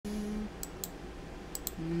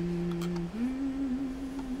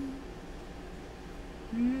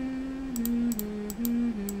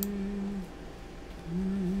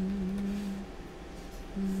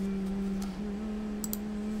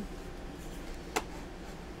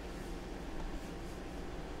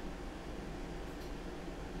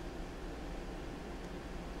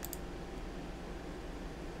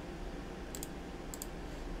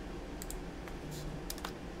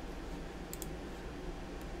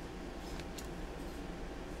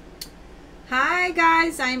Hi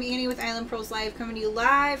guys, I'm Annie with Island Pearls Live, coming to you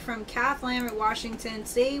live from Kathleen, Washington.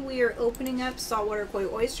 Today we are opening up saltwater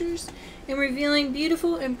Akoya oysters and revealing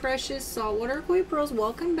beautiful and precious saltwater Akoya pearls.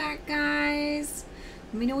 Welcome back, guys.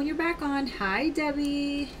 Let me know when you're back on. Hi,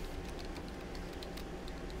 Debbie.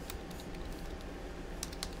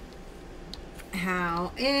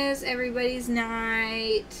 How is everybody's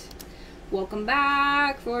night? Welcome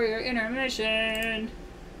back for your intermission.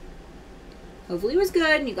 Hopefully it was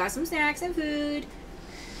good and you got some snacks and food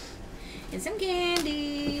and some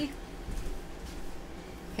candy.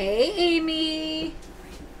 Hey, Amy.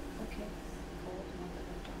 Okay.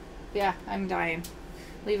 Yeah, I'm dying.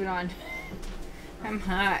 Leave it on. I'm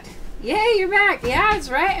hot. Yay, you're back. Yeah, that's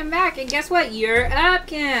right. I'm back. And guess what? You're up,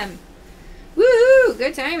 Kim. Woohoo!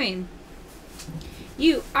 Good timing.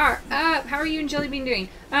 You are up. How are you and Jelly Bean doing?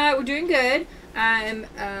 We're doing good.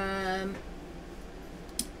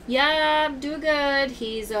 Yeah, I'm doing good.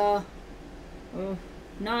 He's not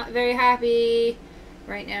very happy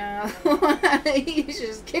right now. He's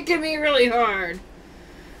just kicking me really hard.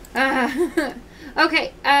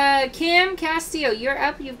 Okay, Kim Castillo, you're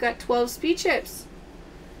up. You've got 12 speed chips.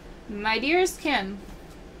 My dearest Kim,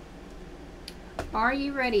 are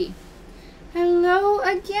you ready? Hello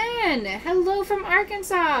again. Hello from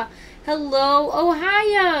Arkansas. Hello,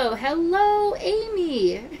 Ohio. Hello,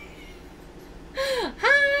 Amy.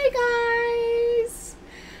 Hi, guys.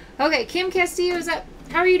 Okay, Kim Castillo's up.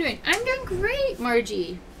 How are you doing? I'm doing great,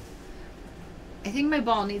 Margie. I think my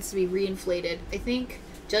ball needs to be reinflated. I think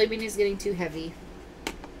Jelly Bean is getting too heavy.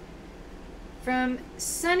 From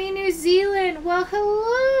sunny New Zealand. Well,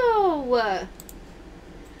 hello.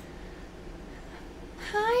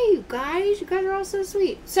 Hi, you guys. You guys are all so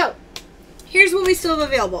sweet. So, here's what we still have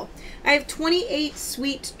available. I have 28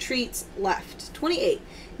 sweet treats left. 28.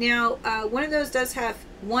 Now, one of those does have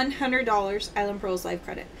 $100 Island Pearls Live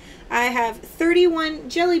credit. I have 31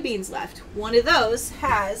 jelly beans left. One of those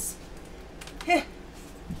has,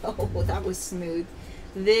 oh, that was smooth,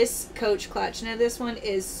 this Coach Clutch. Now, this one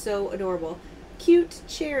is so adorable. Cute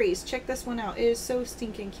cherries. Check this one out. It is so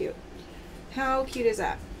stinking cute. How cute is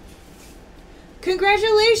that?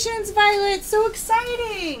 Congratulations, Violet. So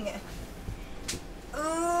exciting.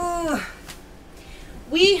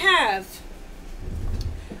 We have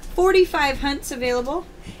 45 hunts available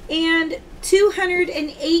and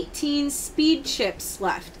 218 speed chips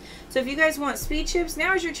left. So if you guys want speed chips,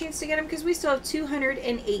 now is your chance to get them because we still have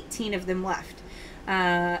 218 of them left.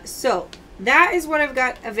 So that is what I've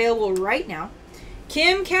got available right now.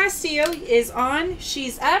 Kim Castillo is on.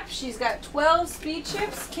 She's up. She's got 12 speed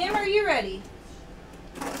chips. Kim, are you ready?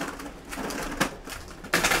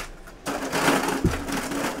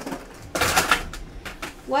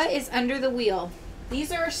 What is under the wheel?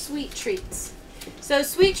 These are sweet treats. So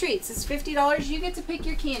sweet treats is $50. You get to pick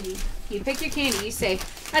your candy. You pick your candy. You say,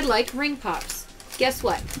 I'd like ring pops. Guess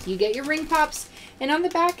what? You get your ring pops. And on the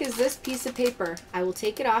back is this piece of paper. I will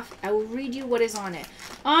take it off. I will read you what is on it.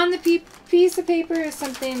 On the piece of paper is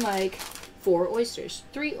something like 4 oysters,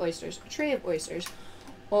 3 oysters, a tray of oysters,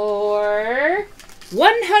 or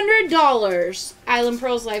 $100 Island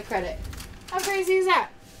Pearls Live credit. How crazy is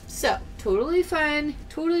that? So, totally fun,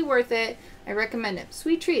 totally worth it. I recommend it.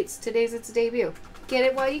 Sweet treats. Today's its debut. Get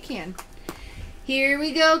it while you can. Here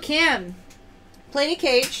we go, Kim. Play a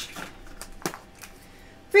cage.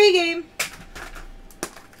 Free game.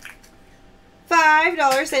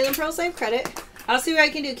 $5 Island Pearls Live credit. I'll see what I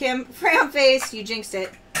can do, Kim. Frown face. You jinxed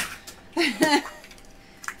it.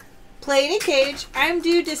 Play a cage. I'm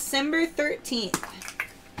due December 13th.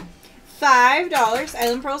 $5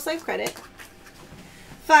 Island Pearls Live credit.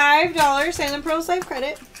 $5 Island Pearls Live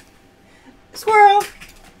credit. Squirrel.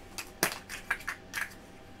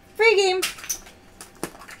 Free game.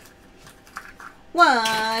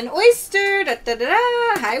 1 oyster. Da, da, da,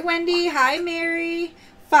 da. Hi, Wendy. Hi, Mary.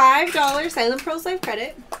 $5 Island Pearls Live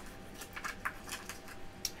credit.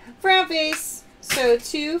 Frown face. So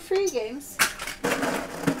 2 free games.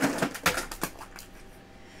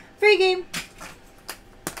 Free game.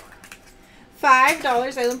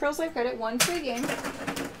 $5 Island Pearls Live credit. 1 free game.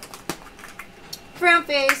 Frown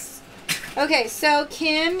face. Okay, so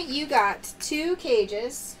Kim, you got 2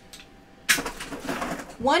 cages.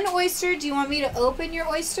 1 oyster. Do you want me to open your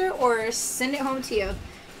oyster or send it home to you?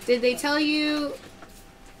 Did they tell you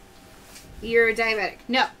you're diabetic?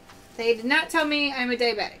 No. They did not tell me I'm a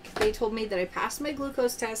diabetic. They told me that I passed my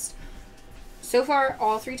glucose test so far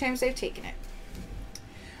all 3 times I've taken it.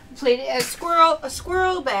 Played a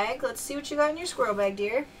squirrel bag. Let's see what you got in your squirrel bag,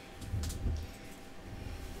 dear.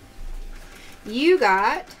 You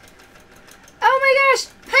got, oh my gosh,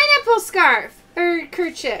 pineapple scarf or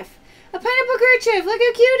kerchief. A pineapple kerchief. Look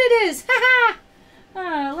how cute it is. Haha. Oh,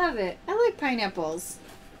 I love it. I like pineapples.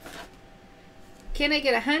 Can I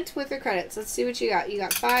get a hunt with your credits? Let's see what you got. You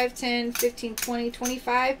got 5, 10, 15, 20,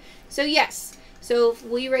 25. So yes. So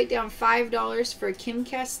we write down $5 for Kim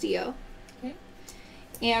Castillo. Okay.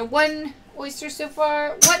 And 1 oyster so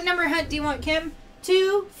far. What number hunt do you want, Kim?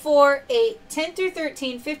 2, 4, 8, 10 through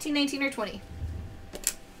 13, 15, 19, or 20.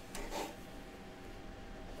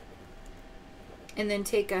 And then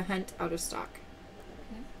take a hunt out of stock.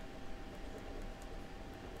 Okay.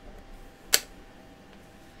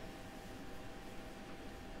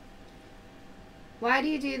 Why do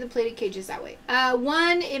you do the plated cages that way?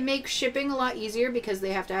 1, it makes shipping a lot easier because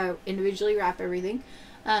they have to individually wrap everything.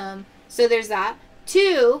 So there's that.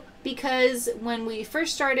 2, because when we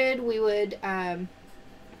first started, we would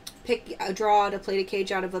draw out a plated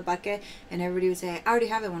cage out of a bucket, and everybody would say, I already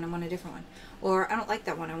have that one, I want a different one. Or I don't like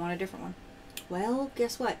that one, I want a different one. Well,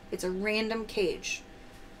 guess what? It's a random cage.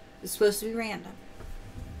 It's supposed to be random.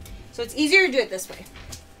 So it's easier to do it this way.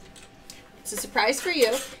 It's a surprise for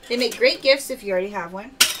you. They make great gifts if you already have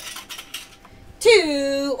one.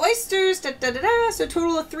 2 oysters. Da, da, da, da. So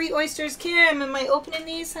total of 3 oysters. Kim, am I opening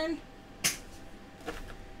these, hun?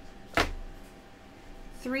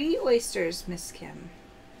 3 oysters, Miss Kim.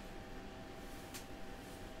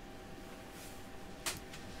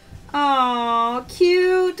 Aw,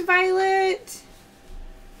 cute, Violet.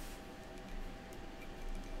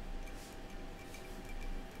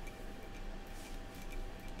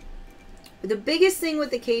 The biggest thing with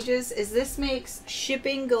the cages is this makes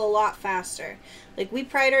shipping go a lot faster. Like, we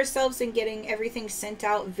pride ourselves in getting everything sent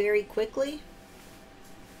out very quickly.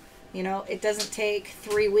 You know, it doesn't take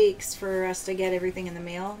 3 weeks for us to get everything in the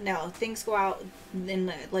mail. No, things go out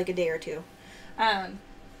in like a day or 2.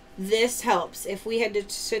 This helps. If we had to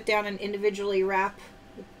sit down and individually wrap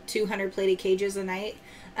 200 plated cages a night,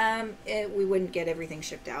 we wouldn't get everything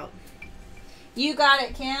shipped out. You got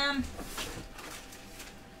it, Kim.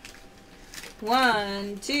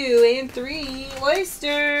 1, 2, and 3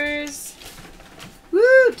 oysters.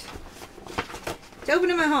 Woot! To open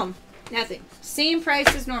them at home, nothing. Same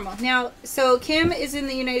price as normal. Now, so Kim is in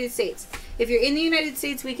the United States. If you're in the United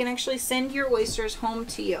States, we can actually send your oysters home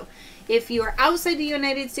to you. If you are outside the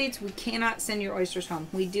United States, we cannot send your oysters home.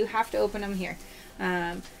 We do have to open them here.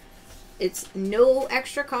 It's no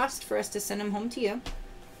extra cost for us to send them home to you.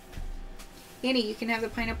 Annie, you can have the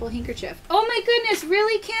pineapple handkerchief. Oh my goodness,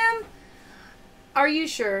 really, Kim? Are you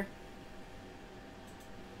sure?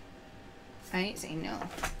 I ain't saying no.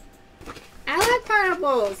 I like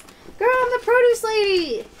pineapples. Girl, I'm the produce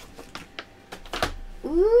lady.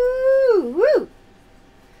 Ooh, woo.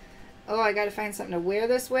 Oh, I gotta find something to wear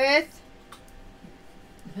this with.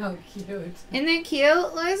 How cute. Isn't that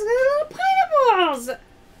cute? Look, it's got little pineapples.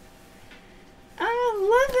 I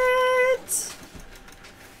love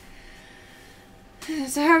it.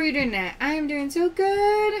 So how are you doing that? I am doing so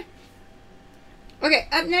good. Okay,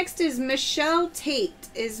 up next is Michelle Tate.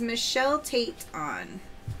 Is Michelle Tate on?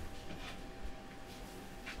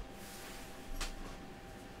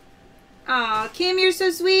 Aw, Kim, you're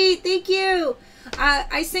so sweet. Thank you.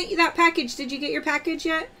 I sent you that package. Did you get your package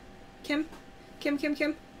yet? Kim?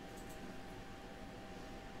 Kim?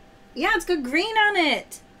 Yeah, it's got green on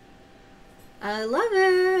it. I love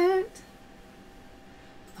it.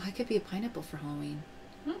 Oh, I could be a pineapple for Halloween.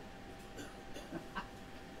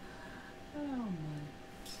 Oh my.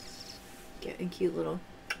 Get a cute little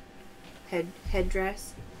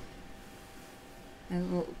headdress.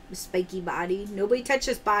 And a little spiky body. Nobody touch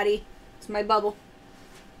this body. It's my bubble.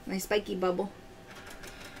 My spiky bubble.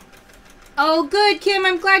 Oh, good, Kim.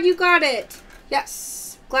 I'm glad you got it.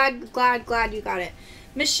 Yes. Glad you got it.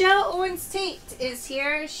 Michelle Owens Tate is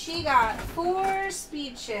here. She got 4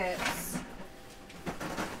 speed chips.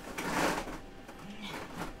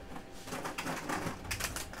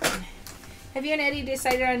 Have you and Eddie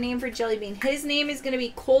decided on a name for Jelly Bean? His name is going to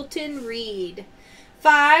be Colton Reed.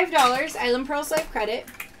 $5 Island Pearls Life credit.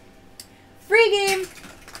 Free game.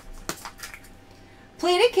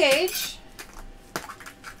 Plated cage.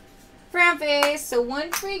 Frown face. So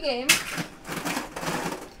 1 free game.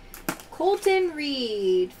 Colton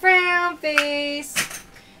Reed. Frown face.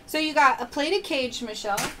 So you got a plated cage,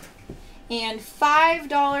 Michelle. And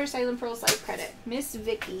 $5 Silent Pearls Life credit. Miss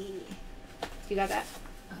Vicky. You got that?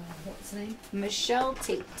 What's the name? Michelle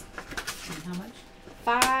Tate. And how much?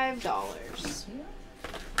 $5. Yeah.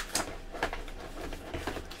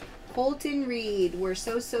 Colton Reed. We're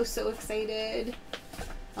so excited.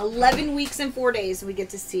 11 weeks and 4 days we get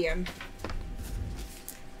to see him.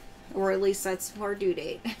 Or at least that's our due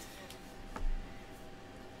date.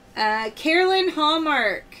 Carolyn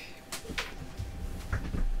Hallmark.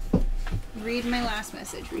 Read my last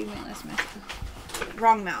message.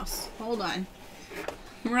 Wrong mouse. Hold on.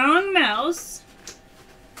 Wrong mouse.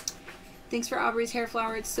 Thanks for Aubrey's hair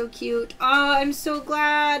flower. It's so cute. Oh, I'm so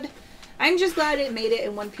glad. I'm just glad it made it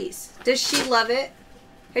in one piece. Does she love it?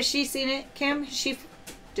 Has she seen it, Kim?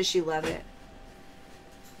 Does she love it?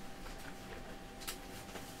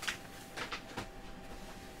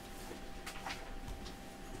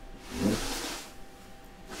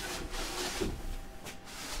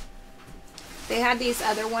 They had these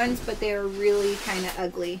other ones, but they were really kind of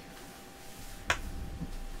ugly.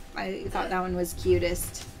 I thought that one was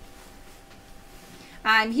cutest.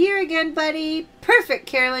 I'm here again, buddy. Perfect,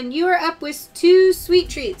 Carolyn. You are up with 2 sweet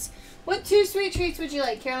treats. What 2 sweet treats would you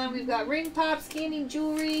like, Carolyn? We've got ring pops, candy,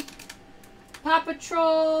 jewelry, Paw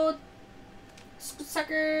Patrol,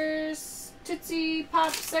 suckers, Tootsie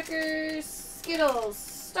Pop suckers, Skittles,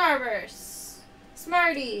 Starbursts,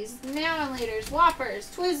 Smarties, Nanolators, Whoppers,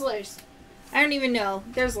 Twizzlers. I don't even know.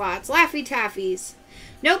 There's lots. Laffy Taffies.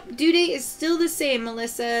 Nope. Due date is still the same,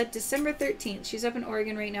 Melissa. December 13th. She's up in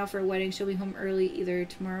Oregon right now for a wedding. She'll be home early either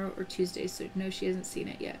tomorrow or Tuesday, so no, she hasn't seen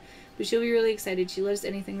it yet. But she'll be really excited. She loves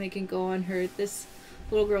anything that can go on her. This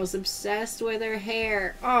little girl's obsessed with her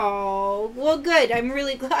hair. Oh, well, good. I'm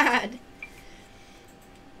really glad.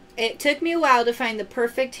 It took me a while to find the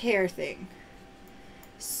perfect hair thing.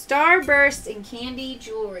 Starburst and candy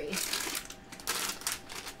jewelry.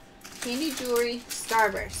 Candy jewelry,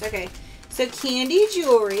 Starburst. Okay, so candy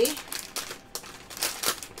jewelry,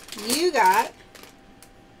 you got...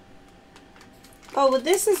 Oh, well,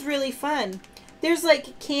 this is really fun. There's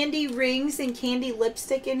like candy rings and candy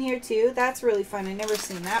lipstick in here too. That's really fun. I've never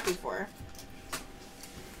seen that before.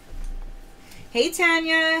 Hey,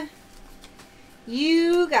 Tanya.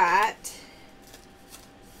 You got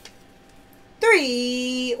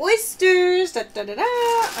 3 oysters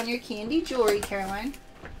on your candy jewelry, Caroline.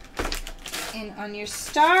 And on your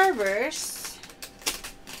Starburst,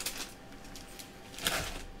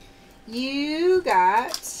 you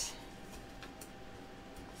got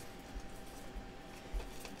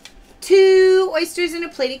 2 oysters in a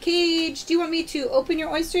plated cage. Do you want me to open your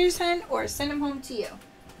oysters, hun, or send them home to you?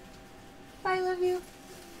 Bye, love you.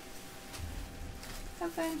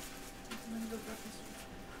 Have fun.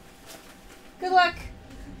 Good luck.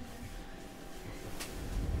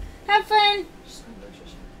 Have fun.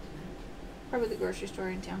 Probably the grocery store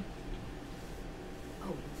in town.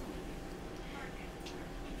 Oh.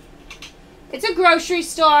 It's a grocery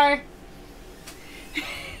store.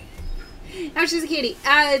 How much is a candy?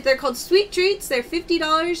 They're called sweet treats. They're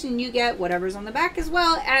 $50 and you get whatever's on the back as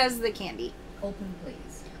well as the candy. Open,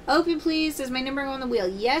 please. Open, please. Does my number go on the wheel?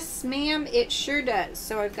 Yes, ma'am. It sure does.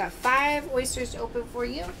 So I've got 5 oysters to open for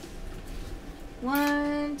you.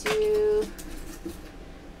 1, 2,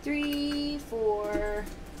 3, 4,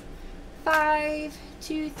 5,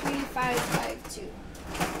 2, 3, 5, 5, 2.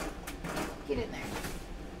 Get in there.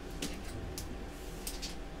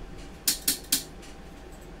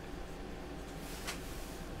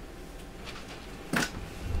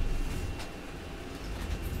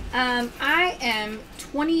 I am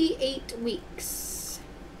 28 weeks.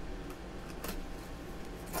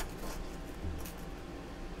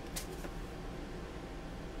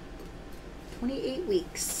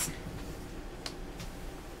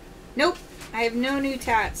 Nope, I have no new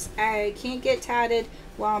tats. I can't get tatted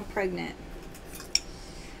while I'm pregnant.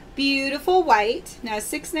 Beautiful white. Now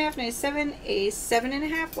 6.5, now 7, a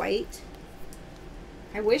 7.5 white.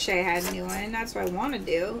 I wish I had a new one. That's what I want to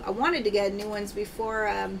do. I wanted to get new ones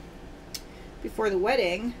before before the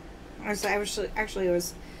wedding. I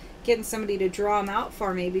was getting somebody to draw them out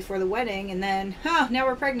for me before the wedding, and then now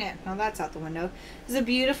we're pregnant. Well, that's out the window. This is a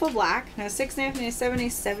beautiful black. Now 6.5, now 7, a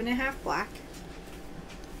 7.5 black.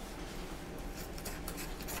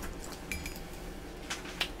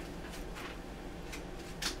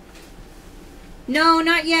 No,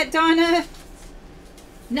 not yet, Donna.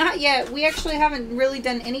 Not yet. We actually haven't really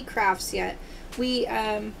done any crafts yet. We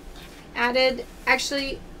added,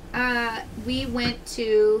 actually, we went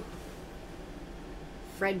to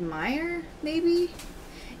Fred Meyer, maybe?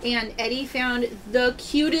 And Eddie found the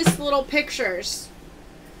cutest little pictures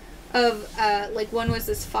of like one was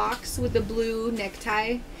this fox with a blue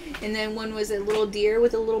necktie, and then one was a little deer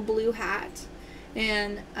with a little blue hat,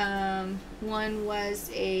 and one was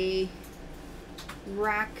a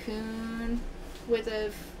raccoon with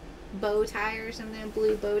a bow tie or something, a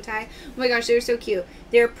blue bow tie. Oh my gosh, they're so cute.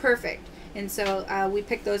 They're perfect. And so we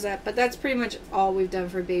picked those up, but that's pretty much all we've done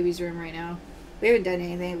for baby's room right now. We haven't done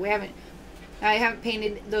anything. I haven't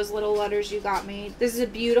painted those little letters you got me. This is a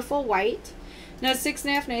beautiful white. Now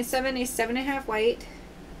 6.5, 9.7, a 7.5 white.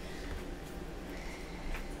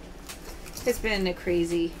 It's been a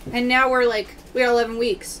crazy. And now we got 11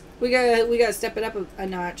 weeks. We gotta step it up a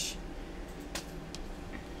notch.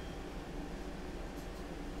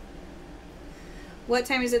 What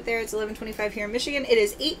time is it there? It's 11:25 here in Michigan. It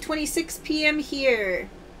is 8:26 p.m. here.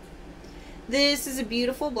 This is a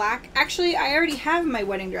beautiful black. Actually, I already have my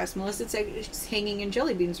wedding dress, Melissa. It's hanging in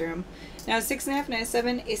Jelly Bean's room. Now 6.5,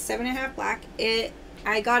 9.7, a 7.5 black.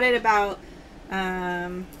 I got it about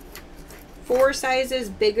 4 sizes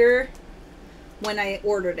bigger when I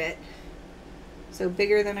ordered it. So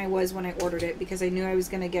bigger than I was when I ordered it because I knew I was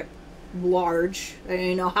gonna get large. I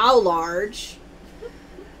didn't know how large.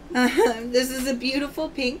 This is a beautiful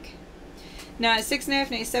pink. Now a 6.5,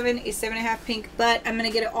 9.7, a 7.5 pink, but I'm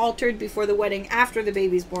gonna get it altered before the wedding after the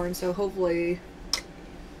baby's born. So hopefully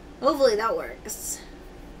that works.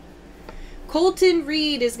 Colton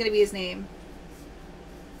Reed is gonna be his name.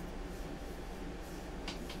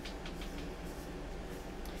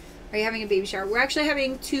 Are you having a baby shower? We're actually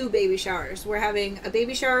having 2 baby showers. We're having a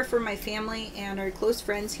baby shower for my family and our close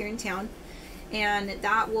friends here in town, and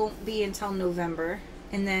that won't be until November.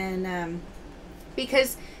 And then,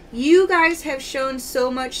 because you guys have shown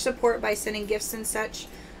so much support by sending gifts and such,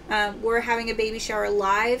 we're having a baby shower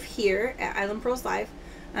live here at Island Pearls Live.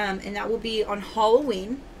 And that will be on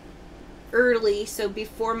Halloween, early. So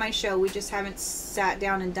before my show, we just haven't sat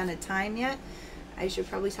down and done a time yet. I should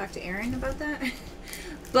probably talk to Erin about that.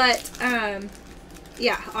 But,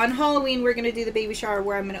 yeah, on Halloween, we're going to do the baby shower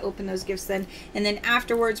where I'm going to open those gifts then. And then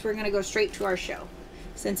afterwards, we're going to go straight to our show.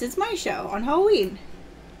 Since it's my show on Halloween.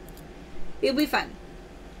 It'll be fun.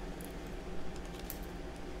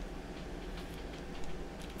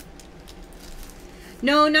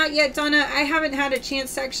 No, not yet, Donna. I haven't had a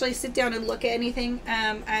chance to actually sit down and look at anything.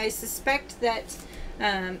 I suspect that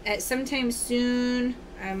at some time soon,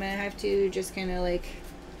 I'm going to have to just kind of like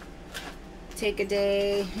take a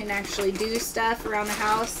day and actually do stuff around the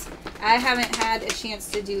house. I haven't had a chance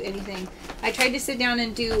to do anything. I tried to sit down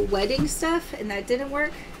and do wedding stuff, and that didn't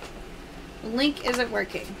work. The link isn't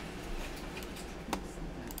working.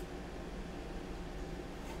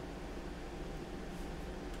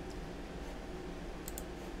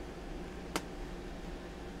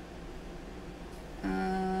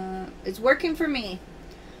 It's working for me.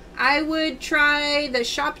 I would try the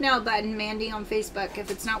shop now button, Mandy, on Facebook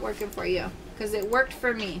if it's not working for you, because it worked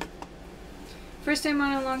for me. First time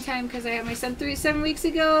on in a long time because I had my son 7 weeks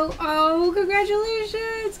ago. Oh,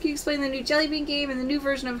 congratulations! Can you explain the new Jelly Bean game and the new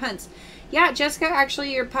version of Hunts? Yeah, Jessica,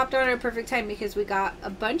 actually, you're popped on at a perfect time because we got a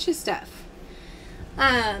bunch of stuff.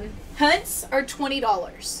 Hunts are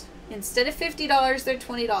 $20. Instead of $50, they're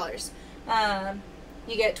 $20.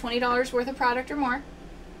 You get $20 worth of product or more.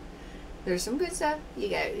 There's some good stuff. You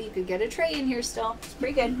could get a tray in here still. It's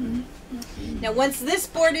pretty good. Now, once this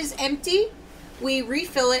board is empty, we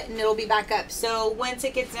refill it and it'll be back up. So once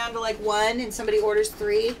it gets down to like 1 and somebody orders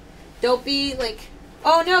 3, don't be like,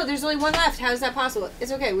 oh no, there's only 1 left. How is that possible?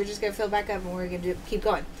 It's okay. We're just gonna fill back up and we're gonna keep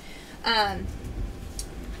going.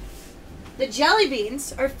 The jelly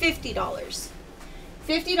beans are $50.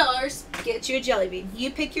 $50 gets you a jelly bean.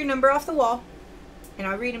 You pick your number off the wall, and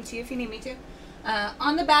I'll read them to you if you need me to.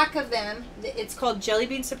 On the back of them, it's called Jelly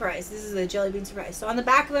Bean Surprise. This is the Jelly Bean Surprise. So on the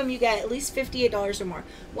back of them, you get at least $58 or more.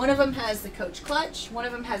 One of them has the Coach Clutch. One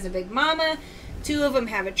of them has a Big Mama. 2 of them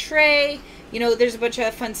have a tray. You know, there's a bunch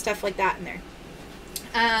of fun stuff like that in there.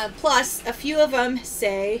 Plus, a few of them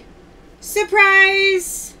say,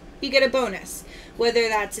 surprise! You get a bonus. Whether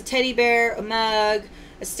that's a teddy bear, a mug,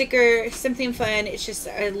 a sticker, something fun. It's just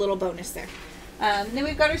a little bonus there. Then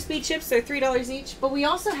we've got our speed chips. They're $3 each. But we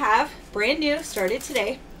also have, brand new, started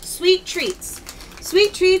today, Sweet Treats.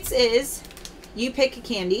 Sweet Treats is, you pick a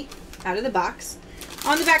candy out of the box.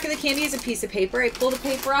 On the back of the candy is a piece of paper. I pull the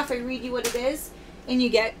paper off. I read you what it is. And you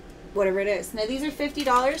get whatever it is. Now, these are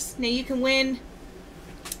 $50. Now, you can win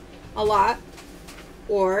a lot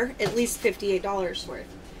or at least $58 worth.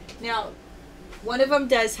 Now, one of them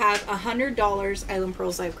does have $100 Island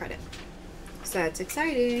Pearls Live credit. So that's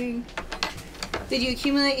exciting. Did you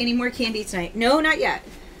accumulate any more candy tonight? No, not yet.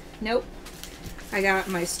 Nope. I got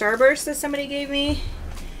my Starburst that somebody gave me.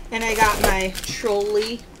 And I got my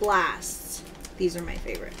Trolley Blasts. These are my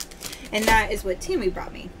favorite. And that is what Tammy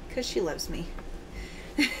brought me because she loves me.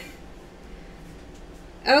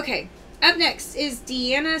 Okay, up next is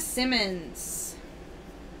Deanna Simmons.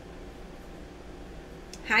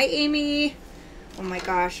 Hi, Amy. Oh my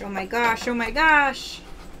gosh, oh my gosh, oh my gosh.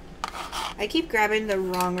 I keep grabbing the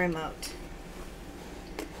wrong remote.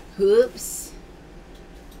 Oops.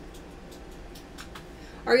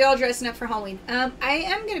 Are y'all dressing up for Halloween? I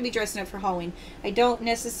am going to be dressing up for Halloween. I don't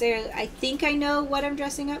necessarily, I think I know what I'm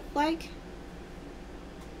dressing up like.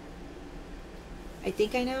 I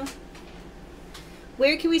think I know.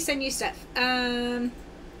 Where can we send you stuff?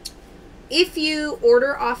 If you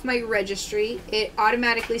order off my registry, it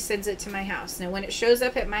automatically sends it to my house. Now, when it shows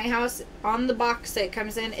up at my house, on the box that it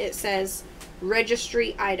comes in, it says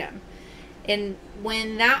registry item. And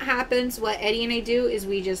when that happens, what Eddie and I do is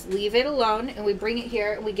we just leave it alone and we bring it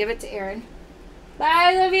here and we give it to Erin.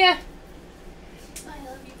 Bye, Olivia. I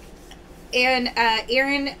love you. And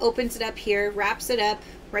Erin opens it up here, wraps it up,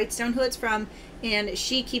 writes down who it's from, and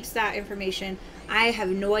she keeps that information. I have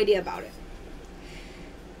no idea about it.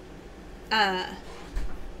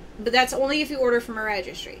 But that's only if you order from a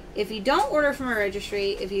registry. If you don't order from a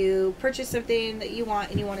registry, if you purchase something that you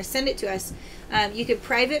want and you want to send it to us, you could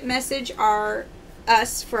private message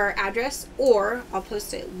us for our address, or I'll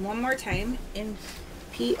post it one more time in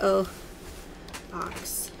P.O.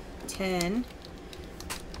 Box 10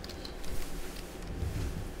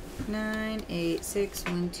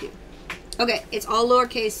 98612. Okay, it's all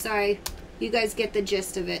lowercase. Sorry, you guys get the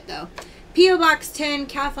gist of it though. P.O. Box 10,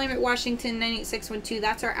 Kathleen, Washington, 98612.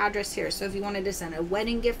 That's our address here. So if you wanted to send a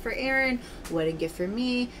wedding gift for Erin, a wedding gift for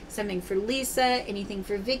me, something for Lisa, anything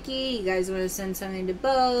for Vicky, you guys want to send something to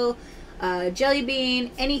Bo, Jelly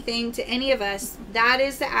Bean, anything to any of us, that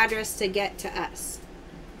is the address to get to us.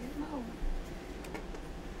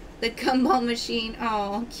 The gumball machine.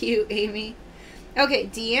 Oh, cute, Amy. Okay,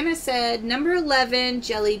 Deanna said, number 11,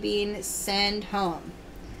 Jelly Bean, send home.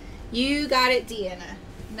 You got it, Deanna.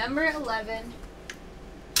 Number 11.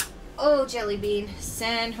 Oh, Jelly Bean,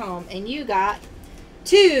 send home. And you got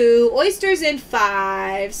 2 oysters and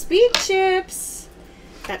 5 speed chips.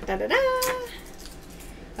 Da, da, da, da.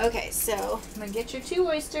 Okay, so I'm going to get your 2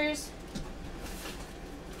 oysters.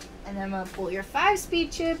 And then I'm going to pull your 5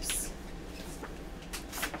 speed chips.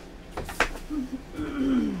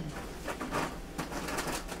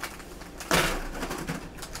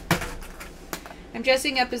 I'm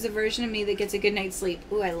dressing up as a version of me that gets a good night's sleep.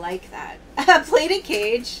 Ooh, I like that. Plated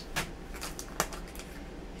cage.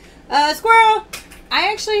 Squirrel!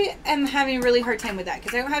 I actually am having a really hard time with that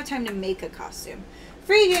because I don't have time to make a costume.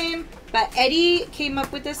 Free game, but Eddie came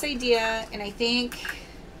up with this idea, and I think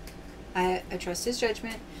I trust his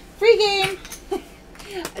judgment. Free game!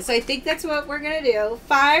 So I think that's what we're going to do.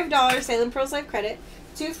 $5 Salem Pearls Life credit.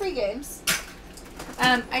 2 free games.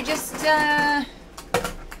 I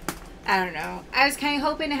don't know. I was kind of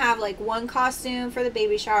hoping to have like 1 costume for the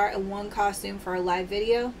baby shower and 1 costume for a live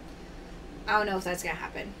video. I don't know if that's going to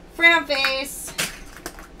happen. Frown face.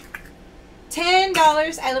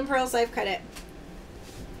 $10 Island Pearls Life credit.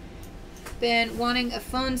 Been wanting a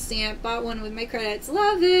phone stamp. Bought one with my credits.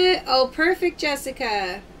 Love it. Oh, perfect,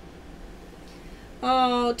 Jessica.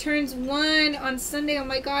 Oh, turns 1 on Sunday. Oh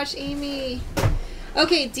my gosh, Amy.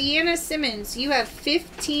 Okay, Deanna Simmons, you have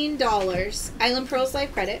 $15 Island Pearls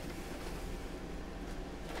Life credit.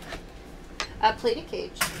 A plated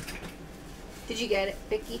cage. Did you get it,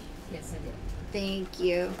 Vicky? Yes, I did. Thank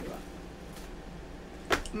you.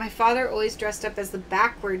 My father always dressed up as the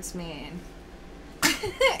backwards man.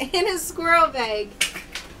 In a squirrel bag.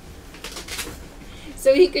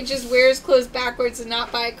 So he could just wear his clothes backwards and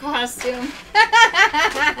not buy a costume.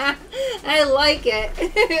 I like it.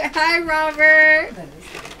 Hi, Robert.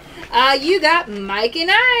 You got Mike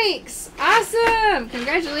and Ike's. Awesome.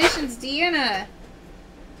 Congratulations, Deanna.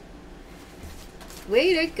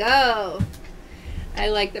 Way to go. I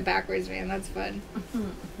like the backwards man. That's fun.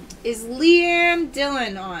 Is Leanne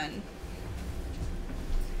Dillon on?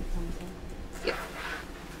 Yep.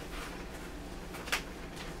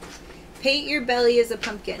 Paint your belly as a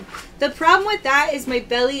pumpkin. The problem with that is my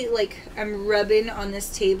belly, like, I'm rubbing on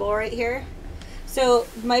this table right here. So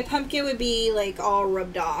my pumpkin would be, like, all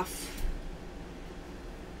rubbed off.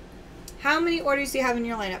 How many orders do you have in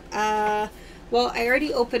your lineup? Well, I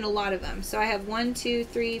already opened a lot of them. So I have 1, 2,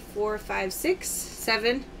 3, 4, 5, 6,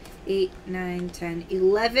 7, 8, 9, 10,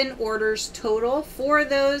 11 orders total. 4 of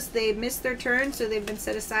those, they missed their turn, so they've been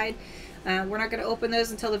set aside. We're not going to open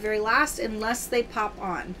those until the very last unless they pop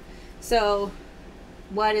on. So,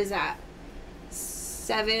 what is that?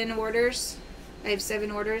 7 orders? I have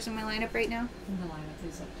 7 orders in my lineup right now. And the lineup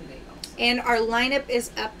is up to date also. And our lineup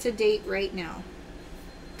is up to date right now.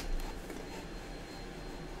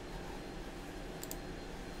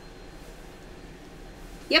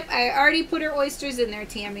 Yep, I already put our oysters in there,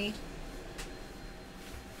 Tammy.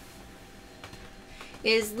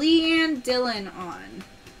 Is Leanne Dillon on?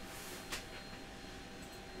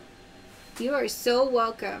 You are so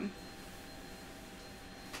welcome.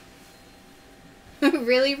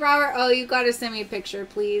 Really, Robert? Oh, you gotta send me a picture,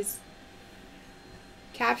 please.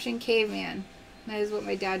 Caption Caveman. That is what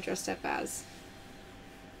my dad dressed up as.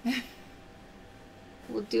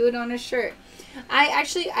 We'll do it on a shirt. I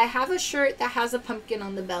have a shirt that has a pumpkin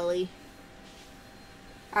on the belly.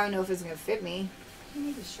 I don't know if it's gonna fit me. You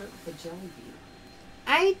need a shirt with a jelly bean.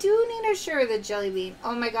 I do need a shirt with a jelly bean.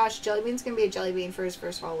 Oh my gosh, Jelly Bean's gonna be a jelly bean for his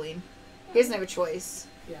first Halloween. He doesn't have a choice.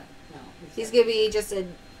 Yeah, no. He's gonna be just a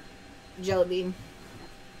jelly bean.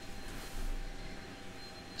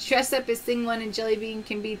 Dress up as thing 1 and jelly bean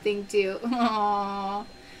can be thing 2. Aww.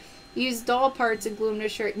 Use doll parts and glue them to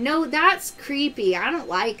shirt. No, that's creepy. I don't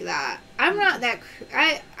like that. I'm not that.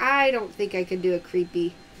 I don't think I could do a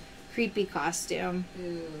creepy costume.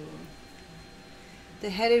 Ew. The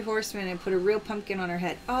headed horseman and put a real pumpkin on her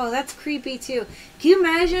head. Oh, that's creepy too. Can you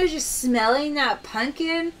imagine just smelling that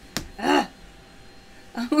pumpkin? Ugh.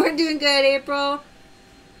 We're doing good, April.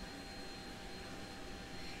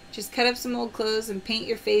 Just cut up some old clothes and paint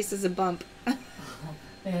your face as a bump. The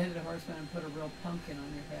headed horseman and put a real pumpkin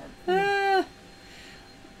on your head.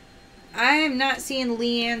 I am not seeing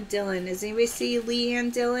Leanne Dillon. Does anybody see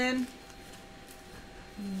Leanne Dillon?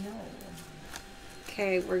 No.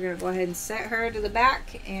 Okay, we're going to go ahead and set her to the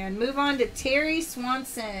back and move on to Terry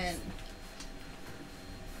Swanson.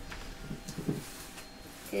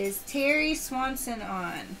 Is Terry Swanson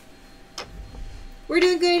on? We're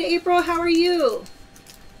doing good, April. How are you?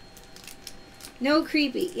 No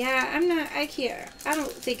creepy. Yeah, I'm not. I can't. I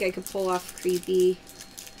don't think I could pull off creepy.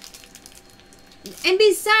 And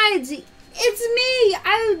besides, it's me.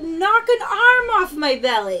 I would knock an arm off my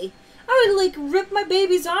belly. I would like rip my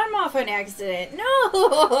baby's arm off on accident.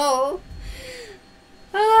 No.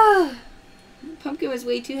 Ah, pumpkin was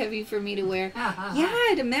way too heavy for me to wear. Yeah,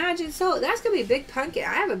 I'd imagine so. That's gonna be a big pumpkin.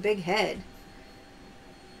 I have a big head.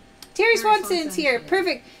 Terry Swanson's here.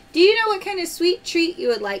 Perfect. Do you know what kind of sweet treat you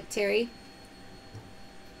would like, Terry?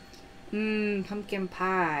 Pumpkin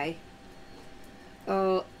pie.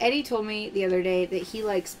 Oh, Eddie told me the other day that he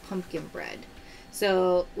likes pumpkin bread.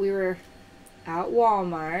 So we were at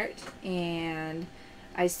Walmart and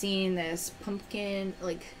I seen this pumpkin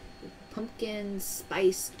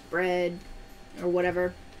spiced bread or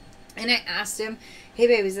whatever. And I asked him, hey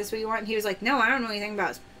babe, is this what you want? And he was like, no, I don't know anything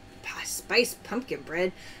about spiced pumpkin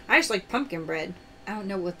bread. I just like pumpkin bread. I don't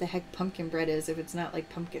know what the heck pumpkin bread is if it's not like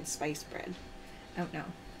pumpkin spice bread. I don't know.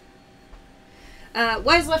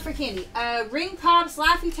 What is left for candy? Ring Pops,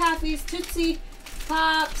 Laffy Taffies, Tootsie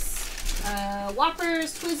Pops,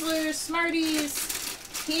 Whoppers, Twizzlers, Smarties,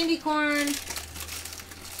 Candy Corn,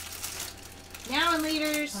 Now and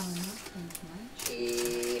Laters,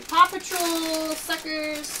 Paw Patrol,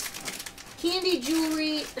 Suckers, Candy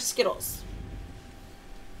Jewelry, or Skittles.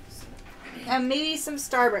 Maybe some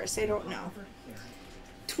Starburst, I don't know.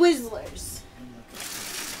 Twizzlers.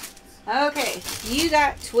 Okay, you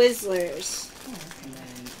got Twizzlers.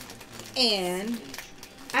 And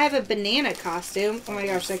I have a banana costume. Oh my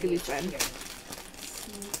gosh, that could be fun.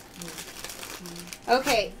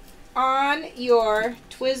 Okay, on your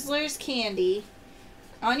Twizzlers candy,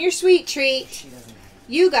 on your sweet treat,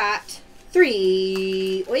 you got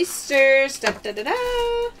 3 oysters. Da, da, da, da.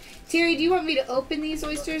 Terry, do you want me to open these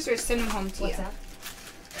oysters or send them home to you? What's that?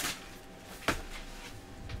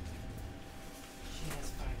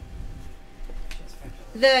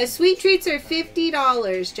 The sweet treats are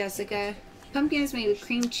 $50, Jessica. Pumpkin is made with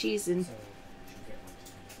cream cheese and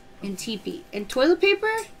TP. And toilet paper?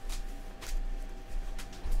 Are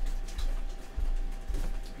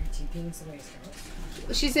you TPing somebody's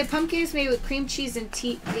house? She said pumpkin is made with cream cheese and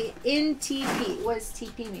TP. What does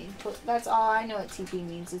TP mean? That's all I know what TP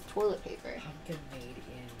means is toilet paper. Pumpkin made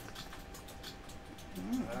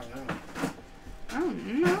in... I don't know. I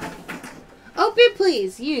don't know. Open,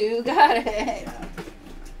 please. You got it. Yeah.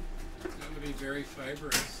 That would be very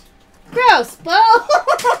fibrous. Gross, Bo.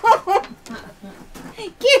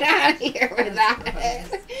 Get out of here with that.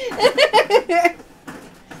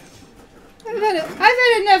 I've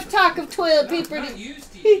had enough talk of toilet paper. Not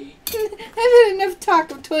used TP. I've had enough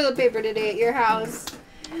talk of toilet paper today at your house.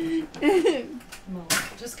 No.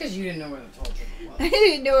 Just because you didn't know where the toilet paper was. I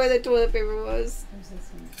didn't know where the toilet paper was. There's this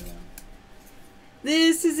one too.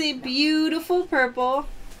 This is a beautiful purple.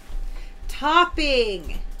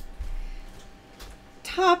 topping.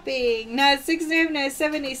 Topping. Not 6.5, not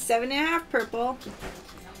 7, a 7.5 purple. Sounds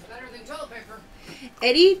better than toilet paper.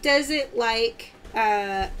 Eddie doesn't like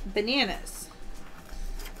bananas.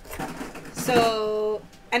 So,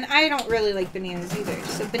 and I don't really like bananas either.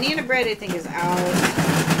 So banana bread I think is out.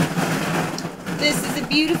 This is a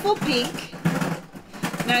beautiful pink.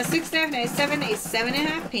 Not 6.5, not 7, a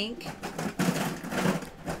 7.5 pink.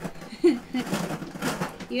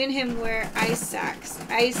 You and him wear ice socks.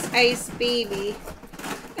 Ice, baby.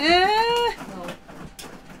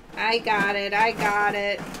 I got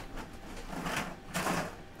it.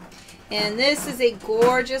 And this is a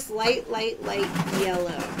gorgeous light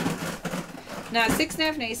yellow. Now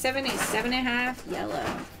 6.5, now 7, a 7.5 yellow.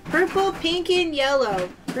 Purple, pink, and yellow.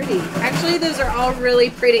 Pretty. Actually, those are all really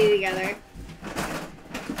pretty together.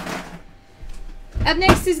 Up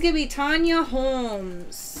next is going to be Tanya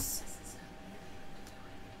Holmes.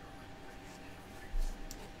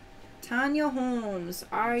 Tanya Holmes,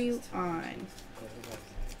 are you on?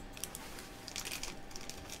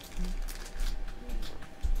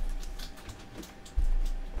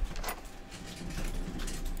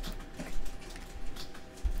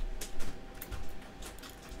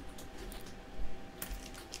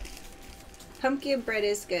 Pumpkin bread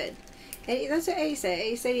is good. Eddie, that's what Eddie said.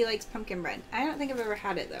 Eddie said he likes pumpkin bread. I don't think I've ever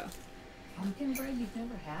had it though. Pumpkin bread you've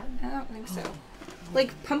never had? I don't think so.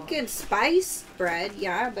 Like pumpkin spice bread,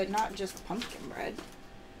 yeah, but not just pumpkin bread.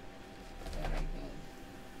 Very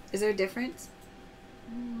good. Is there a difference?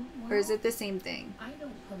 Or is it the same thing? I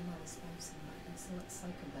don't put a lot of spice in mine, so it's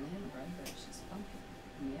like a banana bread, but it's just pumpkin.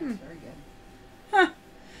 Yeah, it's very good. Huh.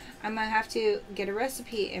 I'm gonna have to get a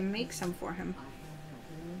recipe and make some for him. I have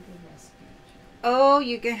a really good recipe. Oh,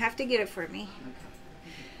 you're gonna have to get it for me.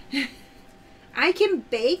 Okay. I can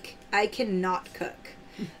bake. I cannot cook.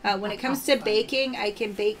 When it comes to baking, I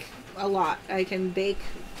can bake a lot. I can bake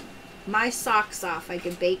my socks off. I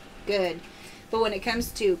can bake good. But when it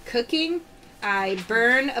comes to cooking, I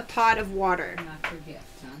burn a pot of water. Not your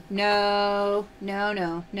gift, huh? No.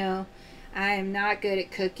 I am not good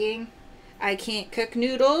at cooking. I can't cook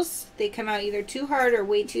noodles. They come out either too hard or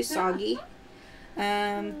way too soggy.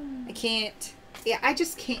 I can't. Yeah, I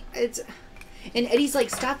just can't. And Eddie's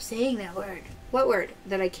like, stop saying that word. What word?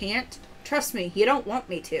 That I can't? Trust me, you don't want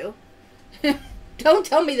me to. Don't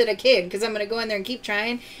tell me that I can, because I'm going to go in there and keep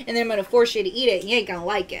trying, and then I'm going to force you to eat it, and you ain't going to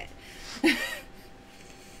like it.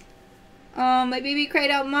 Oh, my baby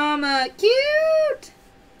cried out, Mama. Cute!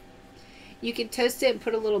 You can toast it and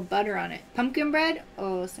put a little butter on it. Pumpkin bread?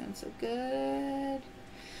 Oh, sounds so good.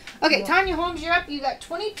 Okay, Tanya Holmes, you're up. You got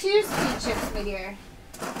 22 speed chips, my dear.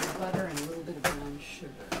 Butter and a little bit of brown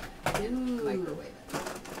sugar. Ooh. Microwave it.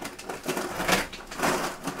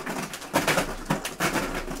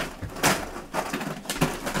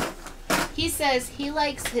 He says he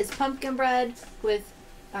likes his pumpkin bread with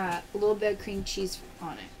a little bit of cream cheese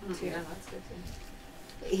on it, too. Yeah, that's good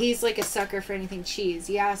too. He's like a sucker for anything cheese.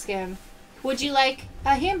 You ask him, would you like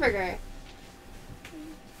a hamburger?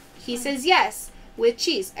 He says yes, with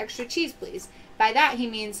cheese. Extra cheese, please. By that, he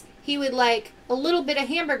means he would like a little bit of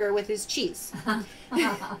hamburger with his cheese.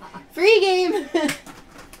 Free game.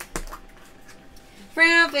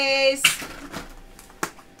 Frown face.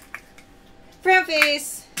 Frown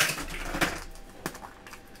face.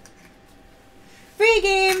 Free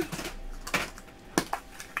game.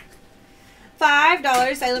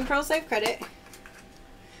 $5 Island Pearls Life credit.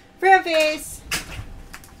 Frown face.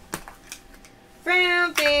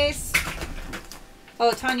 Frown face.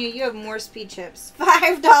 Oh, Tanya, you have more speed chips.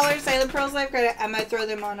 $5 Island Pearls Life credit. I'm going to throw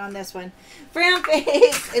them on this one. Frown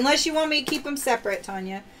face. Unless you want me to keep them separate,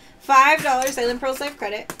 Tanya. $5 Island Pearls Life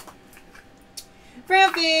credit.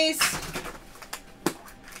 Frown face.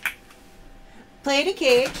 Play to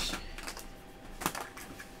cage.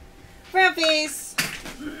 Frown face.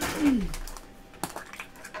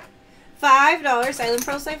 $5 Island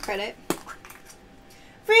Pearls Life credit.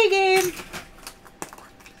 Free game.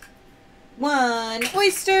 1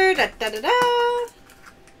 oyster. Da da da da.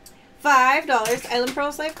 $5 Island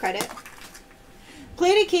Pearls Life credit.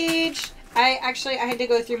 Play to cage. I had to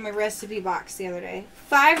go through my recipe box the other day.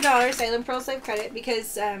 $5 Island Pearls Life credit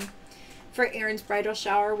because for Erin's bridal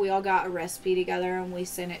shower we all got a recipe together and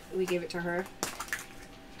we gave it to her.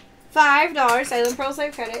 $5 Island Pearls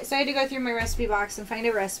Life credit. So I had to go through my recipe box and find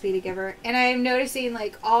a recipe to give her. And I'm noticing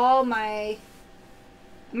like all my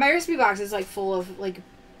recipe box is like full of like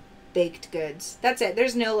baked goods. That's it.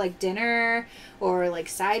 There's no like dinner or like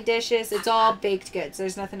side dishes. It's all baked goods.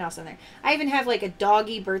 There's nothing else in there. I even have like a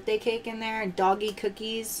doggy birthday cake in there and doggy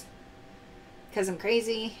cookies because I'm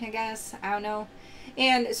crazy, I guess. I don't know.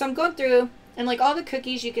 And so I'm going through And like all the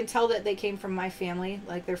cookies, you can tell that they came from my family,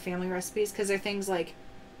 like their family recipes, because they're things like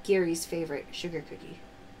Gary's favorite sugar cookie.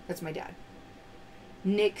 That's my dad.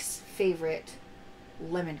 Nick's favorite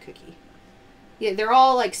lemon cookie. Yeah, they're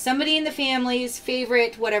all like somebody in the family's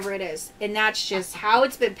favorite, whatever it is. And that's just how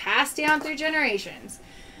it's been passed down through generations.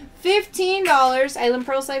 $15 Island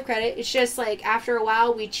Pearls Life credit. It's just like after a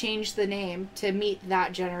while we changed the name to meet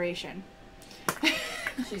that generation.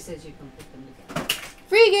 She says you can put them together.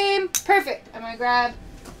 Free game. Perfect. I'm going to grab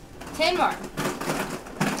 10 more.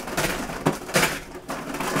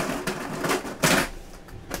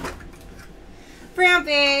 Frown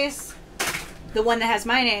face. The one that has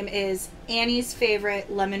my name is Annie's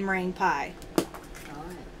favorite lemon meringue pie.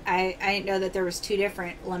 I didn't know that there was 2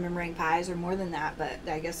 different lemon meringue pies or more than that, but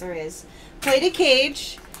I guess there is. Plated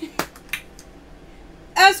cage.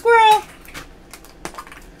 A squirrel.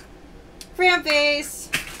 Frown face.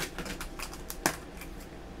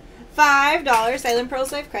 $5 Island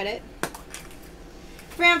Pearls Life credit.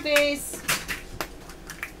 Frown face.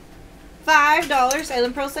 $5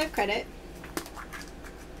 Island Pearls Life credit.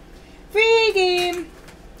 Free game.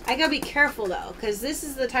 I gotta be careful though, because this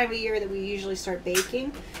is the time of year that we usually start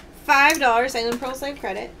baking. $5 Island Pearls Life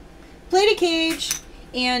credit. Plated cage.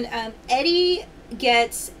 And Eddie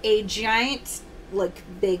gets a giant, like,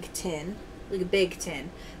 big tin. Like a big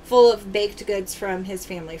tin. Full of baked goods from his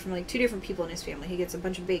family. From like 2 different people in his family. He gets a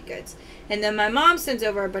bunch of baked goods. And then my mom sends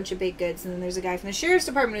over a bunch of baked goods. And then there's a guy from the sheriff's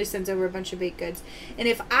department who sends over a bunch of baked goods. And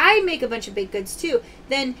if I make a bunch of baked goods too,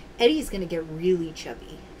 then Eddie's gonna get really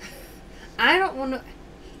chubby. I don't want to...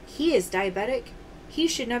 He is diabetic. He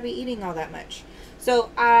should not be eating all that much.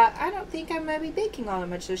 So, I don't think I'm going to be baking all that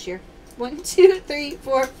much this year. 1, 2, 3,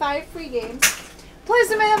 4, 5 free games.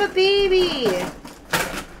 Plus, I'm going to have a baby.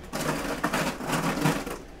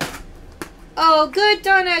 Oh, good,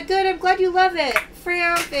 Donna. Good. I'm glad you love it.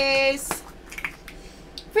 Frown face.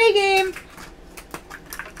 Free game.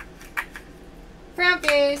 Frown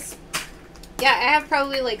face. Yeah, I have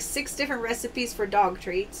probably like 6 different recipes for dog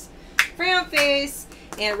treats. Frown face.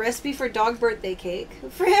 And a recipe for dog birthday cake.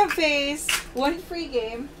 Frown face. 1 free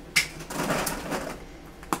game.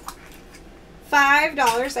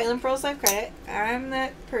 $5 Island Pearls Life credit. I'm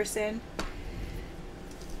that person.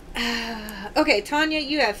 Okay, Tanya,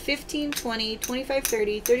 you have 15, 20, 25,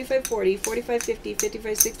 30, 35, 40, 45, 50,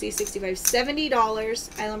 55, 60, 65,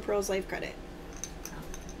 $70 Island Pearls Life credit. Oh,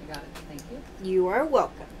 I got it. Thank you. You are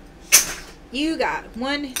welcome. You got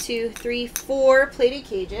 1, 2, 3, 4 plated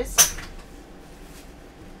cages.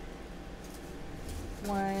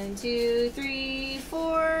 1, 2, 3,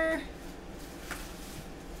 4.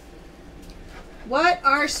 What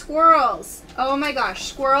are squirrels? Oh my gosh,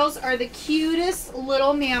 squirrels are the cutest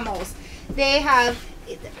little mammals. They have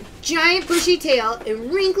a giant bushy tail, a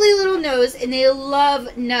wrinkly little nose, and they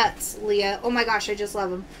love nuts, Leah. Oh my gosh, I just love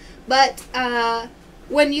them. But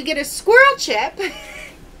when you get a squirrel chip,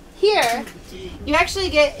 here, you actually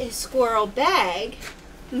get a squirrel bag.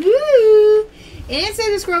 Woo! And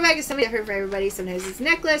inside the squirrel bag is something different for everybody. Sometimes it's a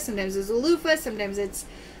necklace, sometimes it's a loofah, sometimes it's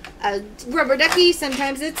a rubber ducky,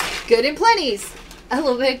 sometimes it's good and plenty's. A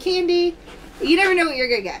little bit of candy. You never know what you're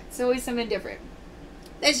going to get. It's always something different.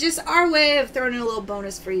 That's just our way of throwing in a little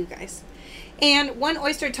bonus for you guys. And 1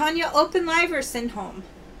 oyster. Tanya, open live or send home?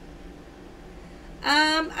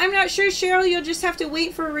 I'm not sure, Cheryl. You'll just have to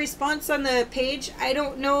wait for a response on the page. I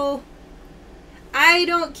don't know. I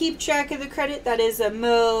don't keep track of the credit. That is a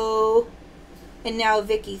Mo and now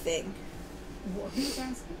Vicky thing. Who's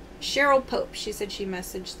asking? Cheryl Pope. She said she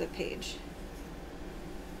messaged the page.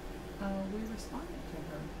 We responded to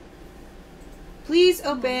her. Please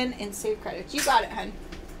open and save credits. You got it, hun.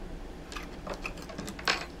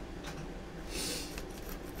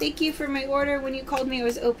 Thank you for my order. When you called me, I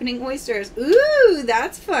was opening oysters. Ooh,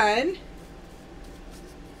 that's fun.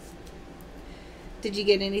 Did you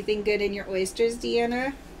get anything good in your oysters,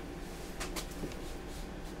 Deanna?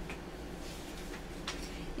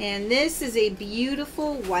 And this is a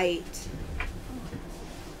beautiful white.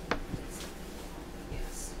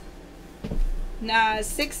 Yes. Nah,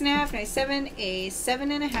 6.5, nice 7, a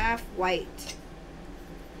 7.5 white.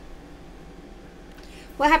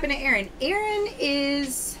 What happened to Aaron? Aaron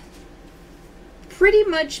is pretty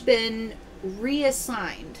much been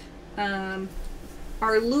reassigned.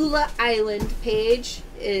 Our Lula Island page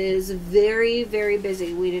is very, very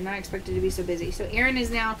busy. We did not expect it to be so busy. So Erin is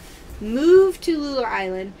now moved to Lula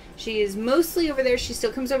Island. She is mostly over there. She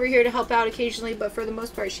still comes over here to help out occasionally, but for the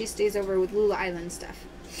most part, she stays over with Lula Island stuff.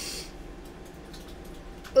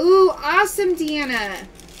 Ooh, awesome, Deanna.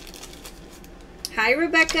 Hi,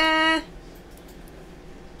 Rebecca.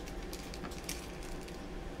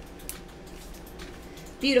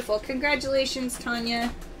 Beautiful. Congratulations,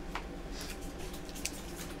 Tanya.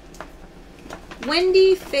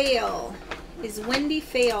 Wendy Fail. Is Wendy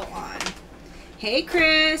Fail on? Hey,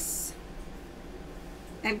 Chris.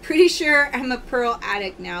 I'm pretty sure I'm a Pearl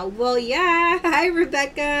addict now. Well, yeah. Hi,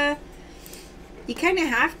 Rebecca. You kind of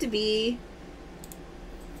have to be.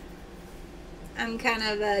 I'm kind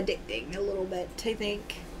of addicting a little bit, I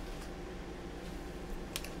think.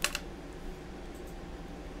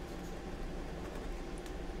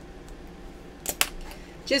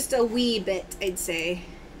 Just a wee bit, I'd say.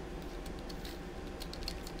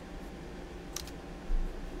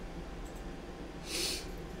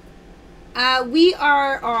 We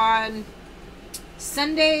are on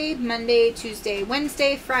Sunday, Monday, Tuesday,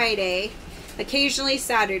 Wednesday, Friday, occasionally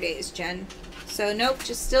Saturdays, Jen. So nope,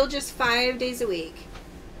 still just 5 days a week.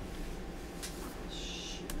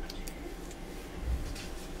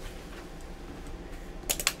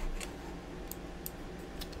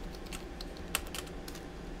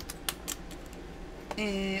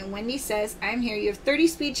 And Wendy says, I'm here. You have 30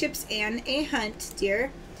 speed chips and a hunt,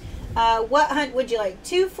 dear. What hunt would you like?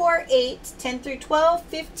 2, 4, 8, 10 through 12,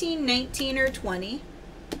 15, 19, or 20?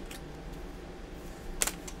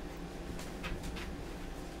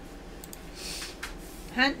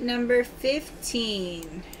 Hunt number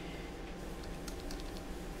 15.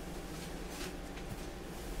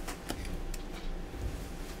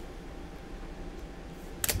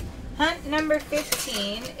 Hunt number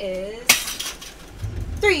 15 is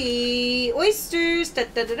 3 oysters,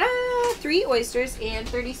 3 oysters and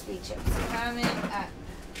 30 speed chips. Coming up.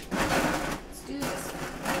 Let's do this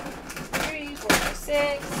one. 3, 4, 5,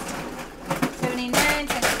 6, 7, 8, 9, 10,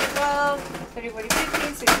 11, 12, 30, 40,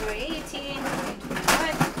 15, 16, 17, 18, 20,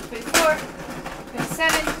 21, 24,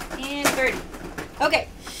 27, and 30. Okay.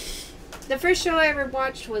 The first show I ever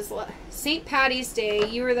watched was St. Patty's Day.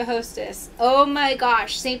 You were the hostess. Oh my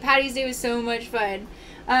gosh. St. Patty's Day was so much fun.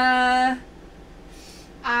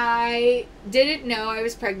 I didn't know I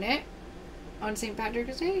was pregnant on St.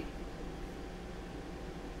 Patrick's Day.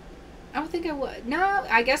 I don't think I was. No,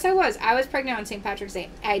 I guess I was. I was pregnant on St. Patrick's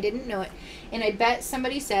Day. I didn't know it. And I bet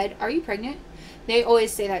somebody said, are you pregnant? They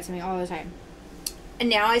always say that to me all the time. And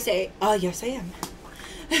now I say, oh, yes, I am.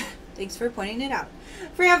 Thanks for pointing it out.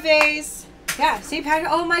 Frown face. Yeah, St.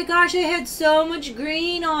 Patrick. Oh my gosh, I had so much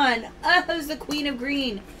green on. I was the queen of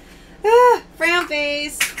green. Frown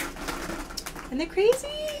face. Isn't that crazy?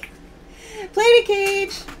 Play-Doh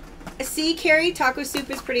cage. See, Carrie, taco soup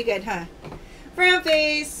is pretty good, huh? Frown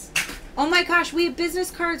face. Oh my gosh, we have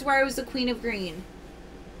business cards where I was the queen of green.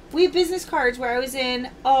 We have business cards where I was in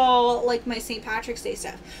all, like, my St. Patrick's Day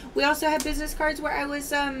stuff. We also have business cards where I was,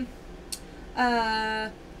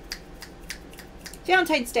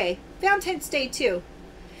 Valentine's Day. Valentine's Day, too.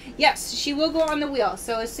 Yes, she will go on the wheel.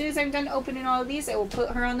 So as soon as I'm done opening all of these, I will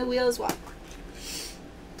put her on the wheel as well.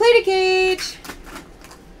 Play-Doh cage.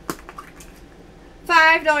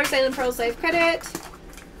 $5 Silent Pearls Life credit.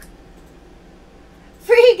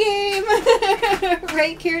 Free game.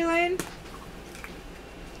 Right, Caroline?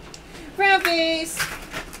 Brown face.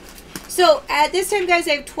 So at this time, guys,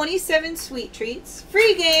 I have 27 sweet treats.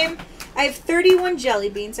 Free game. I have 31 jelly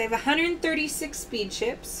beans. I have 136 speed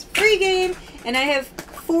chips. Free game. And I have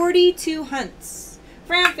 42 hunts.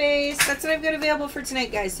 Brown face. That's what I've got available for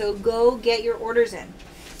tonight, guys. So go get your orders in.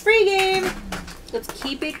 Free game. Let's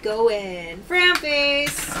keep it going. Frown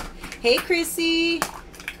face. Hey, Chrissy.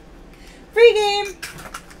 Free game.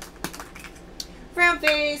 Frown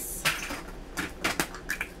face.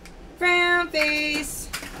 Frown face.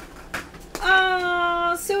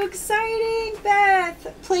 Oh, so exciting,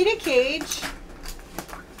 Beth. Play-Doh cage.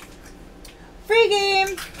 Free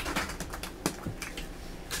game.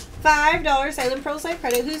 $5 Silent Pearls Life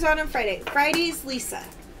credit. Who's on Friday? Friday's Lisa.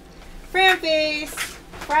 Frown face.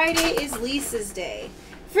 Friday is Lisa's day.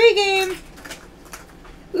 Free game.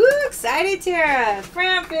 Ooh, excited, Tara.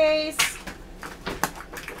 Frown face.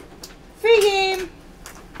 Free game.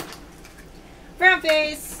 Frown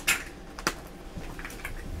face.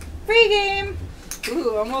 Free game.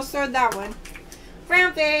 Ooh, almost throwed that one.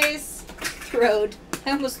 Frown face. Throwed.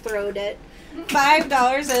 I almost throwed it.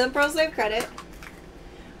 $5 Silent Pearls Life credit.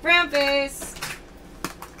 Frown face.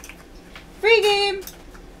 Free game.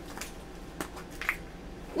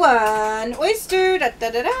 1 oyster. Da, da,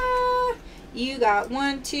 da, da. You got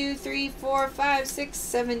 1, 2, 3, 4, 5, 6,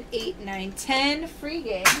 7, 8, 9, 10 free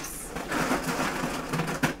games.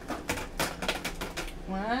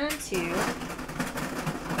 1, 2,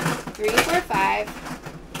 3, 4, 5,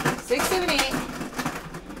 6, 7, 8,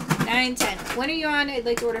 9, 10. When are you on? I'd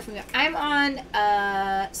like to order from you. I'm on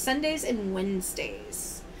Sundays and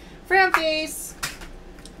Wednesdays. Frown face.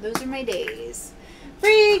 Those are my days.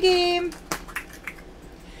 Free game.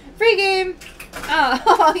 Free game.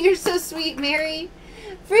 Oh, you're so sweet, Mary.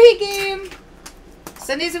 Free game.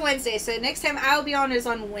 Sundays and Wednesdays. So next time I'll be on is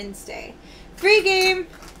on Wednesday. Free game.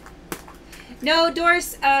 No,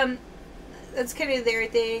 Doris, that's kind of their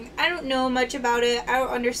thing. I don't know much about it. I don't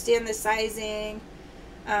understand the sizing.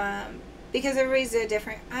 Because everybody's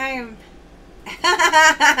different. Can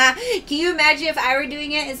you imagine if I were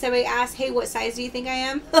doing it and somebody asked, hey, what size do you think I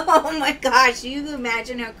am? Oh my gosh, you can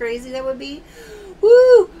imagine how crazy that would be.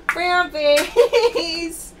 Woo! Frown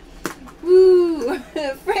face! Woo!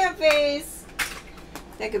 Frown face!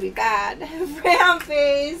 That could be bad. Frown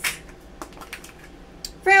face!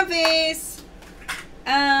 Frown face!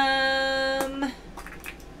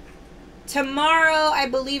 Tomorrow, I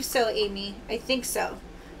believe so, Amy. I think so.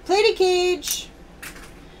 Play-Doh cage.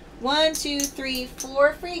 1, 2, 3,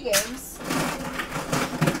 4 free games.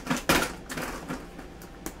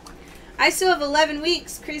 I still have 11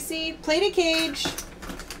 weeks, Chrissy. Play-Doh cage.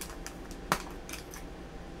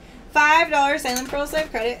 $5 Island Pearls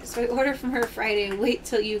Live credit. So I order from her Friday. Wait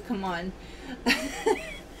till you come on.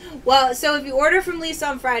 Well, so if you order from Lisa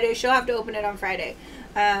on Friday, she'll have to open it on Friday.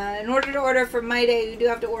 In order to order from my day, you do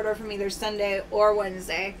have to order from either Sunday or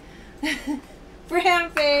Wednesday.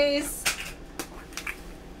 Frown face.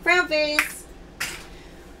 Frown face.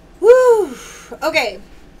 Woo. Okay.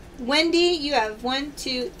 Wendy, you have 1,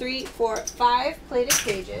 2, 3, 4, 5 Play-Doh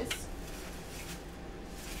cages.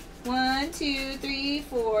 1, 2, 3,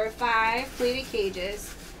 4, 5 Play-Doh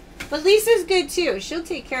cages. But Lisa's good too. She'll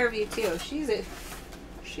take care of you too. She's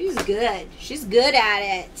good. She's good at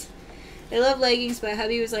it. I love leggings, but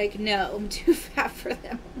hubby was like, no, I'm too fat for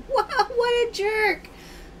them. Wow, what a jerk.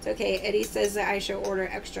 It's okay. Eddie says that I should order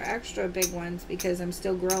extra big ones because I'm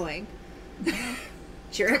still growing.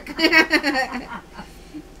 Jerk.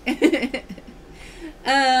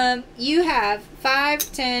 You have $5,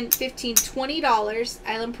 $10, $15, $20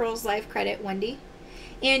 Island Pearls Life credit, Wendy.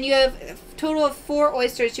 And you have a total of 4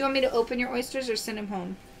 oysters. Do you want me to open your oysters or send them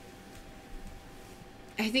home?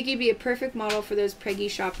 I think you'd be a perfect model for those preggy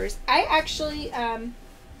shoppers. I actually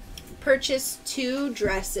purchased 2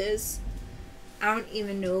 dresses. I don't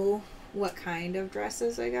even know what kind of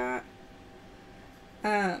dresses I got.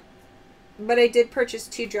 But I did purchase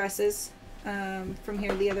 2 dresses from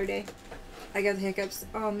here the other day. I got the hiccups.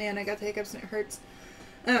 Oh man, I got the hiccups and it hurts.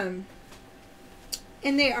 And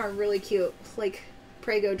they are really cute. Like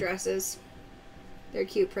Prego dresses. They're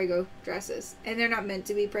cute Prego dresses. And they're not meant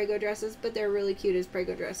to be Prego dresses, but they're really cute as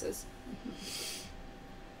Prego dresses.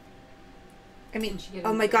 I mean,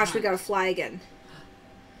 oh my gosh, we got a fly again.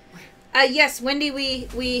 Yes, Wendy, we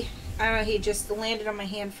I don't know, he just landed on my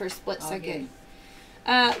hand for a split second.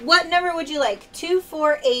 What number would you like? 2,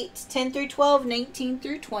 4, 8, 10 through 12, 19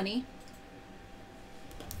 through 20.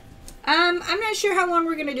 I'm not sure how long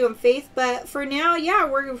we're going to do them, Faith, but for now, yeah,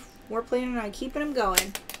 we're planning on keeping them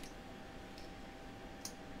going.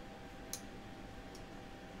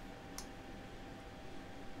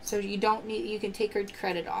 So you don't need, you can take her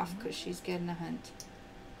credit off because she's getting a hunt.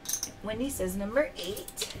 Wendy says number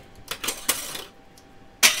 8.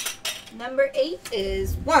 Number 8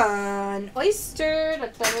 is 1 oyster. Da,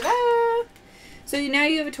 da, da, da. So now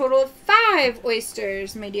you have a total of 5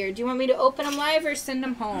 oysters, my dear. Do you want me to open them live or send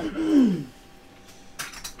them home?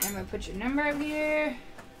 I'm going to put your number up here.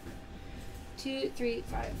 2, 3,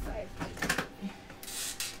 5, 5.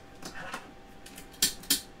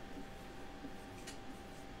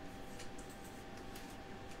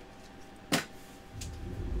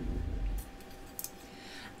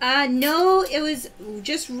 No, it was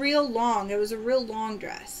just real long. It was a real long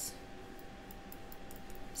dress.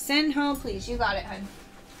 Send home, please. You got it, hon.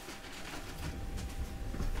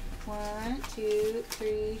 1, 2,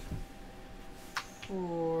 3,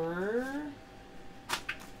 4.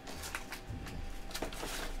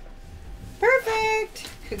 Perfect.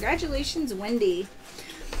 Congratulations, Wendy.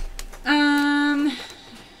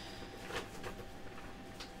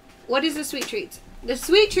 What is the sweet treats? The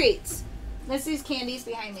sweet treats. This is candies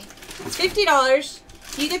behind me. It's $50.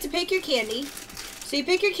 You get to pick your candy. So you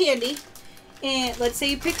pick your candy. And let's say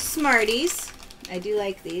you pick Smarties. I do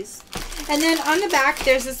like these. And then on the back,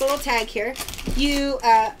 there's this little tag here. You,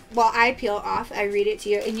 well, I peel off. I read it to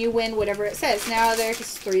you. And you win whatever it says. Now there's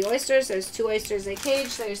 3 oysters. There's 2 oysters in a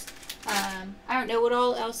cage. There's, I don't know what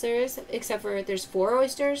all else there is. Except for there's 4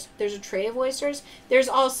 oysters. There's a tray of oysters. There's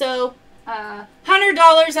also $100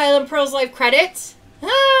 Island Pearls Life credits.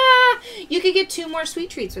 Ah, you could get 2 more sweet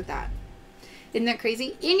treats with that. Isn't that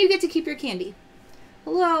crazy? And you get to keep your candy.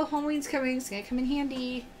 Hello, Halloween's coming. It's gonna come in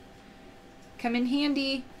handy. Come in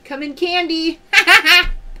handy. Come in candy.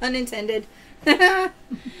 Pun intended.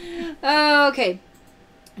 Okay.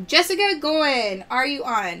 Jessica Goen, are you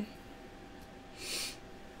on?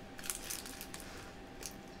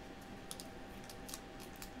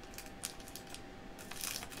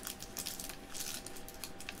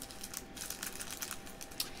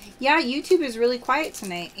 Yeah, YouTube is really quiet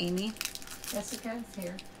tonight, Amy. Jessica is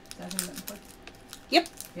here. Is that her input? Yep.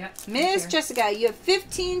 Yep. Miss here. Jessica, you have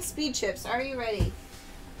 15 speed chips. Are you ready?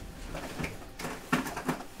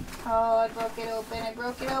 Oh, I broke it open. I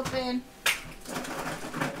broke it open.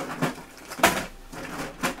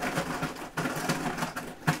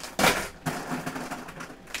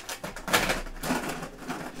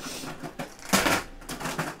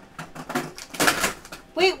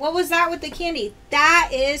 Wait, what was that with the candy?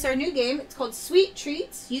 That is our new game. It's called Sweet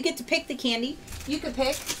Treats. You get to pick the candy. You could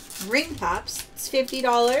pick Ring Pops. It's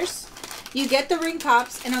 $50. You get the Ring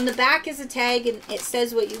Pops, and on the back is a tag, and it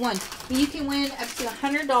says what you won. You can win up to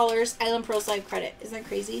 $100 Island Pearls Live credit. Isn't that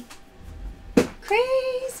crazy?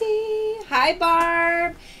 Crazy. Hi,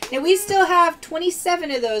 Barb. And we still have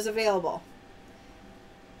 27 of those available.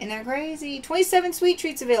 Isn't that crazy? 27 Sweet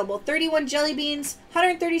Treats available. 31 Jelly Beans,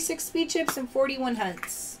 136 Speed Chips, and 41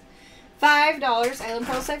 Hunts. $5 Island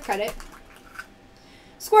Pearls Live credit.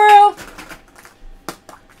 Squirrel.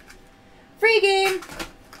 Free game.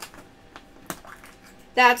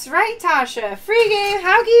 That's right, Tasha. Free game.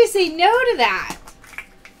 How can you say no to that?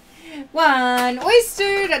 1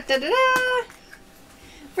 oyster. Da da da da.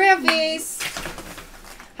 Frown face.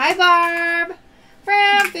 Hi, Barb.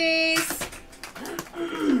 Frown face.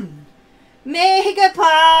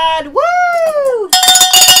 Megapod. Woo!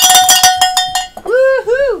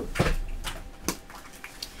 Woohoo!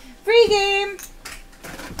 Free game.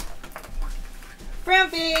 Frown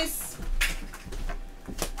face.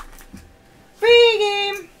 Free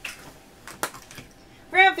game.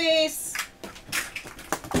 Frown face.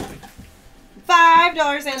 $5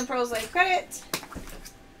 Island Pearls Life credit.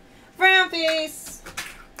 Frown face.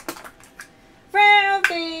 Frown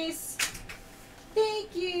face.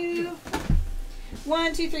 Thank you.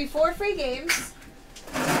 1, 2, 3, 4 free games.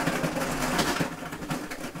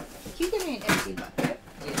 Can you give me an empty bucket?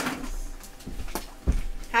 Yes.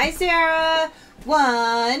 Hi, Sarah.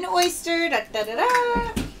 1 oyster. Da da da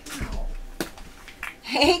da.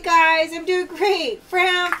 Hey guys, I'm doing great.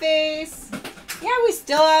 Frown face. Yeah, we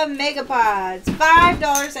still have Megapods.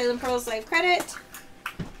 $5 Island Pearls Life credit.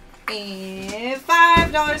 And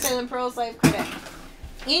 $5 Island Pearls Life credit.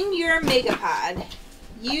 In your Megapod,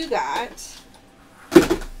 you got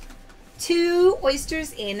 2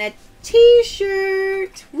 oysters and a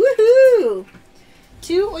t-shirt. Woohoo!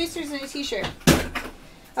 2 oysters and a t-shirt.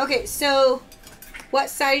 Okay, so what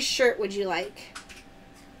size shirt would you like,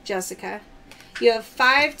 Jessica? You have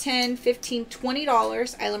 $5, $10, $15,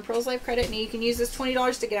 $20 Island Pearls Life credit, and you can use this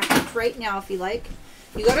 $20 to get a hat right now if you like.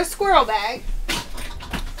 You got a squirrel bag.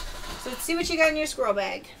 So let's see what you got in your squirrel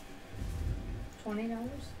bag. $20?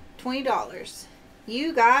 $20.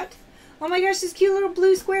 You got, oh my gosh, this cute little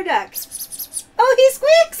blue square duck. Oh, he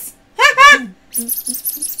squeaks! Ha ha!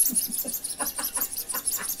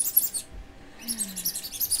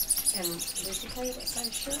 And did you tell you what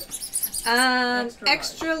size shirt?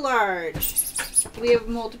 Extra large. Do we have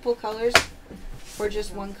multiple colors? Or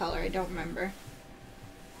just one color? I don't remember.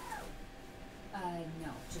 No,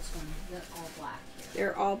 just one. They're all black here.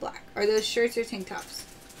 They're all black. Are those shirts or tank tops?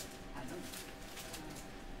 I don't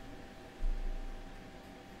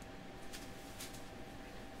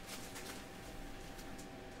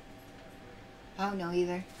I don't know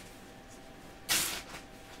either.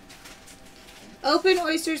 Open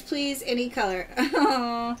oysters, please. Any color.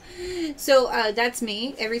 So that's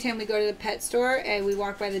me. Every time we go to the pet store and we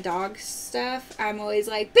walk by the dog stuff, I'm always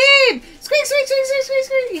like, babe, squeak, squeak, squeak, squeak, squeak,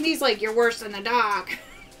 squeak. And he's like, you're worse than the dog.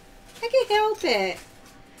 I can't help it.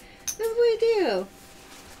 That's what we do.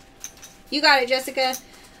 You got it, Jessica.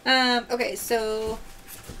 Okay, so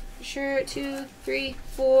sure, 2, 3,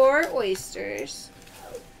 4 oysters.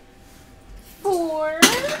 4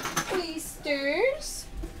 oysters.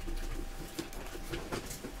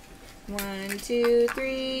 1, 2,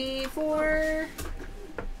 3, 4.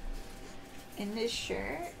 In this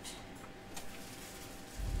shirt.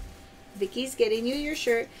 Vicky's getting you your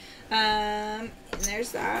shirt. And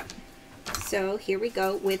there's that. So here we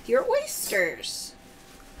go with your oysters.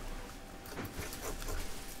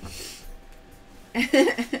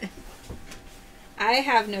 I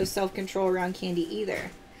have no self-control around candy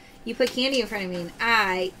either. You put candy in front of me and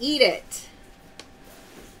I eat it.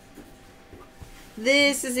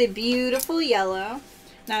 This is a beautiful yellow.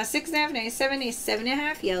 Not a 6.5, not a 7, a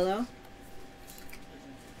 7.5 yellow.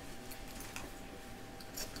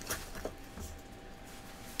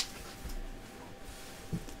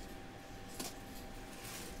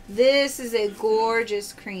 This is a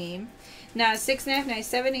gorgeous cream. Now 6.5, now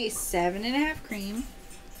 7, a 7.5 cream.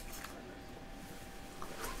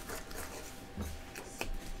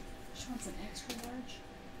 She wants an extra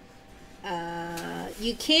large.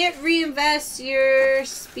 You can't reinvest your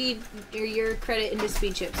speed or your credit into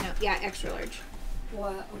speed chips. No, yeah, extra large.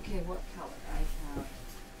 What? Okay, what color? I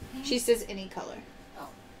have. She says any color. Oh.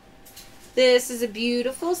 This is a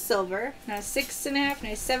beautiful silver. Now 6.5,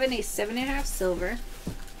 now 7, a 7.5 silver.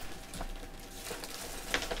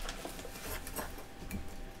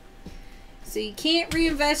 So you can't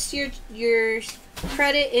reinvest your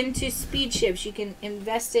credit into speed chips. You can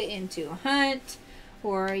invest it into a hunt,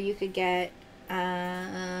 or you could get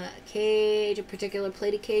a cage, a particular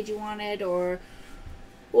plated cage you wanted, or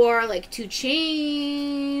like 2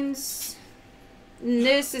 chains. And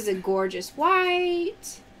this is a gorgeous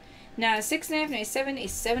white. Now 6.5, now 7, a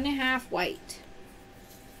 7.5 white.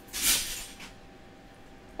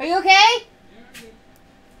 Are you okay?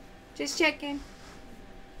 Just checking.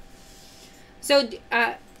 So,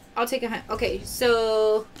 I'll take a hunt. Okay,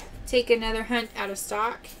 so take another hunt out of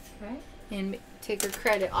stock. Okay. And take her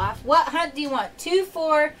credit off. What hunt do you want? 2,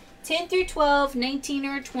 4, 10 through 12, 19,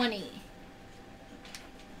 or 20?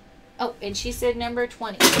 Oh, and she said number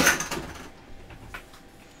 20.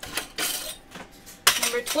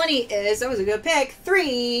 Number 20 is, that was a good pick,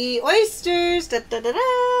 3 oysters. Da, da, da,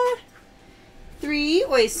 da. 3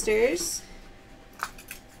 oysters.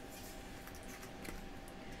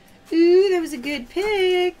 Ooh, that was a good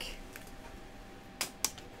pick.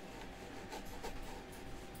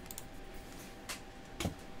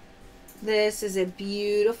 This is a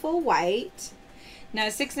beautiful white. Now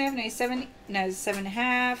 6.5, now 7, now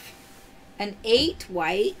 7.5, an 8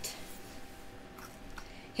 white.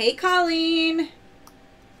 Hey, Colleen.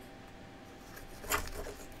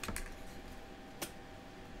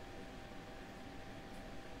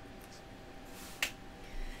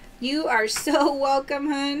 You are so welcome,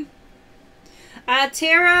 hun.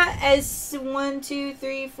 Tara is 1, 2,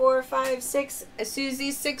 3, 4, 5, 6. As soon as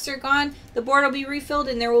these 6 are gone, the board will be refilled,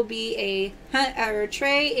 and there will be a hunt or a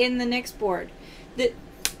tray in the next board.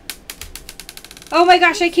 Oh my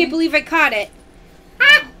gosh! I can't believe I caught it.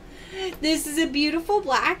 Ah! This is a beautiful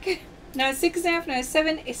black. Now 6.5, now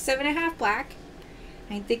 7, a 7.5 black.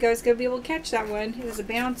 I didn't think I was gonna be able to catch that one. It was a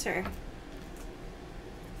bouncer.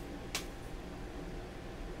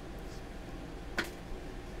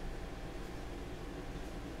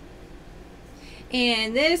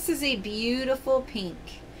 And this is a beautiful pink.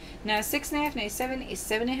 Now 6.5, now 7, a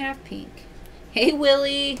 7.5 pink. Hey,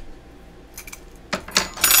 Willie.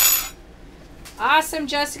 Awesome,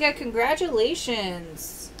 Jessica.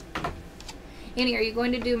 Congratulations. Annie, are you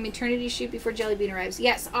going to do a maternity shoot before Jelly Bean arrives?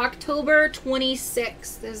 Yes, October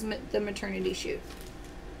 26th is the maternity shoot.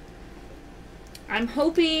 I'm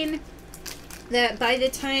hoping that by the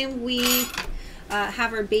time we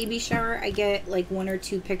have our baby shower, I get like 1 or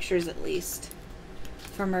 2 pictures at least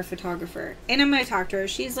from our photographer. And I'm going to talk to her.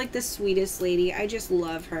 She's like the sweetest lady. I just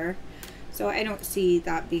love her. So I don't see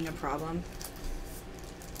that being a problem.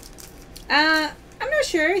 I'm not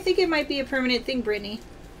sure. I think it might be a permanent thing, Brittany.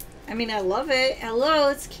 I mean, I love it. Hello,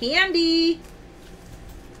 it's Candy.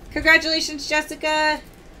 Congratulations, Jessica.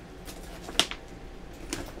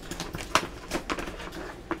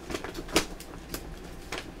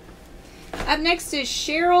 Up next is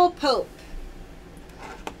Cheryl Pope.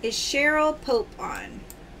 Is Cheryl Pope on?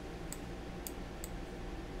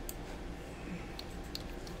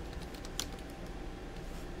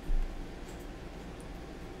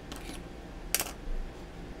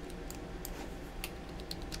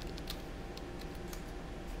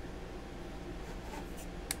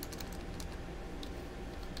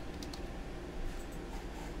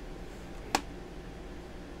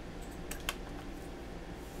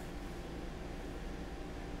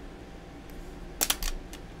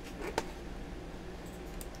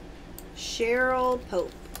 Cheryl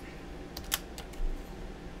Pope.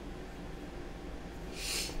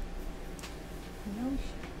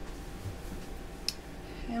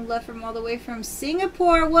 I love from all the way from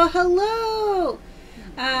Singapore. Well, hello.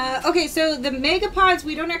 Okay, so the Megapods,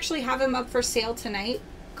 we don't actually have them up for sale tonight.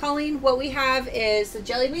 Colleen, what we have is the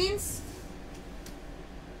jelly beans,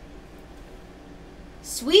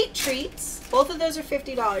 sweet treats. Both of those are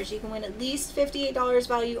 $50. You can win at least $58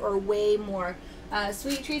 value or way more.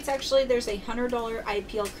 Sweet treats, actually, there's a $100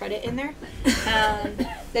 IPL credit in there.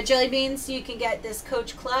 The jelly beans, you can get this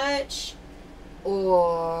Coach Clutch,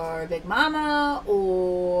 or Big Mama,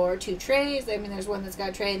 or 2 trays. I mean, there's one that's got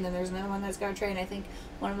a tray, and then there's another one that's got a tray, and I think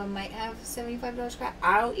one of them might have $75 scrap.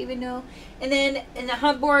 I don't even know. And then in the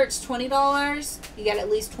hunt board, it's $20. You get at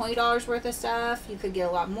least $20 worth of stuff. You could get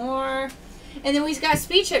a lot more. And then we've got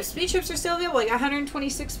speed chips. Speed chips are still available. I got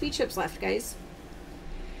 126 speed chips left, guys.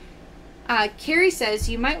 Carrie says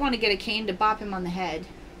you might want to get a cane to bop him on the head.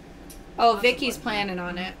 Oh, Vicky's planning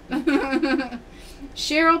on it.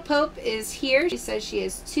 Cheryl Pope is here. She says she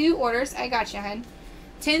has 2 orders. I got you, hun.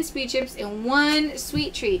 10 speed chips and 1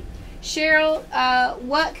 sweet treat. Cheryl,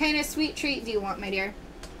 what kind of sweet treat do you want, my dear?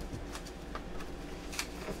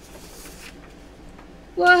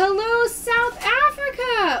 Well, hello, South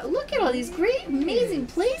Africa. Look at all these great, amazing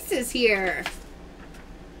places here.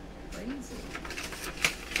 Crazy.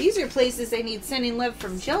 These are places I need sending love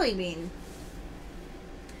from Jelly Bean.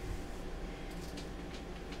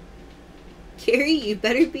 Carrie, you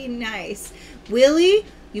better be nice. Willie,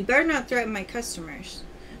 you better not threaten my customers.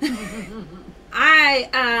 You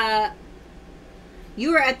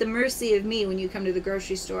are at the mercy of me when you come to the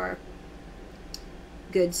grocery store.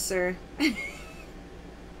 Good sir.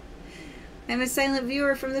 I'm a silent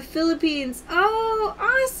viewer from the Philippines. Oh,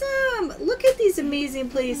 awesome. Look at these amazing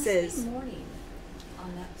places. Good morning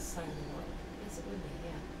on that side of the world. Yes, it would be,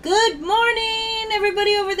 yeah. Good morning,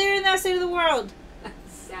 everybody over there in that side of the world.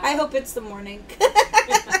 I hope it's the morning.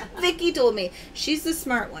 Vicky told me. She's the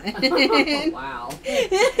smart one. Wow.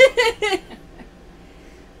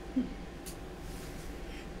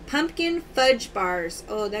 Pumpkin fudge bars.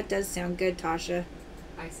 Oh, that does sound good, Tasha.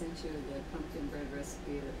 I sent you the pumpkin bread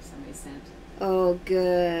recipe that somebody sent. Oh,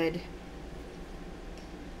 good.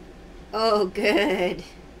 Oh, good.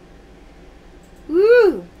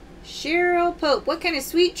 Woo! Cheryl Pope. What kind of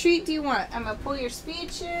sweet treat do you want? I'm going to pull your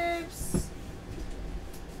speed chips.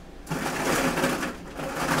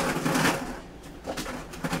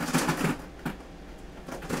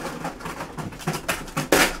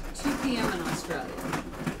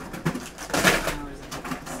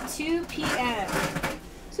 2 p.m.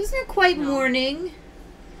 So it's not quite morning.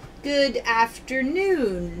 Good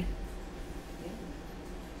afternoon.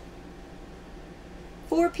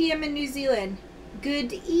 4 p.m. in New Zealand.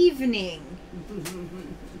 Good evening.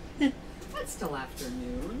 That's still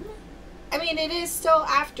afternoon. I mean, it is still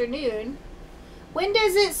afternoon. When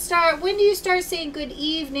does it start? When do you start saying good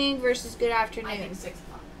evening versus good afternoon? I think 6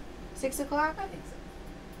 o'clock. 6 o'clock? I think so.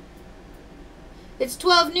 It's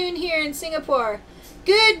 12 noon here in Singapore.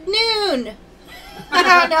 Good noon. I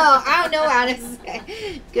don't know how to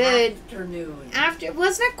say. Good Afternoon. Well,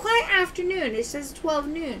 it's not quite afternoon. It says 12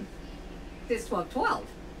 noon. It's 12:12.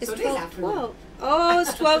 It's So it is 12 afternoon. 12. Oh,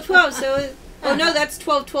 it's 12:12. Oh no, that's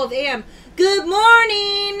 12:12 a.m. Good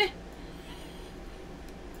morning.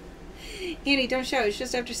 Annie, don't shout. It's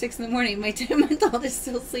just after 6 in the morning. My 10-month-old is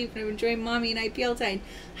still asleep and I'm enjoying mommy and IPL time.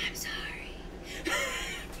 I'm sorry.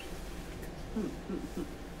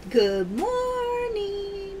 Good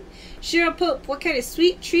morning. Cheryl Pope, what kind of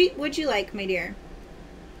sweet treat would you like, my dear?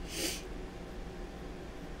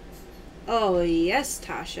 Oh, yes,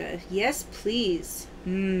 Tasha. Yes, please.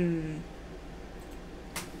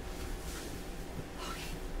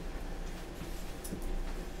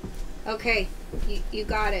 Okay, you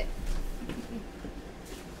got it.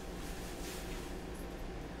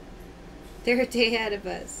 They're a day ahead of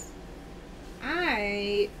us.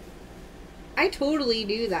 I totally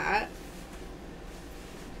do that.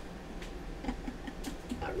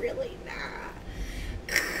 Not really, nah.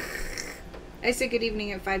 I said good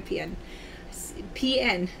evening at 5 p.m.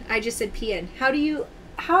 PN. I just said PN. How do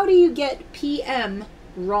you get PM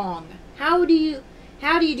wrong? How do you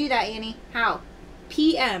do that, Annie? How?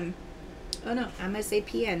 PM. Oh no, I'm gonna say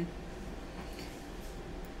PN.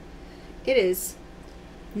 It is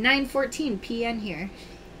 9:14 PN here.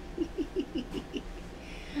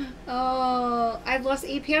 Oh, I've lost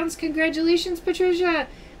 8 pounds. Congratulations, Patricia.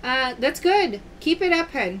 That's good. Keep it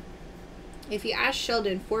up, hun. If you ask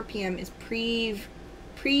Sheldon, 4 p.m. is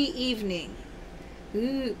pre-evening.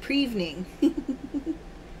 Ooh, pre-evening.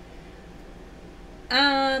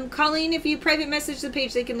 Colleen, if you private message the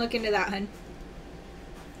page, they can look into that, hun.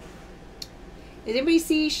 Did anybody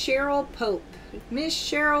see Cheryl Pope? Miss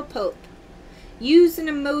Cheryl Pope. Use an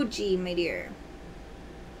emoji, my dear.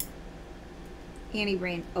 Annie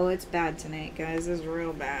Brain. Oh, it's bad tonight, guys. It's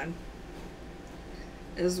real bad.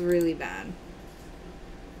 It's really bad.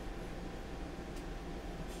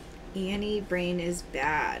 Annie Brain is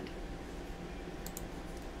bad.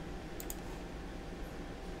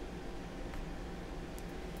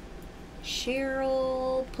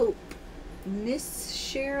 Cheryl Pope. Miss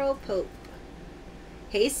Cheryl Pope.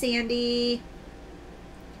 Hey, Sandy.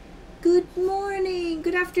 Good morning,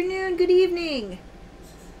 good afternoon, good evening,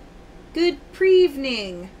 good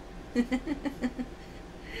pre-evening.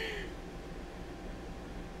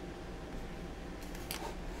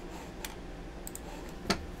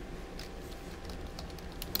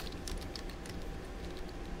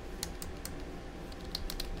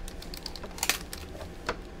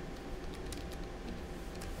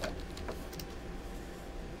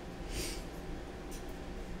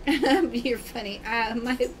 You're funny.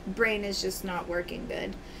 My brain is just not working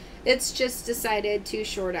good. It's just decided to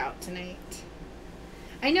short out tonight.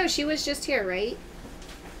 I know, she was just here, right?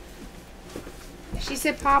 She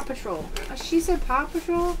said Paw Patrol. Oh, she said Paw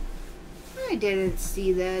Patrol? I didn't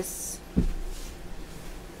see this.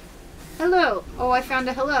 Hello. Oh, I found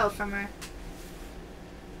a hello from her.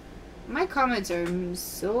 My comments are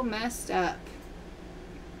so messed up.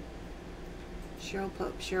 Cheryl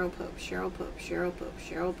Pope, Cheryl Pope, Cheryl Pope, Cheryl Pope,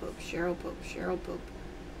 Cheryl Pope, Cheryl Pope, Cheryl Pope.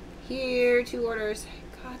 Here, 2 orders.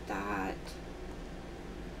 I got that.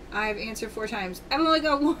 I've answered 4 times. I've only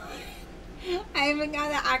got 1. I haven't got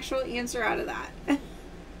the actual answer out of that. Oh.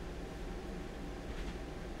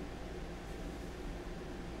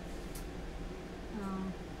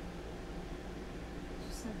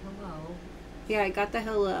 She said hello. Yeah, I got the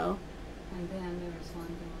hello. And then there's one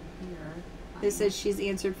down here. It says she's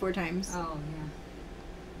answered 4 times. Oh, yeah.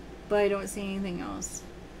 But I don't see anything else.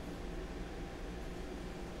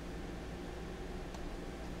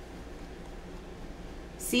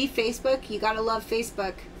 See, Facebook? You gotta love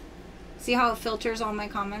Facebook. See how it filters all my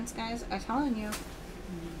comments, guys? I'm telling you.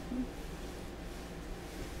 Mm-hmm.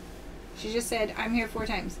 She just said, I'm here 4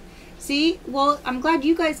 times. See? Well, I'm glad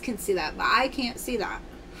you guys can see that, but I can't see that.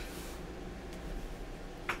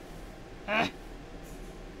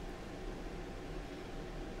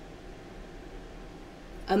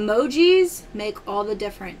 Emojis make all the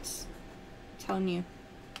difference. I'm telling you.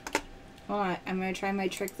 Hold on. I'm going to try my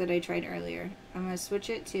trick that I tried earlier. I'm going to switch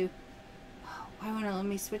it to... Why won't it let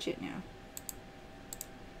me switch it now?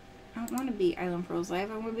 I don't want to be Island Pearls Live.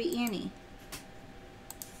 I want to be Annie.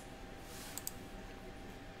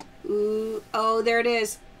 Ooh. Oh, there it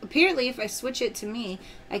is. Apparently, if I switch it to me,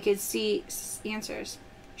 I could see answers.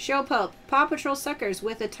 Cheryl Pope. Paw Patrol suckers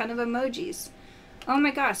with a ton of emojis. Oh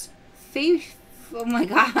my gosh. Oh my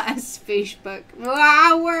gosh. Facebook.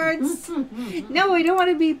 Wow, words. No, I don't want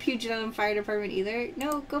to be Puget Sound Fire Department either.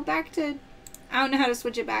 No, go back to... I don't know how to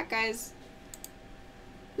switch it back, guys.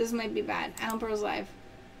 This might be bad. Island Pearls Live.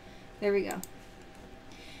 There we go.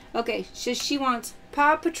 Okay, so she wants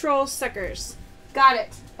Paw Patrol suckers. Got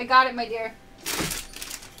it. I got it, my dear.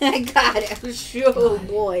 I got it. Oh,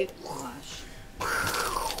 boy. Gosh.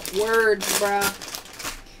 Words, bruh.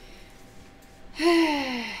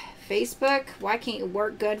 Facebook, why can't you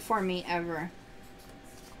work good for me ever?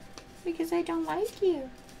 Because I don't like you.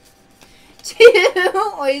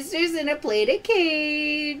 2 oysters in a plated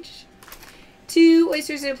cage. 2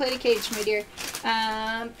 oysters in a plated cage, my dear.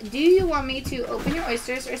 Do you want me to open your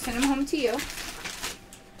oysters or send them home to you?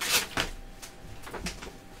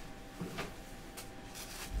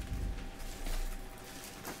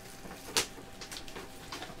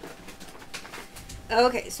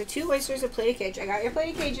 Okay, so 2 oysters, a plated cage. I got your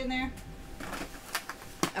plated cage in there.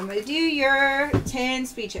 I'm going to do your 10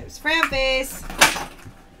 speed chips. Frown face.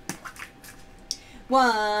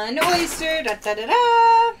 1 oyster. Da da da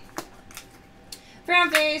da. Frown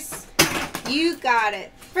face. You got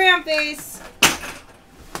it. Frown face.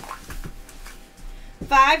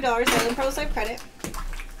 $5 Island Pearls Life credit.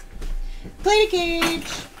 Plated cage.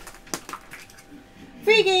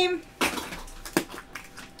 Free game.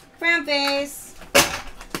 Frown face.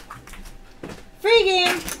 Free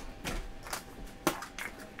game.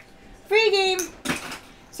 Free game.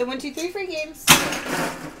 So 1, 2, 3 free games.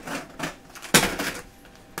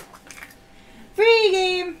 Free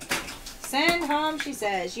game. Send home, she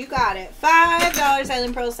says. You got it. $5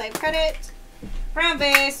 Island Pearls Life credit. Brown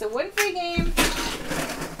face. So 1 free game.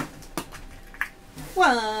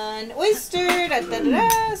 1 oyster. Da, da, da,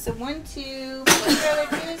 da. So 1, 2. What the other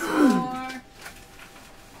 2 is for?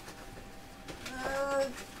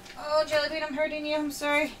 Oh, Jelly Bean, I'm hurting you. I'm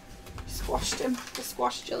sorry. Squashed him. The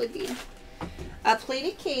squashed Jelly Bean. A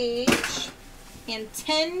plated cage. And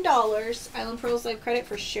 $10 Island Pearls Life credit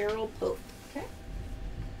for Cheryl Pope. Okay.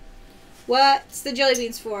 What's the Jelly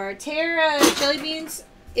Beans for? Tara, Jelly Beans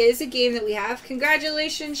is a game that we have.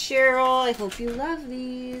 Congratulations, Cheryl. I hope you love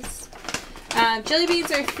these. Jelly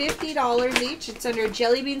Beans are $50 each. It's under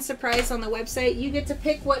Jelly Bean Surprise on the website. You get to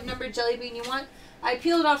pick what number Jelly Bean you want. I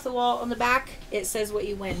peeled off the wall on the back. It says what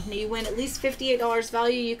you win. Now you win at least $58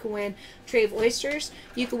 value. You can win a tray of oysters.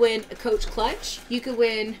 You can win a Coach Clutch. You could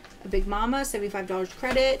win a Big Mama, $75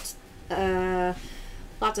 credit.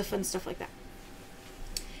 Lots of fun stuff like that.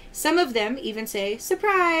 Some of them even say,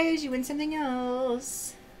 surprise, you win something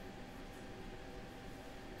else.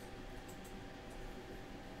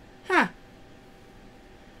 Huh.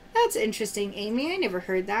 That's interesting, Amy. I never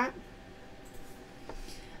heard that.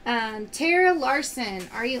 Tara Larson,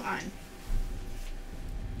 are you on?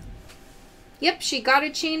 Yep, she got a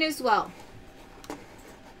chain as well.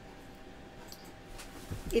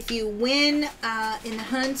 If you win in the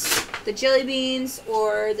hunts, the jelly beans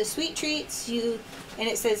or the sweet treats, and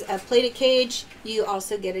it says a plated cage, you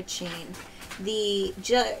also get a chain. The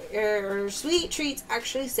sweet treats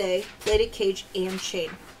actually say plated cage and chain.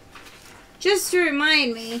 Just to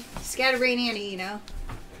remind me, Scatterbrain Annie, you know.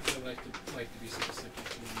 I like to be specific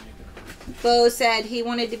when you make the cards. Bo said he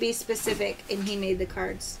wanted to be specific, and he made the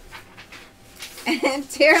cards. And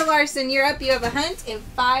Tara Larson, you're up. You have a hunt and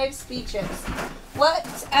 5 speeches. What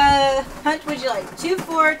hunt would you like? 2,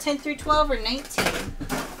 4, 10 through 12, or 19?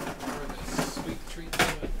 How are the sweet treats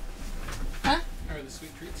doing? Huh? How are the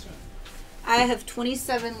sweet treats doing? I have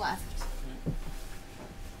 27 left.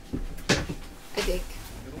 I think.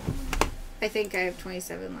 I think I have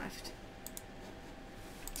 27 left.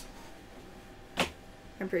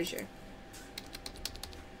 I'm pretty sure.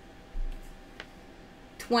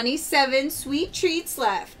 27 sweet treats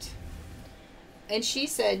left. And she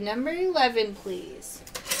said, number 11, please.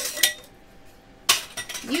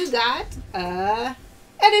 You got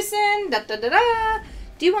Edison. Da, da, da, da.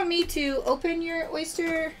 Do you want me to open your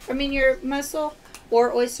your mussel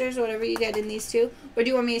or oysters, whatever you get in these two? Or do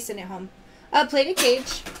you want me to send it home? Plated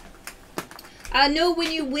cage. No,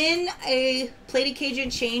 when you win a plated cage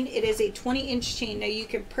and chain, it is a 20-inch chain. Now, you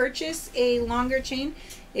can purchase a longer chain.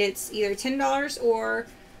 It's either $10 or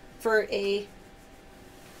for a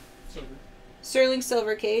sterling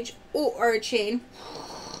silver cage or a chain.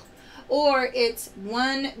 Or it's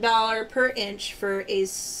 $1 per inch for a...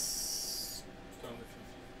 Is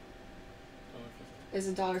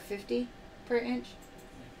it $1.50 per inch?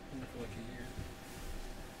 Yeah, for like a year.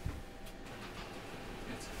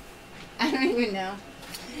 I don't even know.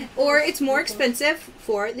 Or it's more expensive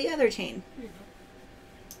for the other chain. There you go.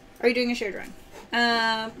 Are you doing a shared run?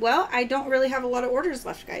 Well, I don't really have a lot of orders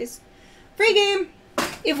left, guys. Free game.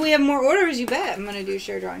 If we have more orders, you bet I'm going to do a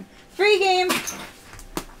shared drawing. Free game. Has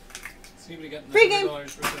anybody gotten Free game. $100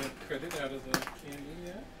 worth of credit out of the candy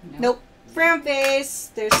yet? Nope. Frown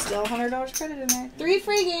face. There's still $100 credit in there. 3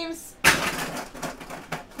 free games.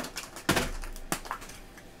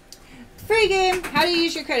 Free game. How do you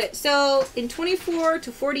use your credit? So, in 24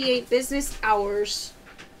 to 48 business hours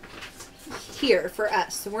here for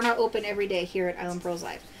us. So, we're not open every day here at Island Pearls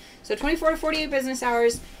Live. So, 24 to 48 business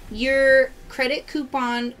hours, your credit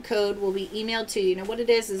coupon code will be emailed to you. Now, what it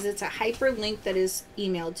is it's a hyperlink that is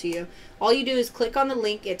emailed to you. All you do is click on the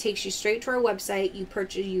link. It takes you straight to our website. You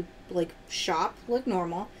purchase, shop like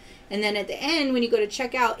normal. And then at the end, when you go to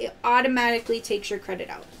checkout, it automatically takes your credit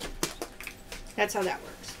out. That's how that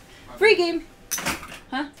works. Free game.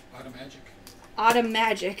 Huh?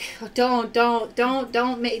 Automagic. Don't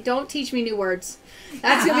teach me new words.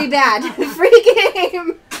 That's gonna be bad. Free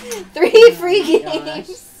game. 3 free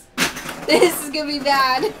games. This is gonna be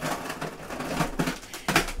bad.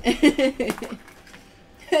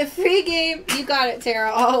 Free game. You got it,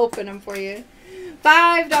 Tara. I'll open them for you.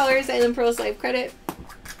 $5 Island Pearls Life credit.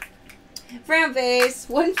 Frown face.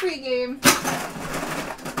 1 free game.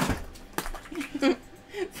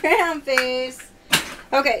 Frown face.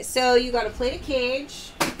 Okay, so you got a plated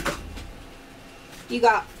cage. You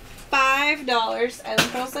got $5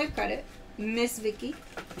 Island Pearls Life credit. Miss Vicky.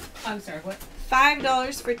 I'm sorry, what?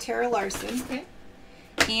 $5 for Tara Larson. Okay.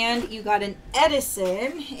 And you got an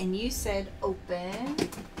Edison, and you said open.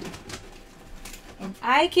 And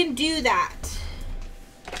I can do that.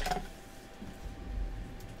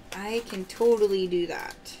 I can totally do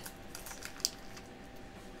that.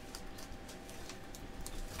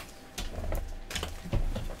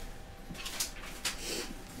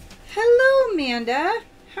 Hello, Amanda.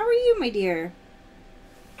 How are you, my dear?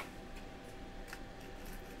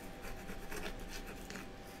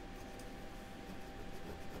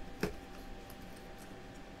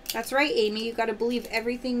 That's right, Amy. You got to believe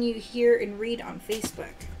everything you hear and read on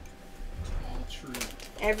Facebook. All true.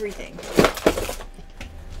 Everything.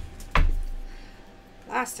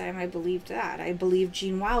 Last time I believed that. I believed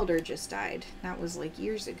Gene Wilder just died. That was like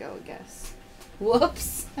years ago, I guess.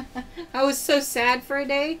 Whoops. I was so sad for a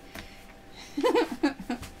day.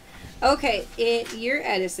 Okay, your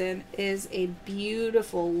Edison is a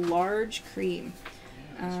beautiful large cream.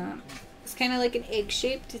 Yeah, that's really cool. It's kind of like an egg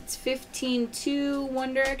shaped. It's 15-2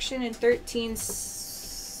 one direction and 13-7,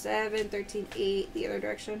 13-8 the other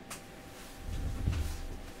direction.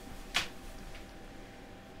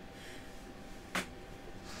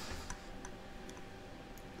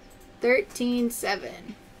 $13.7.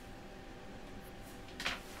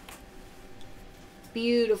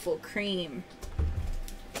 Beautiful cream.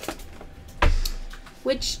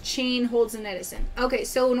 Which chain holds an Edison? Okay,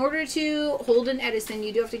 so in order to hold an Edison,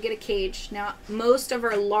 you do have to get a cage. Now, most of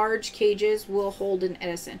our large cages will hold an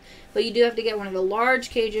Edison, but you do have to get one of the large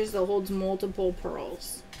cages that holds multiple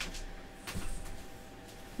pearls.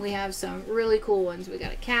 We have some really cool ones. We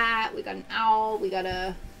got a cat, we got an owl, we got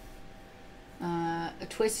a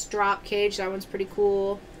twist drop cage. That one's pretty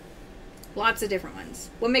cool. Lots of different ones.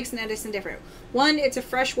 What makes an Edison different? One, it's a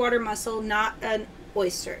freshwater mussel, not an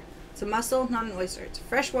oyster. It's a mussel, not an oyster. It's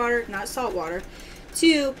freshwater, not saltwater.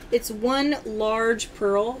 Two, it's one large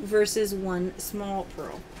pearl versus one small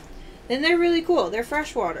pearl. And they're really cool. They're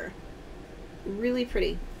freshwater. Really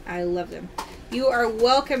pretty. I love them. You are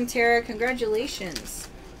welcome, Tara. Congratulations.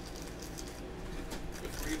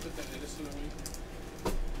 Before you put that Edison away,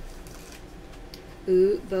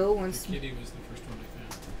 Ooh, Bo wants... the kitty was the first one I found.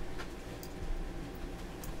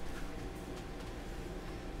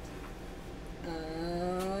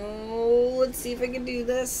 Let's see if I can do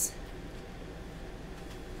this.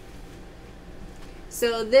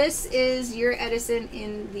 So this is your Edison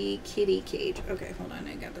in the kitty cage. Okay, hold on.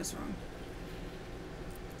 I got this wrong.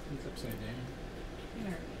 It's upside down.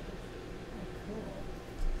 There. Oh, cool.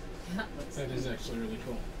 That looks That is actually really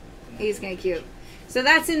cool. He's kind of cute. So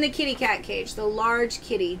that's in the kitty cat cage, the large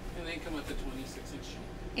kitty. And they come with a 26-inch chain.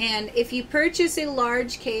 And if you purchase a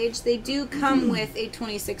large cage, they do come with a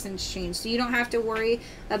 26-inch chain. So you don't have to worry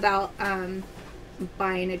about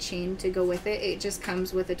buying a chain to go with it. It just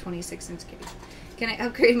comes with a 26-inch cage. Can I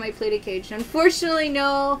upgrade my plated cage? Unfortunately,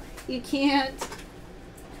 no, you can't.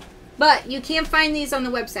 But you can find these on the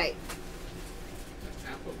website.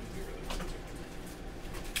 That apple would be really cool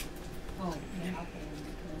too. Oh, yeah. Apple would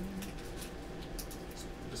be cool.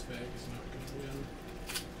 This bag is not going to win.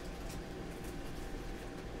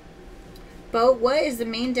 Bo, what is the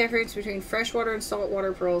main difference between freshwater and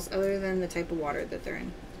saltwater pearls other than the type of water that they're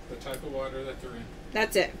in? The type of water that they're in.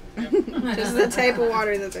 That's it. Yep. Just the type of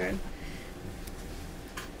water that they're in.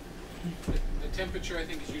 The temperature, I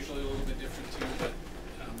think, is usually a little bit different too, but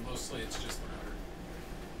mostly it's just the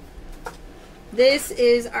water. This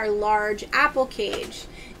is our large apple cage.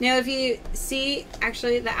 Now, if you see,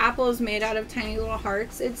 actually, the apple is made out of tiny little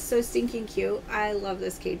hearts. It's so stinking cute. I love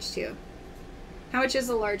this cage too. How much is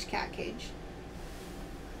a large cat cage?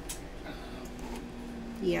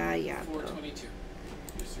 Yeah. Bro. $4.22.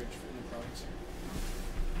 You search for new products here.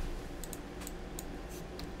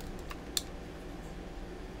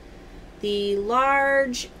 The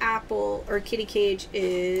large apple or kitty cage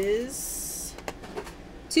is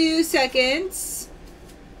 2 seconds.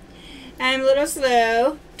 I'm a little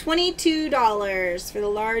slow. $22 for the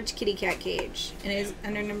large kitty cat cage. And it is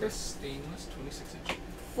under number Stainless 26-inch.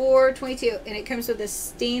 422. And it comes with a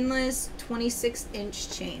stainless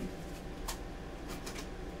 26-inch chain.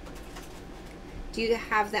 Do you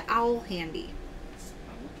have the owl handy?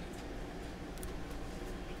 I'm looking.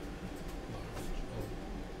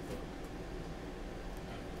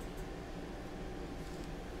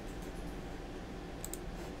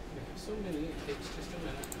 We have so many, it takes just a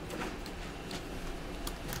minute.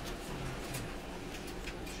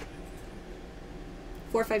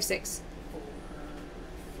 $456. 4,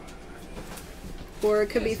 5. Or it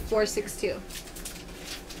could be Yes. 462.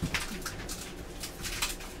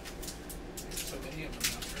 So many of them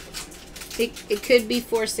out there. It could be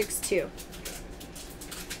 462.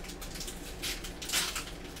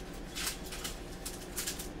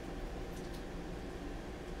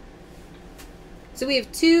 So we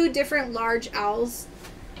have two different large owls.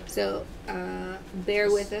 So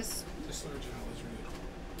bear with us. This large owl is really cool.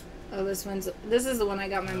 Oh, this is the one I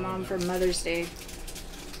got my mom for Mother's Day. And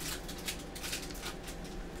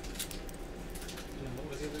what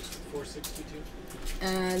was the other?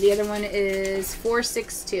 462? The other one is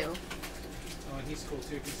 462. Oh, and he's cool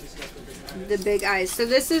too because he's got the big eyes. The big eyes. So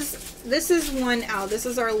this is one owl. This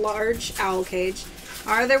is our large owl cage.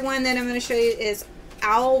 Our other one that I'm going to show you is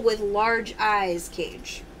owl with large eyes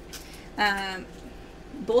cage.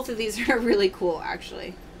 Both of these are really cool,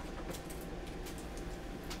 actually.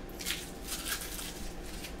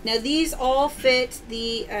 Now these all fit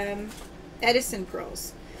the Edison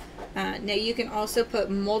pearls. Now you can also put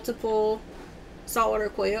multiple saltwater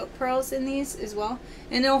coyote pearls in these as well,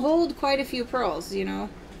 and they'll hold quite a few pearls, you know.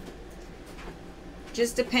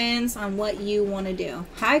 Just depends on what you want to do.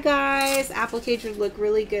 Hi guys, apple cage would look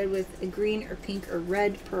really good with a green or pink or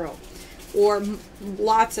red pearl, or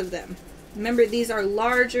lots of them. Remember, these are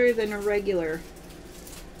larger than a regular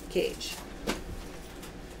cage.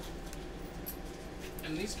 And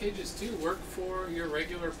and these cages too work for your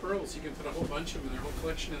regular pearls. You can put a whole bunch of them, their whole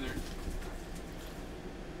collection in there.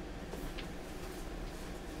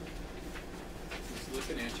 He's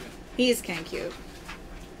looking at you. He is kind of cute.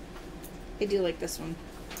 I do like this one.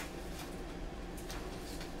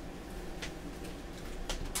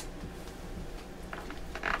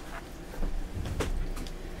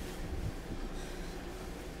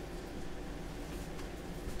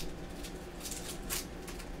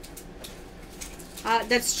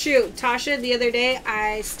 That's true. Tasha, the other day,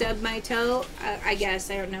 I stubbed my toe. I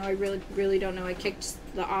guess. I don't know. I really don't know. I kicked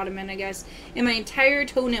the ottoman, I guess. And my entire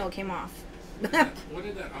toenail came off. What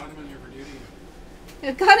did that ottoman ever do to you?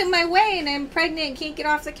 It got in my way, and I'm pregnant and can't get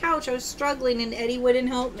off the couch. I was struggling, and Eddie wouldn't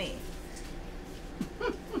help me.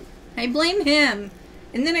 I blame him.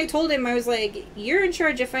 And then I told him, I was like, you're in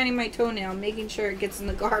charge of finding my toenail, making sure it gets in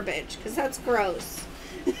the garbage, because that's gross.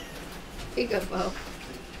 Here you go, Bo.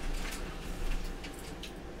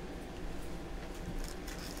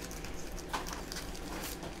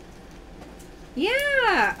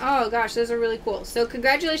 Yeah. Oh, gosh, those are really cool. So,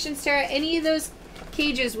 congratulations, Tara. Any of those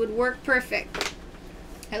cages would work perfect.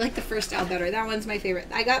 I like the first owl better. That one's my favorite.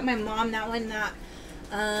 I got my mom that one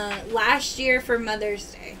last year for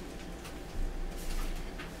Mother's Day.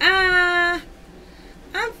 I'm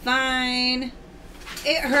fine.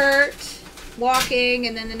 It hurt walking,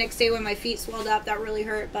 and then the next day when my feet swelled up, that really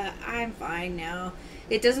hurt, but I'm fine now.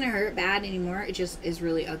 It doesn't hurt bad anymore. It just is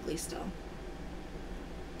really ugly still.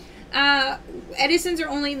 Edisons are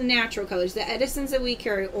only the natural colors. The Edisons that we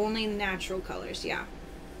carry, only the natural colors, yeah.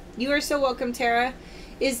 You are so welcome, Tara.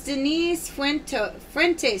 Is Denise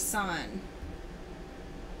Fuentes on?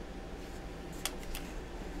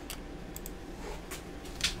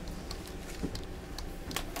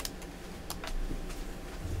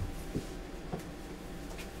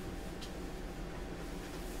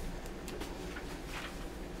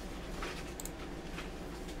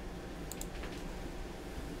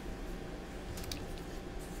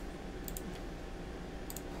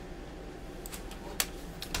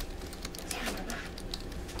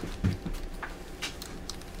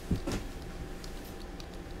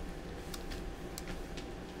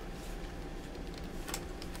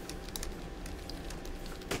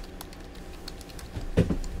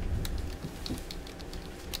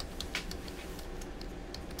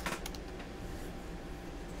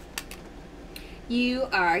 You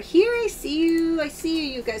are here. I see you. I see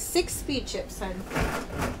you. You got 6 speed chips, hon.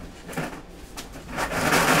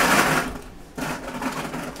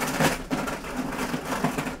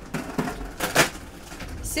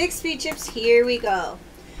 Six speed chips. Here we go.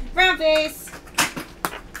 Brown face.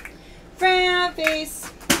 Brown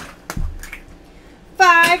face.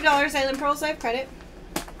 $5 Island Pearls Live credit.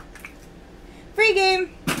 Free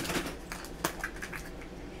game.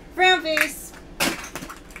 Brown face.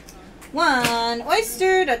 1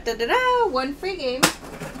 oyster, da da da da, 1 free game.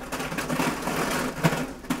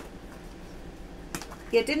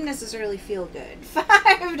 Yeah, it didn't necessarily feel good.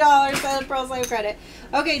 $5 Island Pearls Live credit.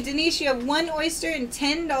 Okay, Denise, you have 1 oyster and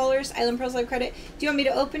 $10 Island Pearls Live credit. Do you want me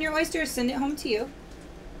to open your oyster or send it home to you?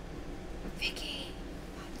 Vicky.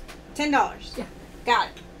 $10. Yeah. Got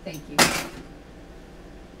it. Thank you.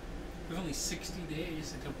 There's only 60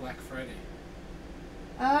 days until Black Friday.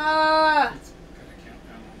 It's Got a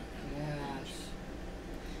countdown on it. Yes.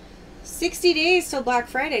 60 days till Black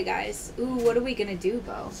Friday, guys. Ooh, what are we gonna do,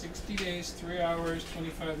 Bo? 60 days, 3 hours,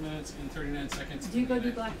 25 minutes, and 39 seconds. Do you go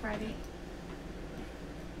do Black Friday?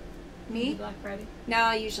 Me? Do Black Friday? No,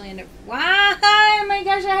 I usually end up. Wow! Oh my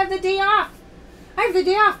gosh, I have the day off. I have the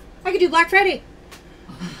day off. I could do Black Friday.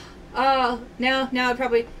 Oh no, no,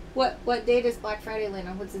 probably. What date is Black Friday,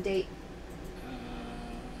 Lena? What's the date?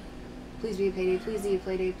 Please be a payday. Please be a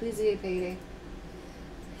payday. Please be a payday.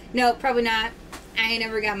 No, probably not. I ain't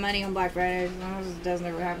never got money on Black Friday. It doesn't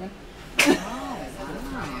ever happen. Oh,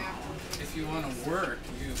 wow. If you want to work,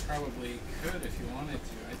 you probably could if you wanted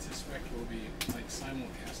to. I suspect we'll be like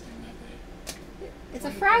simulcasting that day. It's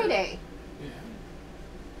a Friday. Yeah.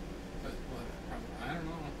 But probably, I don't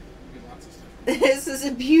know. There'll be lots of stuff. This is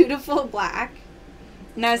a beautiful black.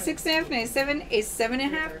 Now 6.5, 97 is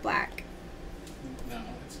 7.5 black. No,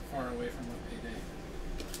 it's far away from what payday.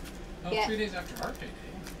 Oh, Yeah. 3 days after our payday.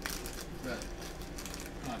 But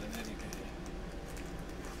not an Eddie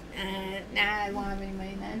payday. Nah, I won't have any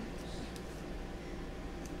money then.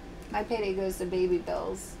 My payday goes to baby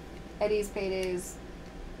bills. Eddie's payday is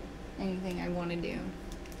anything I want to do.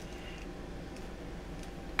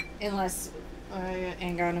 Unless I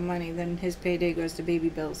ain't got no money, then his payday goes to baby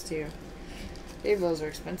bills too. Baby bills are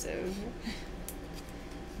expensive.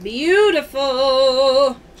 Beautiful!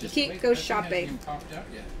 You Just can't wait, go that thing shopping. hasn't even popped out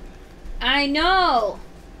yet. I know.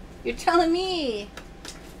 You're telling me.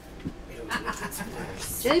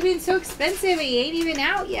 Jelly bean's so expensive. It ain't even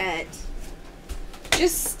out yet.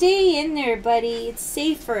 Just stay in there, buddy. It's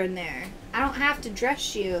safer in there. I don't have to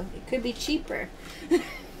dress you. It could be cheaper.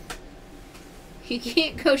 You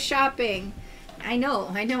can't go shopping. I know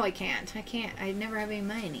I can't. I never have any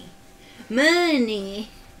money. Money.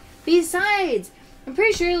 Besides, I'm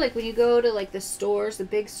pretty sure like when you go to like the stores, the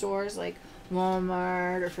big stores like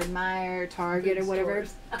Walmart or Fred Meyer, Target or whatever,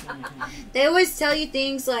 they always tell you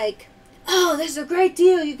things like, oh, this is a great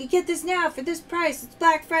deal. You can get this now for this price. It's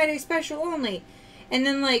Black Friday special only. And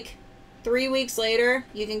then like 3 weeks later,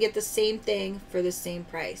 you can get the same thing for the same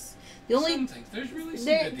price. The only some things. There's really some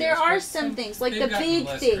there good there deals, are but some things like they've the gotten big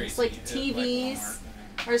less things crazy like at, TVs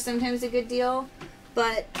Walmart. are sometimes a good deal,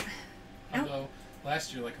 but Although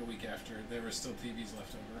last year, like a week after, there were still TVs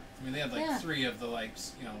left over. I mean, they had like Yeah. 3 of the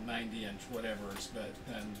 90-inch whatevers, but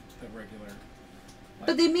then the regular. Like,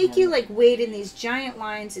 but they make you normal like wait in TVs. these giant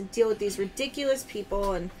lines and deal with these ridiculous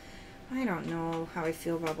people, and I don't know how I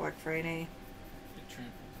feel about Black Friday. Get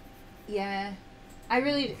trampled. Yeah, I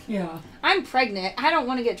really. Yeah. I'm pregnant. I don't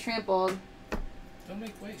want to get trampled. Don't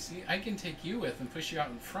make way. See, I can take you with and push you out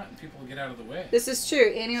in front, and people will get out of the way. This is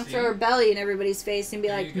true. Annie will throw See? her belly in everybody's face and be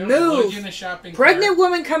There like, you go. Load you in "Move, the shopping pregnant cart,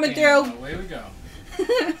 woman coming and through." away we go.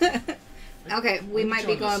 Okay, we Let me might join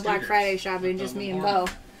be the going Black scooters Friday with shopping, the just me and Memorial.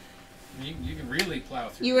 Bo. You can really plow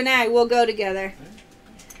through. You and I will go together.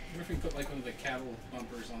 What if we put like one of the cattle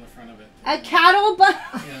bumpers on the front of it? A cattle bump?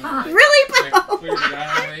 You know, like, Really, Bo? clear the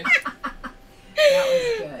aisleways. That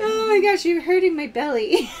was good. Oh my gosh, you're hurting my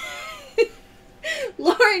belly.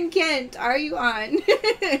 Lauren Kent, are you on?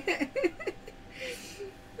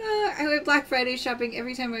 I went Black Friday shopping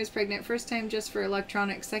every time I was pregnant. First time just for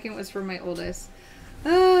electronics. Second was for my oldest.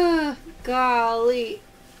 Oh, golly.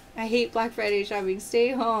 I hate Black Friday shopping. Stay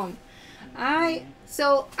home. It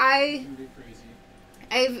can be crazy.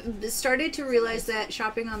 I've started to realize that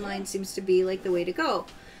shopping online seems to be like the way to go.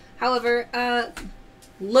 However,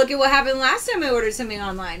 look at what happened last time I ordered something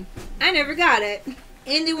online. I never got it.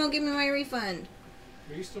 And they won't give me my refund.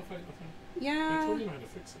 Are you still fighting with him? I Yeah. told you how to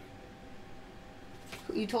fix it.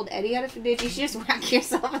 You told Eddie how to did you just whack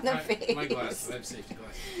yourself in the face? My glasses. I have safety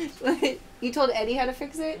glasses. You told Eddie how to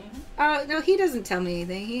fix it? No, he doesn't tell me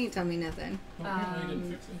anything. He ain't tell me nothing. Apparently you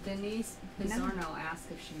didn't fix it. Denise Pizzorno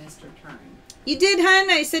asked if she missed her turn. You did, hun.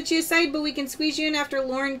 I set you aside, but we can squeeze you in after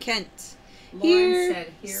Lauren Kent. Lauren said,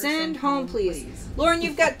 Here, "Here, send home, please. Lauren,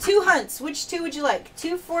 you've got 2 hunts. Which 2 would you like?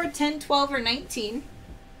 2, 4, 10, 12, or 19?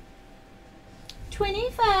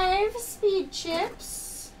 25 speed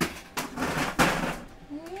chips.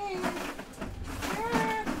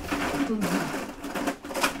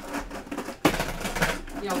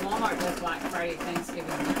 Yeah, Walmart does Black Friday, Thanksgiving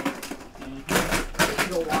night. You can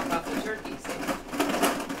go walk off the turkey, see?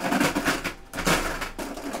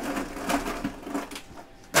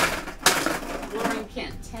 Lauren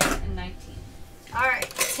Kent, 10 and 19. All right,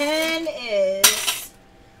 10 is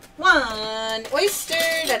 1 oyster.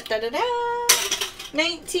 Da, da, da, da.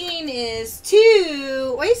 19 is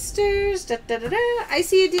 2 oysters. Da, da, da, da. I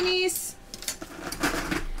see you, Denise.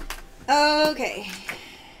 Okay.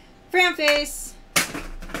 Frown face.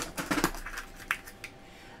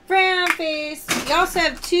 Frown face. You also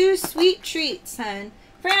have 2 sweet treats, hun.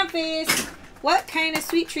 Frown face. What kind of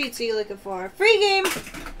sweet treats are you looking for? Free game.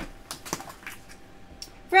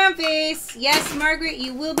 Frown face. Yes, Margaret,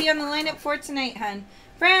 you will be on the lineup for tonight, hun.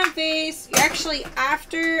 Frown face. You're actually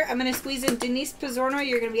after. I'm going to squeeze in Denise Pizzorno.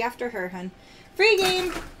 You're going to be after her, hun. Free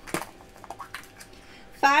game.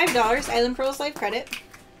 $5 Island Pearls Life credit.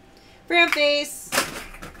 Frown face.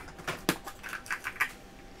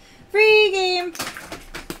 Free game.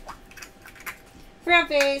 Frown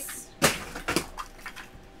face.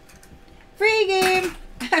 Free game.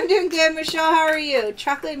 I'm doing good, Michelle. How are you?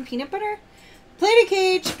 Chocolate and peanut butter? Play-Doh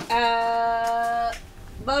cage.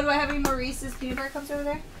 Bo, do I have any more Reese's peanut butter cups over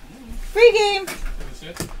there? Free game. That's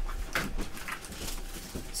it?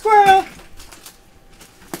 Squirrel.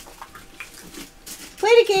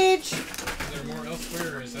 Play-Doh cage. Is there more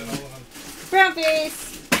elsewhere, or is that all of them? Brown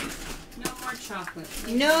face. No more chocolate.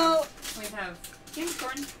 No. We have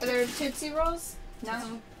unicorn. Are there Tootsie Rolls?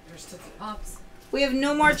 No. There's Tootsie Pops. We have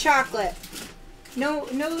no more chocolate. No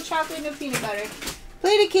chocolate, no peanut butter.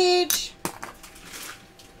 Play-Doh cage.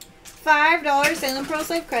 $5 Island Pearls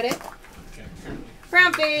Life credit. Okay, apparently.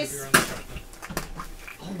 Brown Maybe face. you're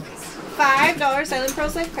on the chocolate. $5 Island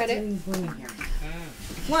Pearls Life credit.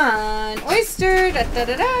 Ah, 1 oyster. Da da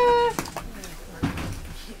da da.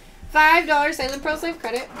 $5 Island Pearls Life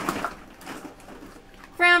credit.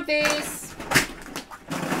 Frown face.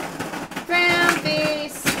 Frown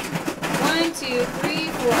face. 1, 2, 3,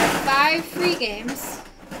 4, 5 free games.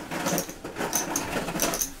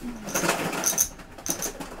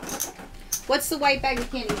 What's the white bag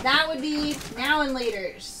of candy? That would be Now and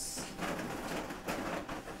Laters.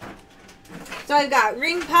 So I've got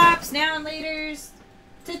Ring Pops, Now and Laters,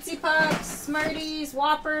 Tootsie Pops, Smarties,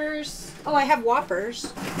 Whoppers. Oh, I have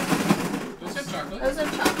Whoppers. Those have chocolate. Those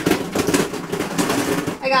have chocolate.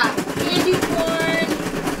 I got candy corn,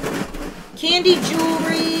 candy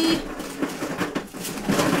jewelry,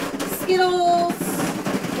 Skittles,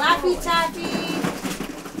 Laffy Taffy,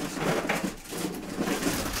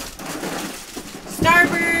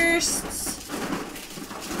 Starbursts.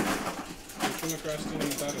 Come across to them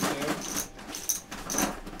without a tail.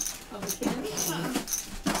 Oh, the candy?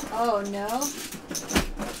 Oh no.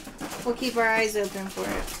 We'll keep our eyes open for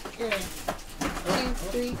it. Okay. 2,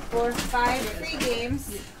 3, 4, 5 free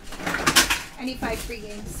games. I need 5 free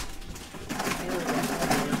games.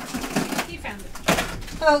 You found it.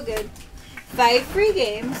 Oh, good. 5 free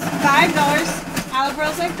games. $5 Island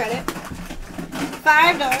Pearls Life credit.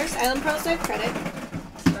 $5 Island Pearls Life credit.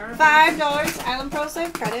 $5 Island Pearls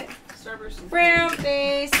Life credit. Starburst. Brown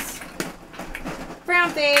face.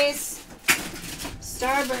 Brown face.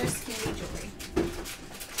 Starburst candy jewelry.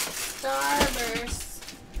 Starburst.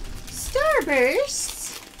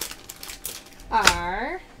 Starbursts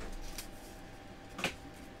are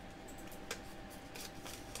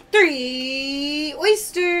 3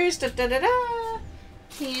 oysters. Da, da, da, da.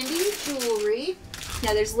 Candy jewelry.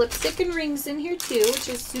 Now there's lipstick and rings in here too, which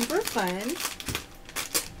is super fun.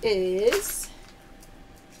 Is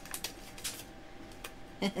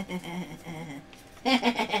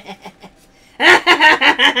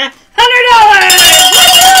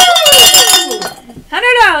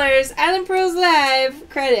 $100 Island Pearls Live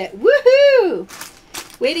credit. Woohoo!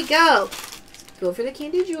 Way to go. Go for the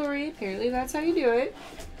candy jewelry. Apparently that's how you do it.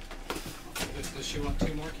 Does she want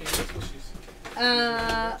 2 more candies?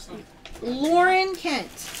 She's Lauren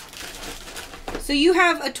Kent. So you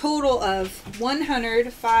have a total of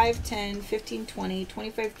 100, 5, 10, 15, 20,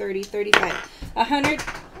 25, 30, 35.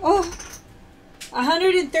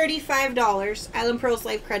 $135 Island Pearls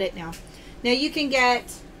Life credit now. Now you can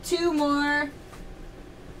get 2 more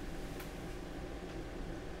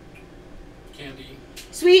candy.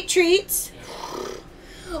 sweet treats.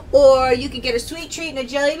 Yeah. Or you can get a sweet treat and a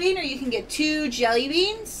jelly bean, or you can get 2 jelly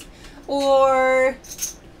beans. Or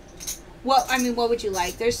what would you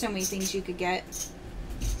like? There's so many things you could get.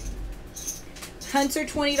 Hunts are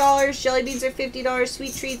 $20, jelly beans are $50,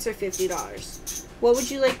 sweet treats are $50. What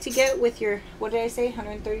would you like to get with your, what did I say,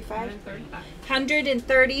 135?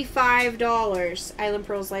 $135 Island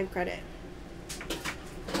Pearls Life credit.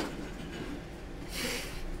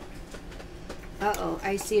 Uh-oh,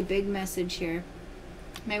 I see a big message here.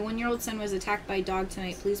 My 1-year-old son was attacked by a dog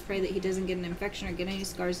tonight. Please pray that he doesn't get an infection or get any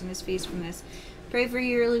scars in his face from this. Pray for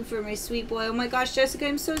healing for my sweet boy. Oh my gosh, Jessica,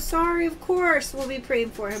 I'm so sorry. Of course, we'll be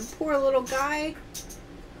praying for him. Poor little guy.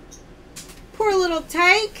 Poor little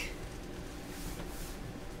tyke.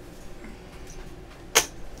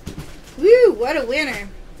 Woo, what a winner.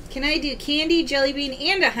 Can I do candy, jelly bean,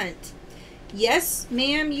 and a hunt? Yes,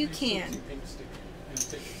 ma'am, you can.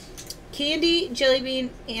 Candy, jelly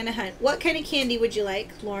bean, and a hunt. What kind of candy would you like,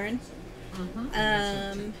 Lauren?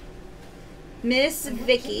 Miss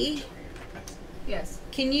Vicky. Yes.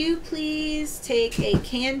 Can you please take a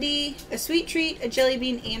candy, a sweet treat, a jelly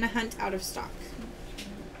bean, and a hunt out of stock?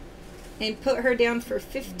 And put her down for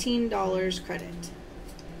 $15 credit.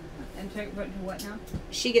 And take what to what now?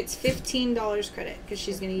 She gets $15 credit because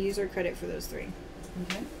she's going to use her credit for those 3.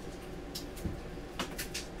 Okay.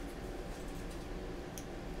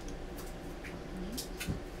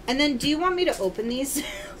 And then, do you want me to open these,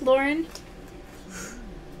 Lauren?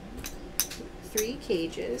 3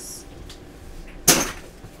 cages.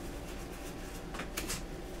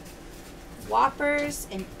 Whoppers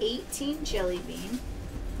and 18 jelly bean.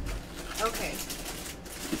 Okay.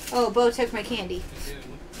 Oh, Bo took my candy.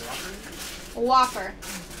 A Whopper.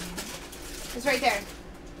 It's right there.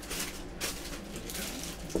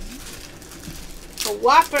 A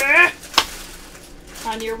Whopper.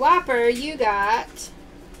 On your Whopper, you got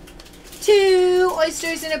 2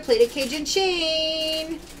 oysters and a plated Cajun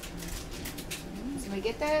chain. So we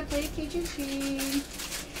get that plated Cajun chain.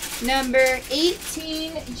 Number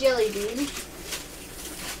 18 jelly bean.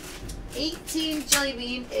 18 jelly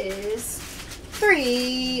bean is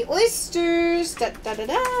 3 oysters. Da da da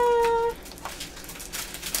da.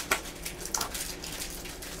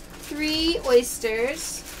 3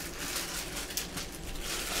 oysters.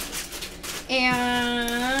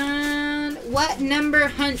 And what number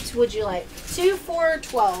hunt would you like? 2, 4, or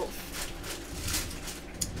 12?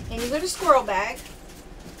 And you go to squirrel bag.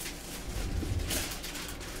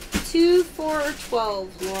 2, 4, or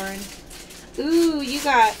 12, Lauren. Ooh, you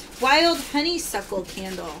got wild honeysuckle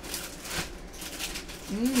candle.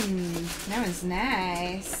 Mmm, that one's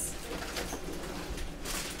nice.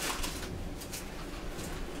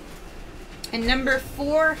 And number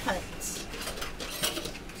 4 hunt.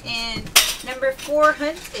 And number 4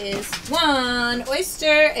 hunt is 1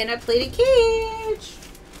 oyster and a plated cage.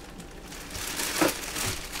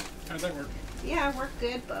 How'd that work? Yeah, it worked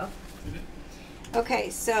good, Bo. Did it? Okay,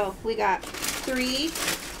 so we got 3,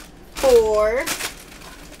 4,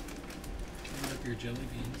 Turn up your jelly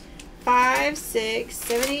beans. 5, 6,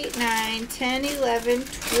 7, 8, 9, 10, 11,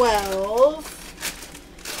 12,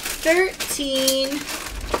 13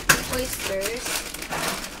 oysters.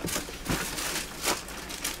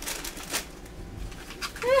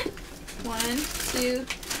 1, 2,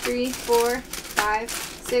 3, 4, 5,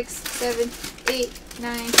 6, 7, 8,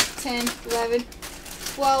 9, 10, 11,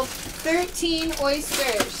 12, 13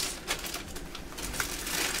 oysters.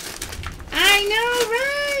 I know,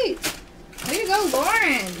 right? Way to go,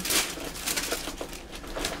 Lauren.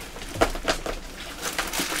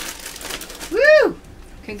 Woo!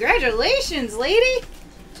 Congratulations, lady.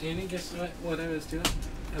 Annie, guess what I was doing?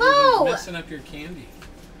 I Oh! was messing up your candy.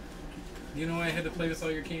 You know why I had to play with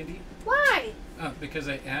all your candy? Why? Because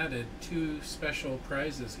I added 2 special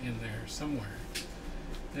prizes in there somewhere.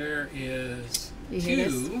 There is You hear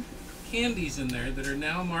 2 candies in there that are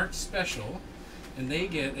now marked special, and they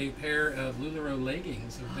get a pair of LuLaRoe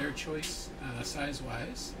leggings of their choice,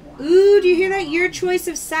 size-wise. Ooh, do you hear that? Your choice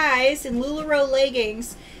of size and LuLaRoe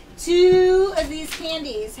leggings. 2 of these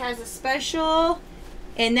candies has a special,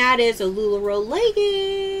 and that is a LuLaRoe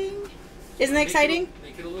legging. Isn't that exciting?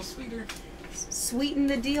 Make it a little sweeter. Sweeten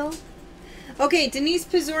the deal. Okay, Denise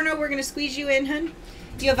Pizzorno, we're going to squeeze you in, hun.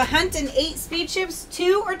 You have a hunt and 8 speed chips,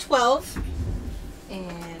 2 or 12.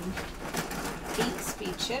 And 8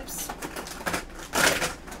 speed chips.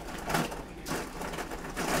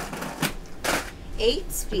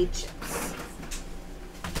 8 speed chips.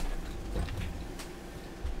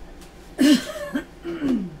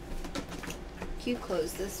 Can you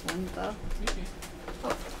close this one, Bo? Okay.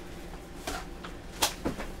 Oh.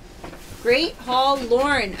 Great haul,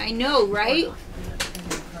 Lauren. I know, right?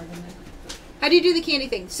 How do you do the candy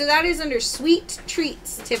thing? So that is under Sweet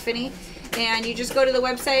Treats, Tiffany. And you just go to the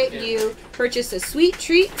website, you purchase a Sweet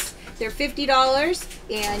Treats. They're $50,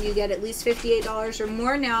 and you get at least $58 or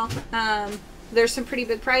more. Now, there's some pretty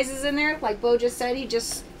big prizes in there. Like Bo just said, he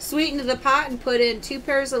just sweetened the pot and put in 2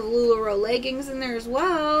 pairs of LuLaRoe leggings in there as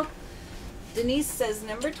well. Denise says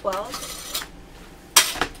number 12.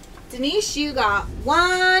 Denise, you got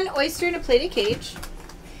 1 oyster and a plated cage.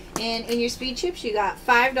 And in your speed chips, you got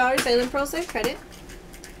 $5 Island Pearl Save credit.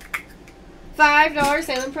 $5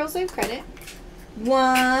 Island Pearl Save credit.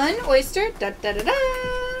 1 oyster. Da da da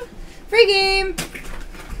da. Free game.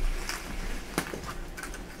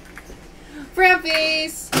 Frown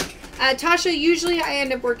face. Tasha, usually I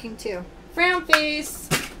end up working too. Frown face.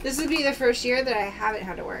 This would be the first year that I haven't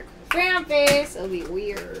had to work. Frown face. It'll be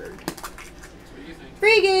weird. What do you think?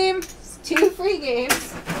 Free game. 2 free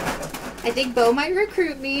games. I think Bo might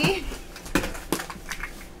recruit me.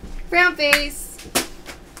 Frown face.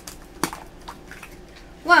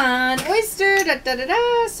 1 oyster. Da da da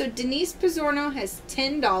da. So Denise Pizzorno has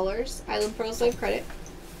 $10 Island Pearl Save credit.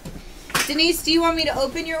 Denise, do you want me to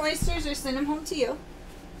open your oysters or send them home to you?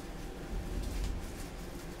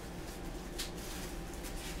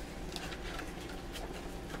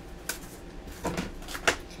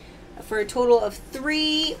 For a total of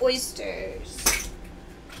 3 oysters.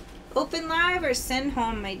 Open live or send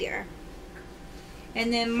home, my dear.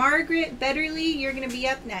 And then Margaret Betterly, you're going to be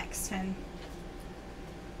up next, hun.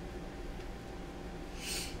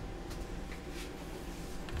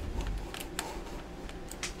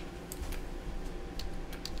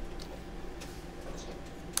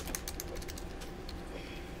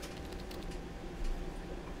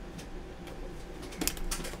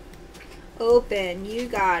 Open, you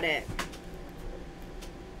got it.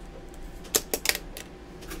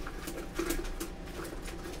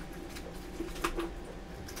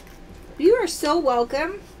 You are so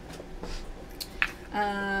welcome.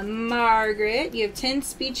 Margaret, you have 10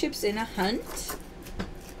 speed chips in a hunt.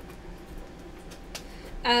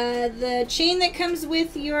 The chain that comes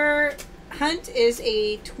with your hunt is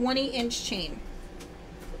a 20-inch chain.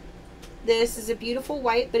 This is a beautiful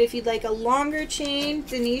white, but if you'd like a longer chain,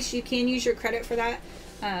 Denise, you can use your credit for that.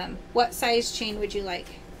 What size chain would you like?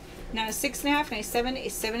 Not a 6.5, not a 7, a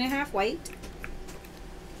 7.5 white.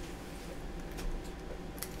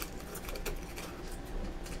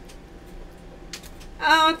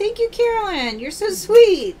 Oh, thank you, Carolyn. You're so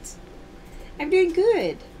sweet. I'm doing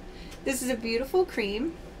good. This is a beautiful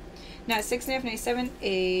cream. Now 6.5, nice 7,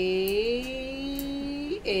 a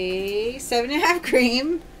 7.5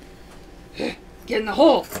 cream. Get in the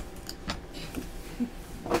hole.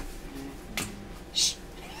 Shh.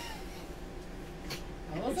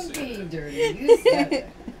 I wasn't being dirty. You said it.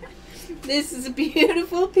 This is a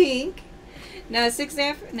beautiful pink. Now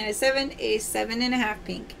 6.5, now 7, a 7.5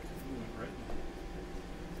 pink.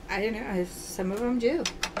 I don't know. Some of them do.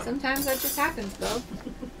 Sometimes that just happens, though.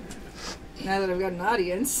 Now that I've got an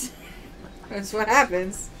audience, that's what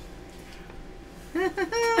happens.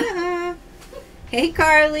 Hey,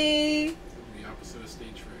 Carly. The opposite of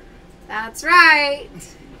stage fright. That's right.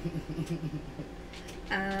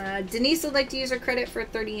 Denise would like to use her credit for a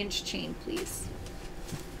 30-inch chain, please.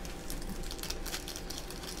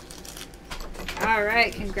 All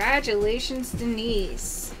right. Congratulations,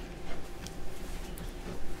 Denise.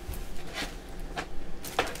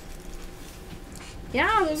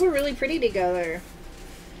 Yeah, those are really pretty together.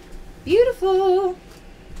 Beautiful.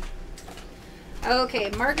 Okay,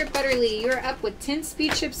 Margaret Butterly, you're up with 10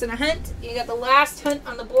 speed chips and a hunt. You got the last hunt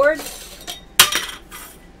on the board.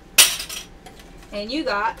 And you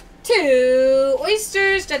got 2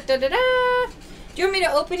 oysters. Da, da, da, da. Do you want me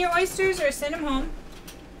to open your oysters or send them home?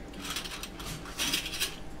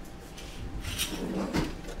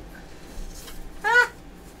 Ah!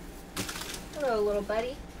 Hello, little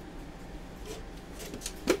buddy.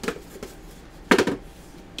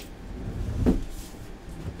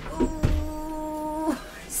 Ooh,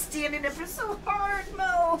 standing up is so hard,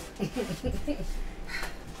 Mo.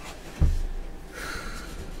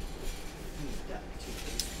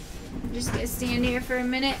 I'm just gonna stand here for a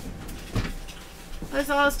minute. Let's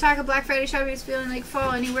all talk of Black Friday shopping is feeling like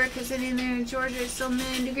fall anywhere because in there in Georgia it's still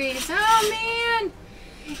 9 degrees. Oh man!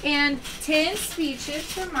 And 10 speed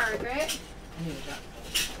chips for Margaret.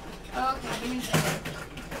 Okay, give me a second.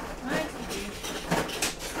 1, 2, 3,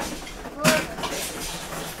 4, 5, 6,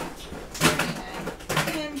 7,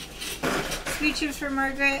 8, 9, 10 speed chips for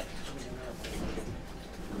Margaret.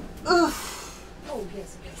 Oof. Oh,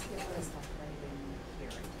 yes, yes. There was stuff right in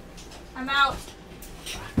here. I'm out.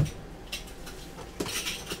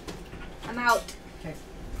 I'm out. Okay.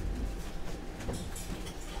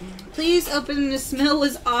 Please open. The smell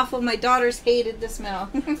was awful. My daughters hated the smell.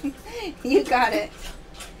 You got it.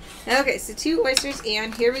 Okay, so 2 oysters,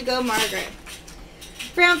 and here we go, Margaret.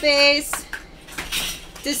 Brown face.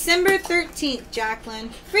 December 13th, Jacqueline.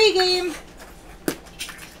 Free game.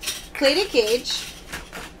 Plated cage.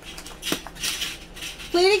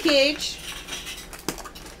 Plated cage.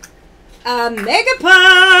 A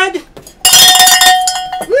Megapod.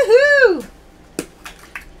 Woohoo!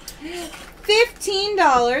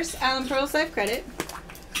 $15 Allen Pearls Life Credit.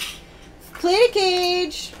 Plated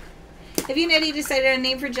cage. Have you and Eddie decided on a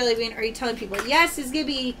name for Jelly Bean? Or are you telling people? Yes, it's going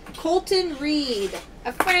to be Colton Reed.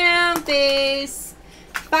 A frown face.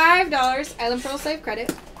 $5 Island Pearls Life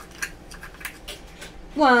Credit.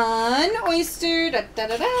 1 oyster. Da, da,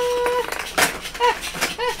 da, da.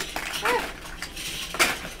 Ah.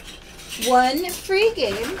 1 free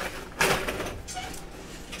game.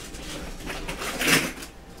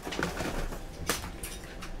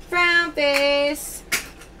 Frown face.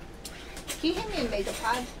 Can you hand me a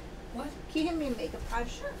Megapod? What? Can you hand me a Megapod?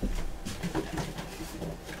 Sure.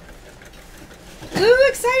 Ooh,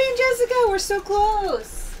 exciting, Jessica. We're so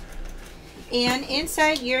close. And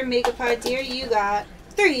inside your Megapod, dear, you got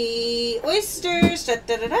 3 oysters. Da,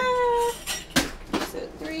 da, da, da. So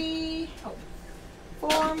 3. Oh.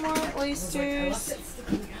 4 more oysters.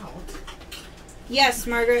 Yes,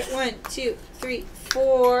 Margaret. 1, 2, 3,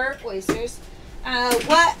 4 oysters.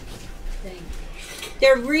 What?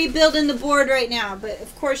 They're rebuilding the board right now, but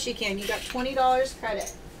of course you can. You got $20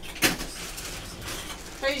 credit.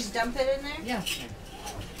 Should I just dump it in there? Yeah.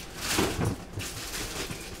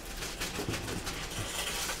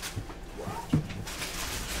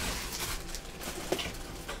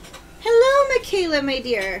 Hello, Michaela, my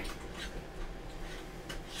dear.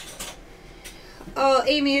 Oh,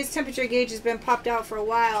 Amy, his temperature gauge has been popped out for a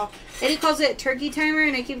while. Eddie calls it a turkey timer,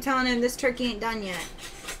 and I keep telling him this turkey ain't done yet.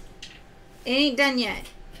 It ain't done yet.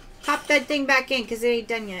 Pop that thing back in, because it ain't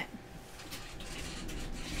done yet.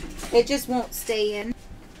 It just won't stay in.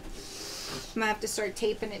 I'm going to have to start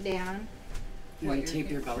taping it down. You want to tape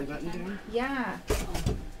your belly button down? Yeah.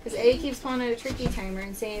 Because Eddie keeps calling it a turkey timer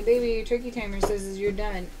and saying, baby, your turkey timer says you're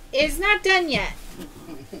done. It's not done yet.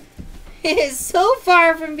 It is so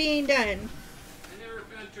far from being done. I never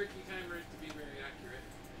found turkey timers to be very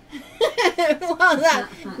accurate. Well,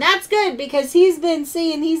 that's good because he's been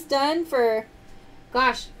saying he's done for,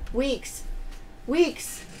 gosh, weeks.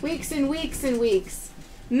 Weeks. Weeks and weeks and weeks.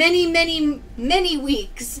 Many, many, many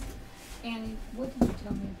weeks. Annie, what did you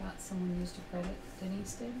tell me about someone used a credit?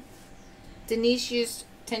 Denise did? Denise used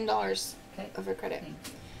 $10 Okay. of her credit. Thank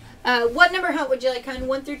you. What number hunt would you like, hon?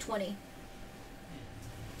 1 through 20.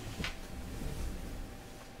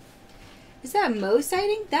 Is that a Mo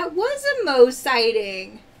sighting? That was a Mo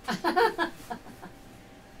sighting.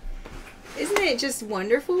 Isn't it just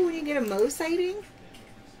wonderful when you get a Mo sighting?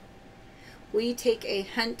 Will you take a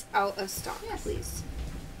hunt out of stock, Yes. please?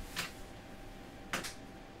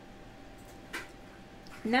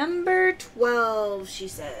 Number 12, she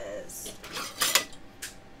says.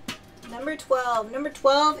 Number 12. Number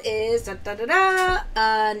 12 is an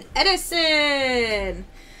Edison.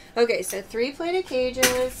 Okay, so 3 plated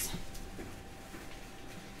cages.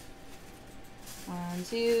 1,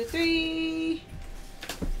 2, 3.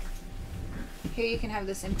 Here, you can have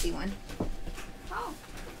this empty one. Oh,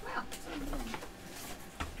 wow.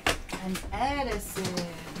 An Edison.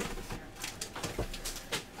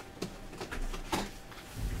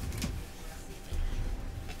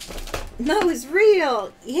 No, it's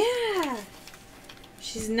real. Yeah.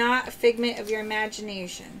 She's not a figment of your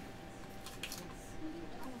imagination.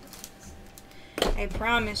 I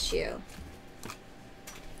promise you.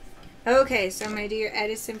 Okay, so I'm going to do your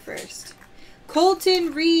Edison first.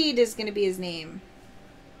 Colton Reed is going to be his name.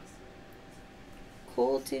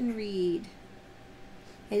 Colton Reed.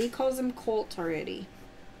 Eddie calls him Colt already.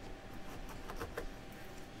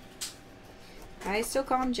 I still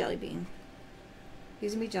call him Jellybean.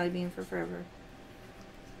 He's going to be Jellybean for forever.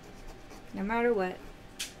 No matter what.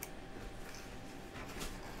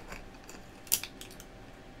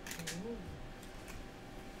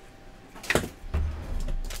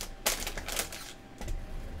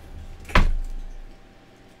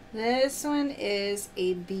 This one is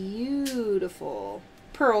a beautiful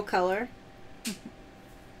pearl color.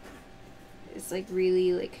 It's like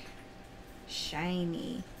really like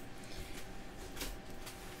shiny.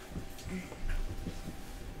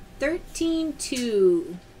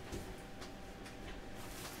 13-2.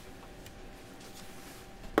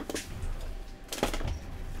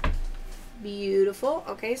 Beautiful.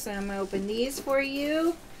 Okay, so I'm going to open these for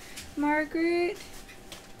you, Margaret.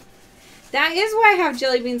 That is why I have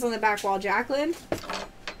jelly beans on the back wall, Jacqueline.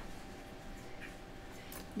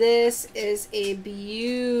 This is a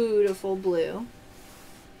beautiful blue.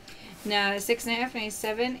 Now, 6.5,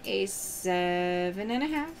 97, a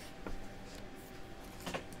 7.5.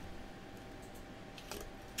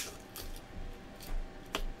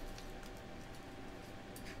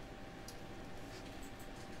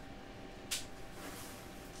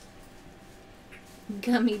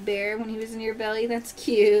 Gummy bear when he was in your belly. That's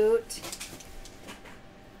cute.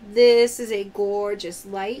 This is a gorgeous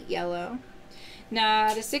light yellow.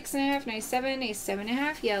 Not a 6.5, 97, a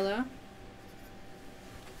 7.5 yellow.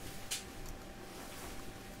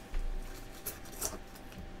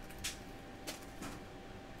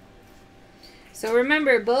 So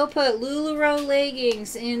remember, Bo put LuLaRoe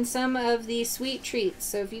leggings in some of the sweet treats.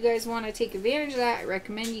 So if you guys want to take advantage of that, I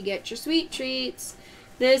recommend you get your sweet treats.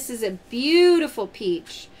 This is a beautiful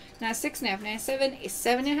peach. Now 6.5, 97, a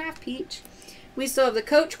 7.5 peach. We still have the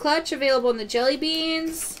Coach Clutch available in the jelly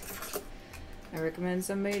beans. I recommend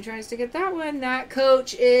somebody tries to get that one. That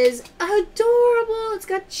Coach is adorable. It's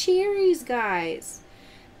got cherries, guys.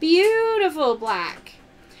 Beautiful black.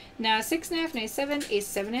 Now 6.5, 97, a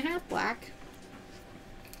 7.5 black.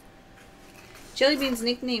 Jelly Bean's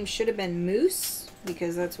nickname should have been Moose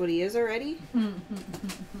because that's what he is already.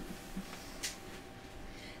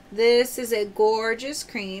 This is a gorgeous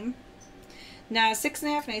cream. Now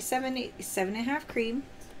 6.5, 97, 7.5 cream.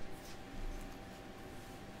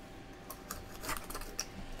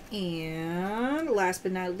 And last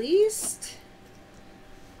but not least,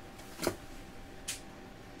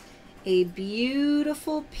 a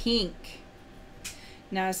beautiful pink.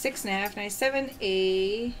 Now 6.5, 97,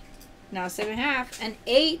 a now 7.5, an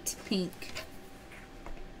 8 pink.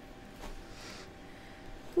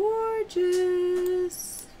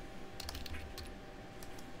 Gorgeous.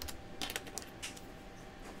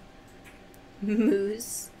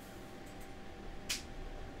 Moose.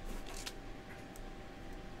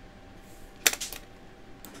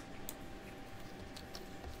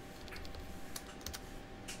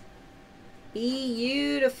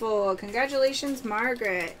 Beautiful. Congratulations,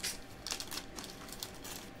 Margaret.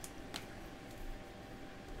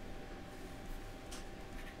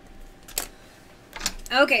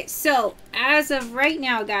 Okay, so as of right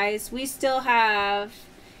now, guys, we still have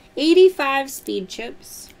 85 speed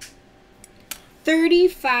chips,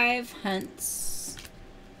 35 hunts,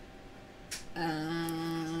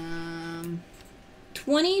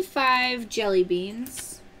 25 jelly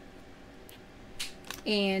beans,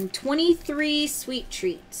 and 23 sweet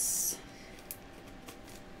treats.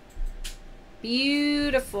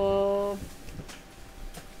 Beautiful.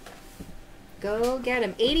 Go get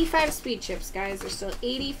them. 85 speed chips, guys. There's still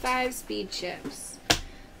 85 speed chips.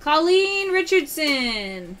 Colleen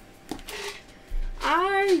Richardson,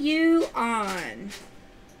 are you on?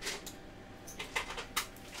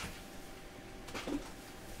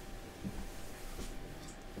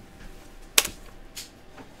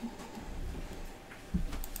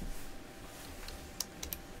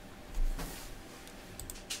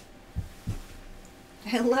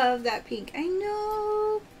 I love that pink. I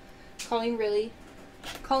know. Colleen, really?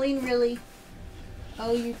 Colleen, really?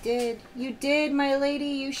 Oh, you did. You did, my lady.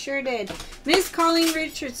 You sure did. Miss Colleen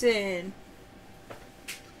Richardson.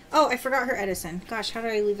 Oh, I forgot her Edison. Gosh, how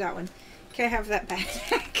did I leave that one? Can I have that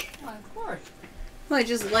back? Well, of course. Well, I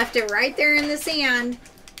just left it right there in the sand.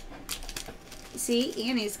 See,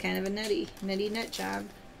 Annie's kind of a nutty nut job.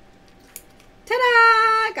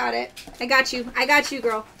 Ta-da! Got it. I got you. I got you,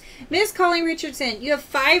 girl. Miss Colleen Richardson, you have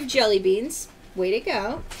 5 jelly beans. Way to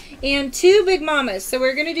go. And 2 Big Mamas. So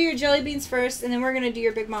we're going to do your jelly beans first, and then we're going to do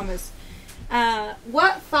your Big Mamas.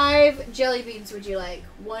 What 5 jelly beans would you like?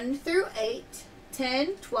 1 through 8,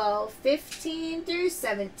 10, 12, 15 through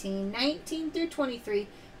 17, 19 through 23,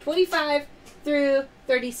 25 through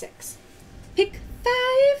 36. Pick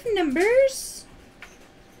 5 numbers.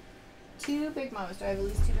 2 Big Mamas. Do I have at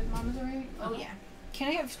least 2 Big Mamas already? Oh, yeah. Can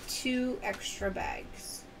I have 2 extra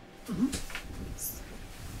bags?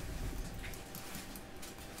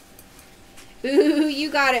 Ooh,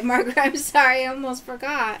 you got it, Margaret. I'm sorry, I almost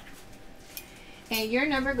forgot. And your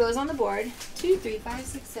number goes on the board. 2, 3, 5,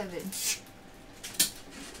 6, 7.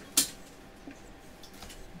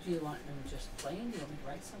 Do you want them just plain? Do you want me to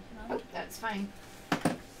write something on Oh, it? that's fine.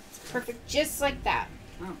 It's perfect, just like that.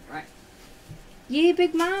 Oh, right. Yay,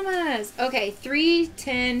 Big Mamas. Okay, 3,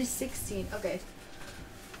 10, 16. Okay.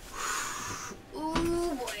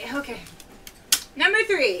 Ooh, boy. Okay. Number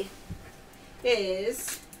 3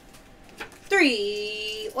 is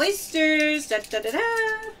 3 oysters. Da, da, da, da.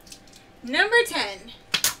 Number 10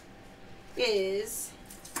 is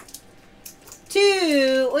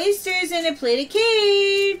 2 oysters in a plated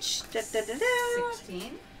cage. Da, da, da, da.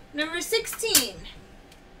 16. Number 16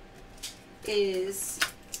 is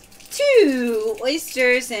 2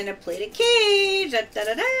 oysters in a plated cage. Da, da,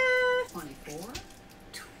 da, da. 24.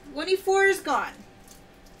 24 is gone.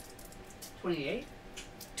 28.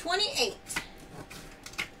 28.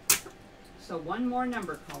 So one more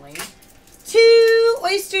number, Colleen. 2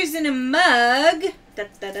 oysters in a mug. Da,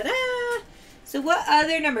 da, da, da. So what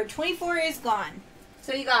other number? 24 is gone.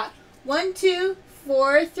 So you got 1, 2,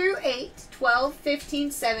 4 through 8, 12,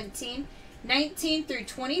 15, 17, 19 through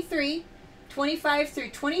 23, 25 through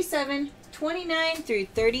 27, 29 through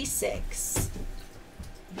 36.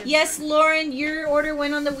 Yes, Lauren, your order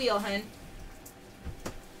went on the wheel, hun.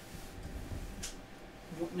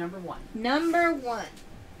 Number 1. Number 1.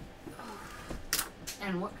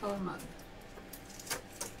 And what color mug?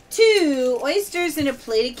 2 oysters in a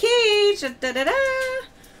plated cage. Da, da, da, da.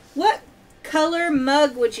 What color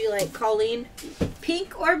mug would you like, Colleen?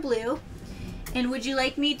 Pink or blue? And would you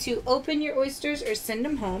like me to open your oysters or send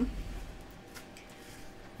them home?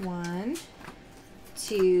 1,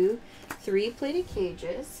 2, 3 plated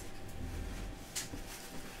cages.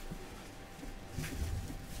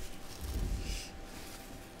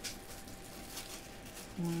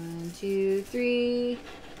 One, 2, 3.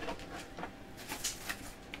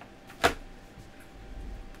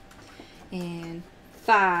 And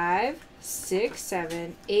 5, 6,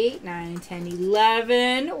 7, 8, 9, 10,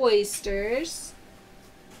 11 oysters.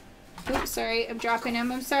 Oops, sorry, I'm dropping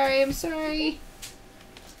them. I'm sorry, I'm sorry.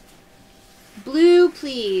 Blue,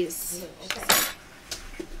 please. Okay.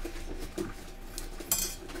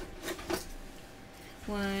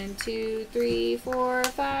 1, 2, 3, 4,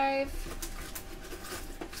 5.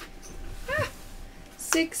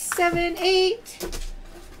 6, 7, 8.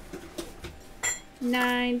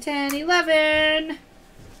 9, 10, 11.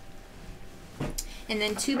 And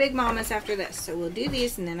then 2 Big Mamas after this. So we'll do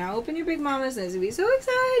these and then I'll open your Big Mamas and it's going to be so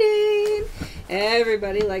exciting.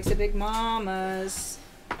 Everybody likes the Big Mamas.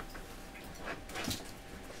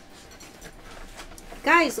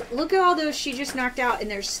 Guys, look at all those she just knocked out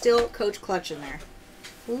and there's still Coach Clutch in there.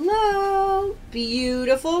 Hello.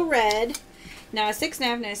 Beautiful red. Now a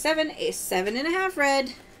 6.5, now a 7, a 7.5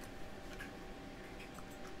 red.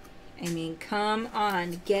 I mean, come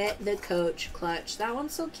on, get the Coach Clutch. That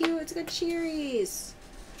one's so cute. It's got cherries.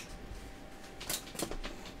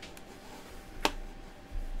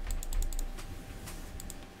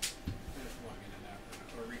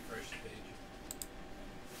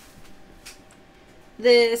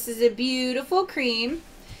 This is a beautiful cream.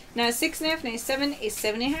 Now a 6.5, now a 7, a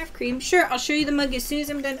 7.5 cream. Sure, I'll show you the mug as soon as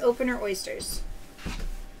I'm done opening our oysters.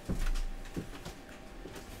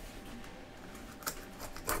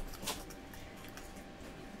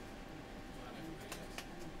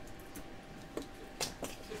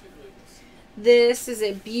 This is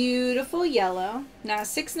a beautiful yellow. Now a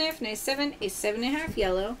 6.5, now a 7, a 7.5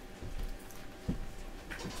 yellow.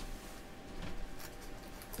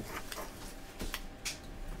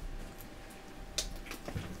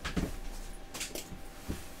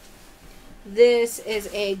 This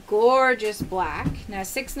is a gorgeous black. Now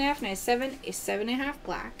 6.5, now 7, a 7.5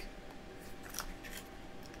 black.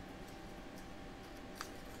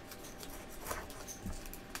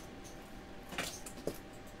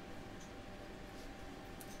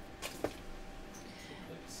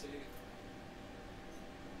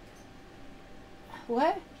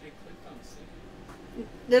 What?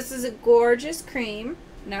 This is a gorgeous cream.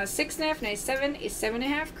 Now 6.5, now 7, a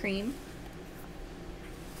 7.5 cream.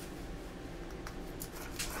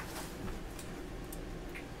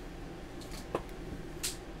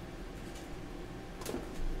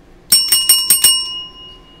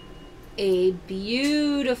 A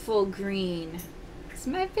beautiful green. It's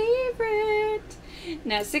my favorite.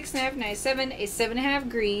 Now 6.5, now 7, a 7.5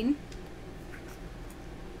 green.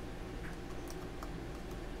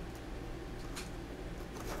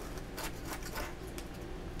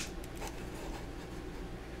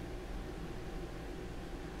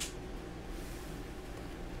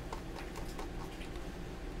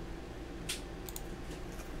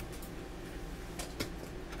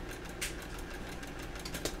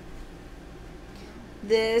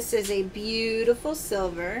 This is a beautiful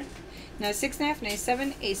silver. Now 6.5, now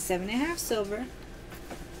 7, a 7.5 silver.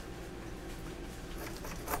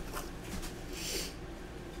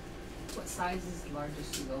 What size is the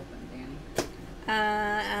largest you've opened, Danny?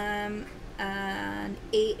 An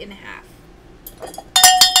 8.5.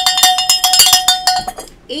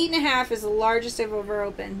 8.5 is the largest I've ever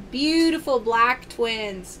opened. Beautiful black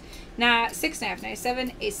twins. Now 6.5, now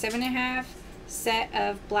 7, a 7.5 set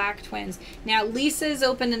of black twins. Now Lisa's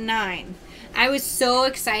opened a 9. I was so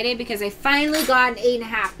excited because I finally got an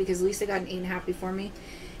 8.5 because Lisa got an 8.5 before me.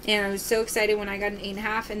 And I was so excited when I got an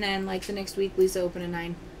 8.5, and then like the next week Lisa opened a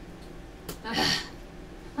 9.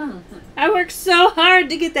 I worked so hard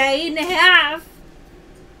to get that 8.5.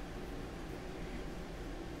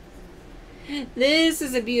 This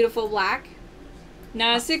is a beautiful black.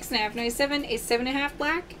 Now a 6.5, now a 7, a 7.5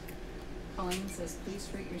 black. Colleen says, please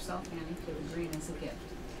treat yourself, Annie, to a green as a gift.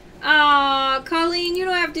 Aw, Colleen, you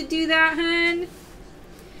don't have to do that, hun.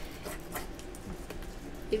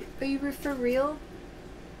 Are you for real?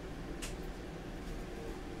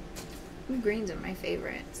 Greens are my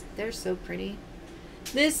favorites. They're so pretty.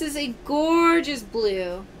 This is a gorgeous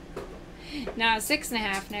blue. Now a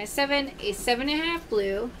 6.5, now a 7, a 7.5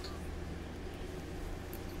 blue.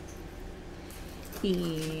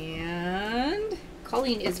 And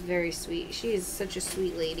Colleen is very sweet. She is such a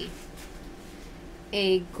sweet lady.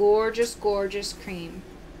 A gorgeous, gorgeous cream.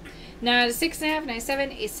 Now a 6.5, now a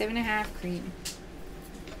 7, a 7.5 cream.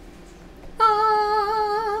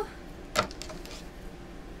 Ah!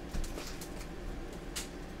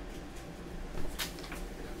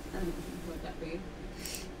 Would that be?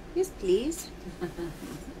 Yes, please.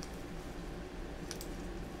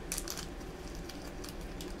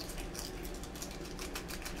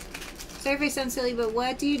 Sorry if I sound silly, but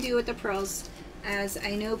what do you do with the pearls? As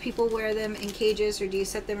I know people wear them in cages, or do you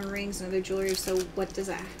set them in rings and other jewelry? So what does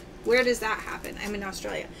that, where does that happen? I'm in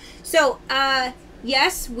Australia. So,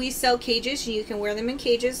 yes, we sell cages. You can wear them in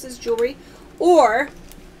cages as jewelry, or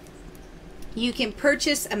you can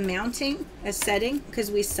purchase a mounting, a setting,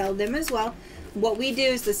 because we sell them as well. What we do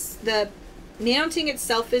is the mounting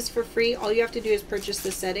itself is for free. All you have to do is purchase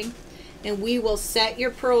the setting, and we will set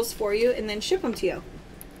your pearls for you and then ship them to you.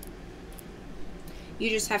 You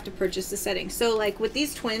just have to purchase the setting. So like with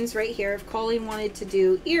these twins right here, if Colleen wanted to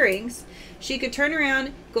do earrings, she could turn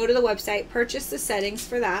around, go to the website, purchase the settings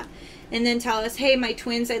for that, and then tell us, hey, my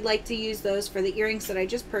twins, I'd like to use those for the earrings that I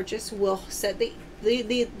just purchased. We'll set the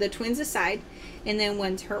twins aside, and then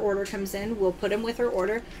when her order comes in, we'll put them with her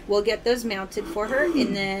order. We'll get those mounted for her,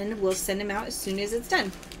 and then we'll send them out as soon as it's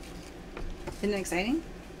done. Isn't that exciting?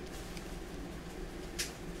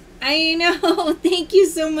 I know. Thank you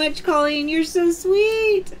so much, Colleen. You're so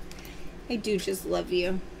sweet. I do just love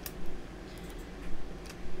you.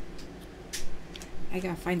 I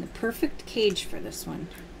gotta find the perfect cage for this one.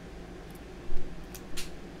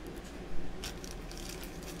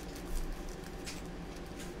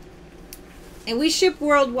 And we ship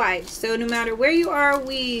worldwide, so no matter where you are,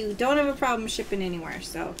 we don't have a problem shipping anywhere.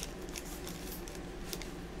 So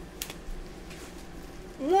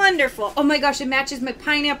wonderful. Oh my gosh, it matches my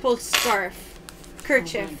pineapple scarf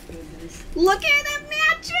kerchief. Oh my goodness. Look at it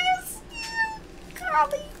matches.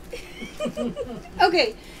 Golly.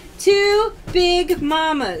 Okay, 2 big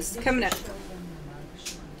mamas coming up.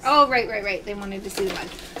 Oh, right. They wanted to see the mug.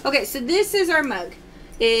 Okay, so this is our mug.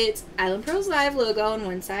 It's Island Pearls Live logo on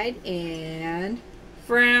one side and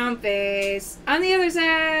frown face on the other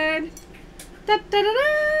side. Da da da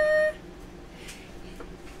da.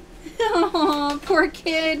 Oh, poor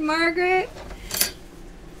kid, Margaret.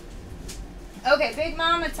 Okay, Big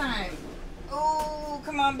Mama time. Oh,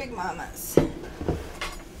 come on, Big Mamas.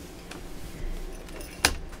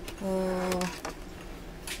 Oh.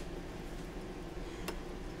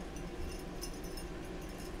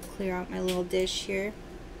 Clear out my little dish here.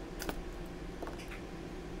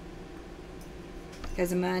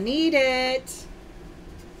 Because I'm gonna need it.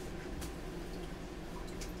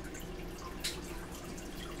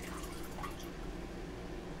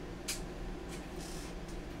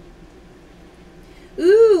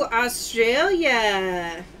 Ooh,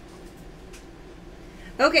 Australia.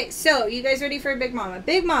 Okay, so you guys ready for a Big Mama?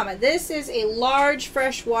 Big Mama, this is a large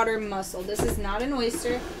freshwater mussel. This is not an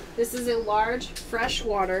oyster. This is a large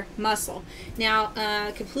freshwater mussel. Now,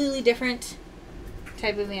 completely different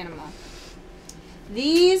type of animal.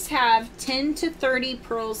 These have 10 to 30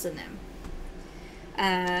 pearls in them.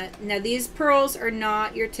 Now, these pearls are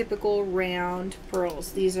not your typical round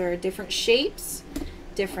pearls. These are different shapes,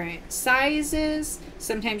 different sizes.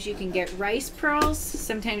 Sometimes you can get rice pearls.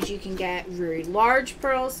 Sometimes you can get very large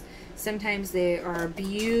pearls. Sometimes they are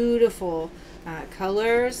beautiful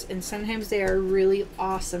colors. And sometimes they are really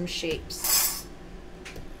awesome shapes.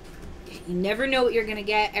 You never know what you're going to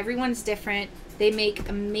get. Everyone's different. They make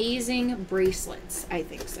amazing bracelets, I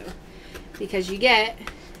think so. Because you get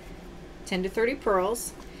 10 to 30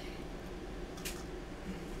 pearls.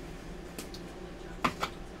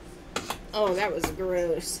 Oh, that was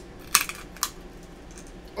gross.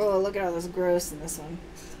 Oh, look at all this gross in this one.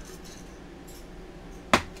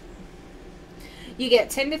 You get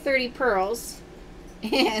 10 to 30 pearls.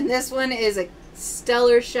 And this one is a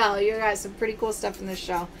stellar shell. You got some pretty cool stuff in this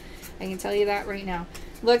shell. I can tell you that right now.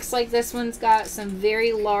 Looks like this one's got some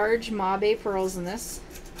very large Mabe pearls in this.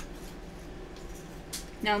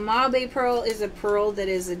 Now, Mabe pearl is a pearl that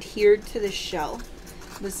is adhered to the shell.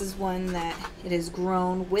 This is one that it has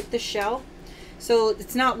grown with the shell. So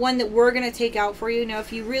it's not one that we're going to take out for you. Now,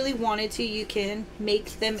 if you really wanted to, you can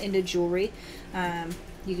make them into jewelry.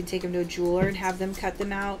 You can take them to a jeweler and have them cut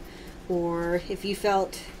them out. Or if you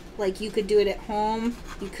felt like you could do it at home,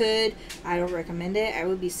 you could. I don't recommend it. I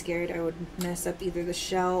would be scared I would mess up either the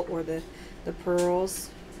shell or the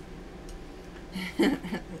pearls.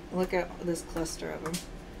 Look at this cluster of them.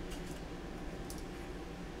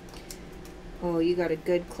 Oh, you got a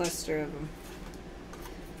good cluster of them.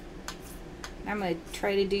 I'm going to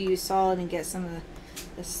try to do you solid and get some of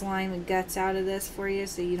the slime and guts out of this for you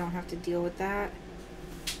so you don't have to deal with that.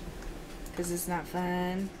 Because it's not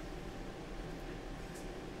fun.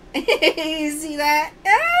 You see that?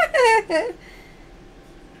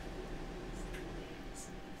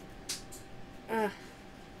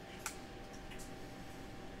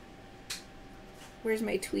 Where's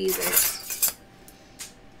my tweezers?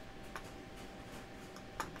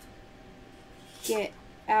 Get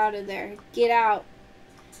out of there. Get out.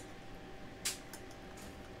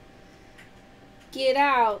 Get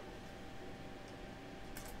out.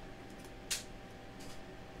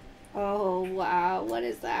 Oh, wow. What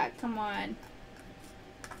is that? Come on.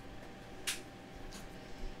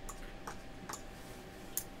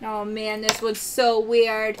 Oh, man. This one's so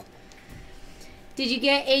weird. Did you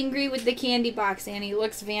get angry with the candy box, Annie? It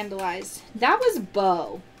looks vandalized. That was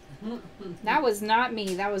Bo. That was not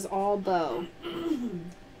me. That was all Bo.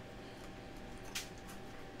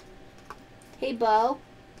 Hey, Bo.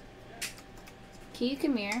 Can you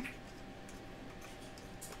come here?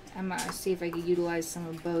 I'm going to see if I can utilize some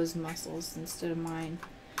of Bo's muscles instead of mine.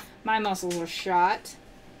 My muscles are shot.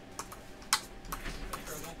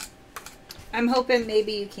 I'm hoping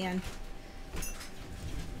maybe you can.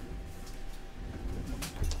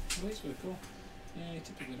 Well, that's really cool. Yeah, you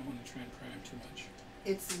typically don't want to try and pry them too much.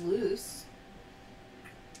 It's loose.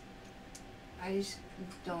 I just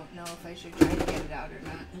don't know if I should try to get it out or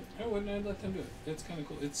not. I wouldn't. I'd let them do it. It's kind of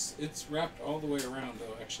cool. It's wrapped all the way around,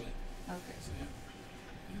 though, actually. Okay. So, yeah.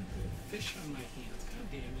 Fish on my hands. God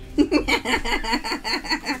damn you.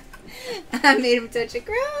 I made him touch a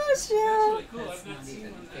gross That's shell. really cool. That's I've not not seen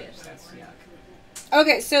even one fish. that That's yuck.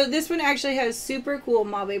 Okay, so this one actually has super cool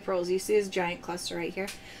Mabe pearls. You see this giant cluster right here.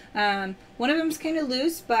 One of them's kind of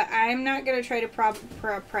loose, but I'm not going to try to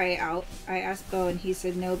pry it out. I asked Bo and he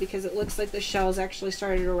said no because it looks like the shells actually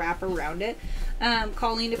started to wrap around it.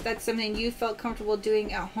 Colleen, if that's something you felt comfortable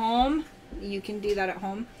doing at home, you can do that at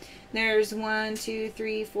home. There's 1, 2,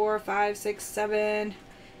 3, 4, 5, 6, 7,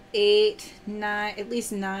 8, 9, at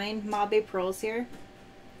least 9 Mabe pearls here.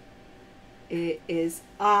 It is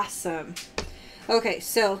awesome. Okay,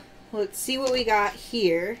 so let's see what we got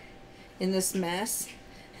here in this mess.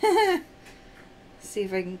 See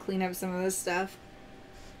if I can clean up some of this stuff.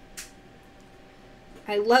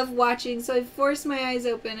 I love watching, so I forced my eyes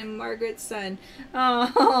open and Margaret's son.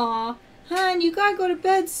 Oh, hon, you gotta go to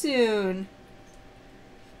bed soon.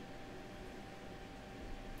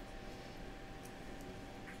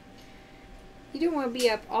 You don't want to be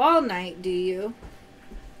up all night, do you?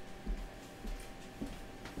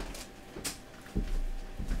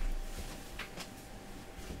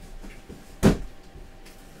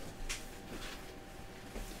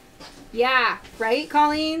 Yeah, right,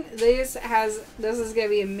 Colleen? This is going to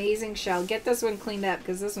be an amazing shell. Get this one cleaned up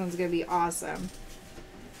because this one's going to be awesome.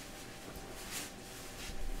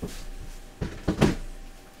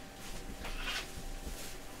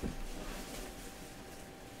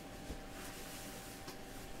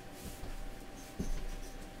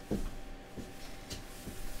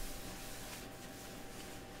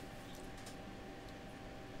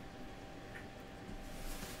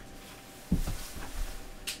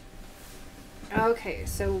 Okay,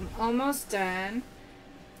 so I'm almost done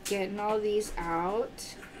getting all these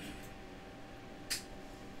out.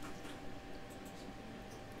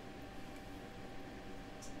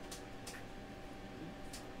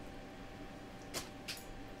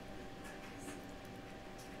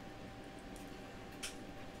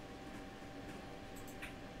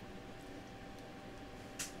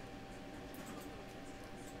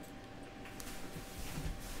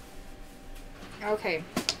 Okay.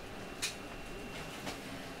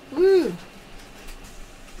 Woo!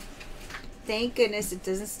 Thank goodness it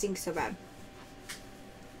doesn't stink so bad.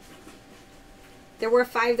 There were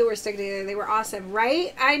 5 that were stuck together. They were awesome,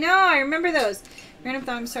 right? I know, I remember those. Random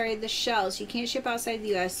thought, I'm sorry, the shells. You can't ship outside the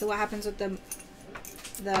U.S., so what happens with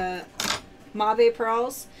the Mabe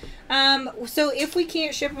pearls? So if we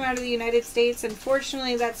can't ship them out of the United States,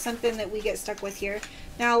 unfortunately, that's something that we get stuck with here.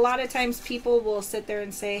 Now, a lot of times people will sit there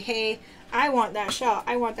and say, hey, I want that shell.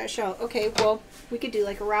 I want that shell. Okay, well, we could do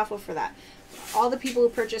like a raffle for that. All the people who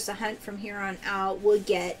purchase a hunt from here on out will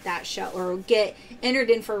get that shell or get entered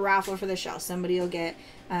in for a raffle for the shell. Somebody will get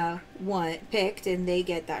one picked and they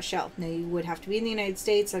get that shell. Now, you would have to be in the United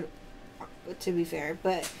States to be fair,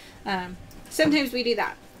 but sometimes we do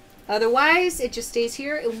that. Otherwise, it just stays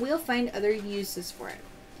here and we'll find other uses for it.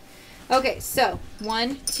 Okay, so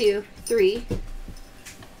 1, 2, 3,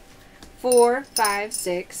 4, 5,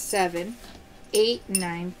 6, 7, 8,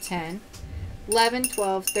 9, 10, 11,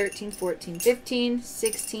 12, 13, 14, 15,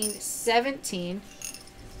 16, 17.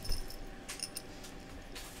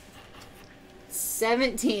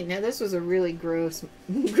 17. Now this was a really gross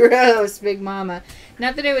Big Mama.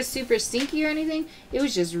 Not that it was super stinky or anything. It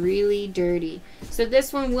was just really dirty. So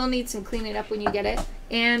this one will need some cleaning up when you get it.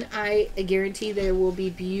 And I guarantee that it will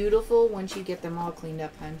be beautiful once you get them all cleaned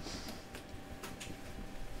up, hon.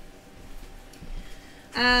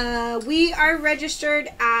 We are registered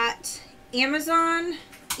at Amazon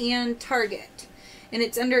and Target, and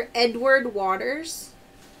it's under Edward Waters.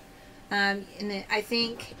 And I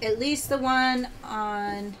think at least the one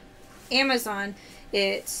on Amazon,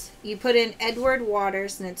 you put in Edward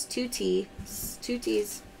Waters, and it's 2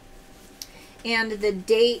 T's, and the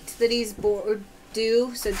date that he's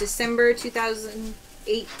due, so December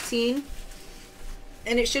 2018,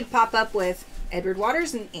 and it should pop up with Edward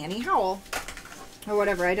Waters and Annie Howell. Or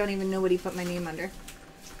whatever. I don't even know what he put my name under.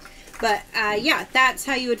 But, yeah, that's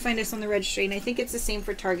how you would find us on the registry. And I think it's the same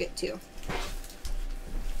for Target, too.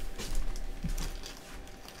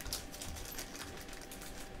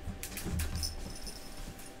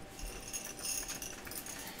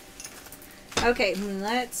 Okay,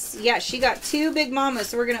 yeah, she got 2 Big Mamas.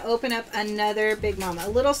 So we're going to open up another Big Mama. A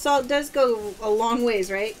little salt does go a long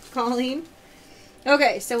ways, right, Colleen?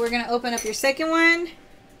 Okay, so we're going to open up your second one.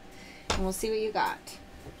 And we'll see what you got.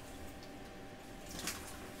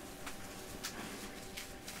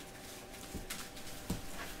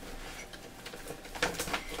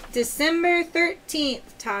 December 13th,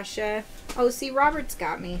 Tasha. Oh, see, Robert's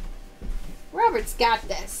got me. Robert's got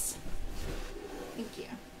this. Thank you.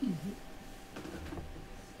 Mm-hmm.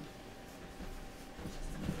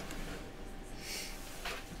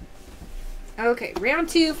 Okay, round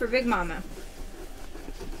 2 for Big Mama.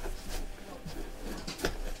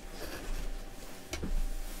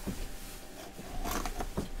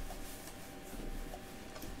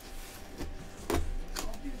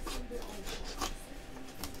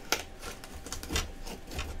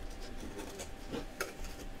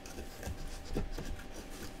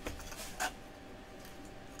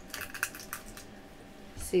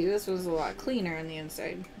 See, this was a lot cleaner on the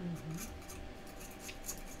inside.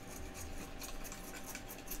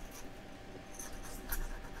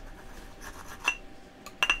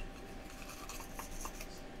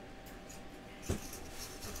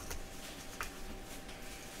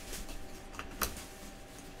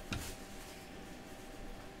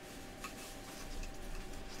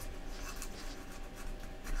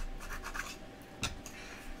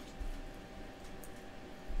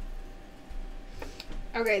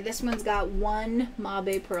 Okay, this one's got one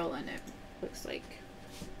Mabe pearl in it. Looks like.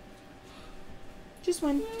 Just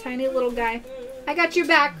one tiny little guy. I got your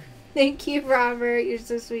back. Thank you, Robert. You're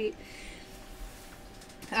so sweet.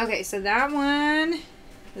 Okay, so that one.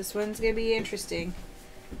 This one's going to be interesting.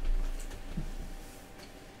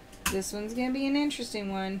 This one's going to be an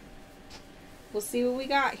interesting one. We'll see what we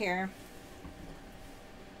got here.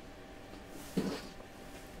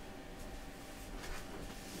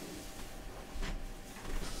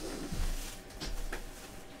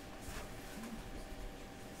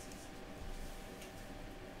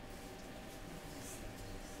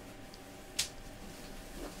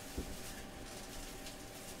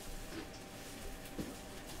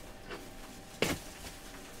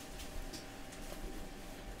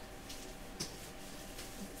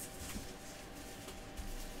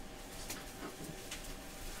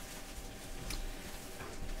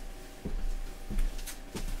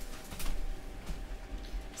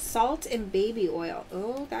 Salt and baby oil.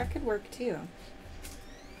 Oh, that could work too.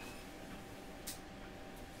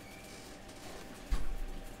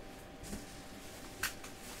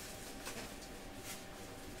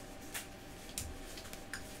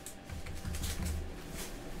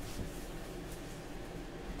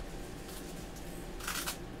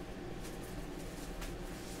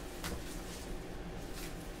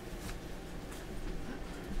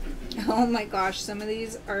 Oh my gosh, some of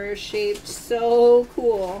these are shaped so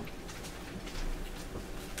cool.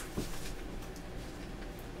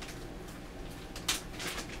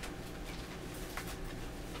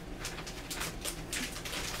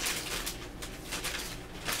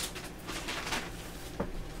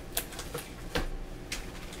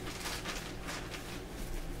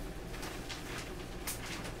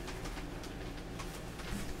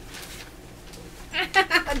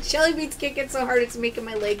 Jelly beans kicking so hard it's making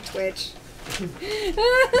my leg twitch.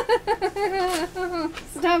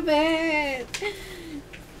 Stop it.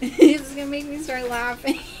 This is gonna make me start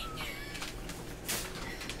laughing.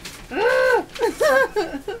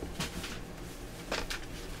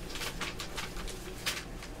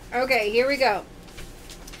 Okay, here we go.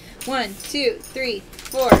 1, 2, 3,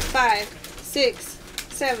 4, 5, 6,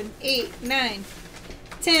 7, 8, 9,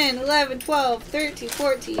 10, 11, 12, 13,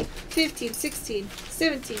 14, 15, 16,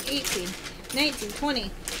 17, 18, 19,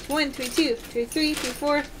 20, 21, 22, 23,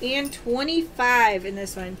 24, and 25 in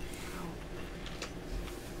this one.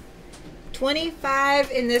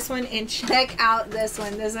 25 in this one, and check out this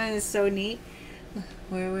one. This one is so neat.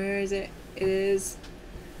 Where is it? It is...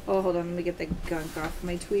 Oh, hold on. Let me get the gunk off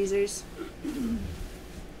my tweezers.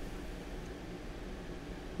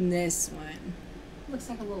 This one. Looks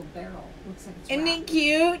like a little barrel. Looks like it's Isn't wrapped. it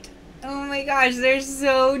cute? Oh my gosh, they're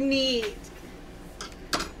so neat.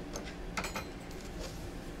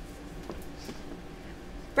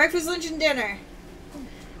 Breakfast, lunch, and dinner.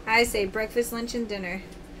 I say breakfast, lunch, and dinner.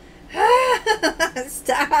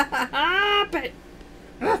 Stop it.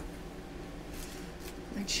 My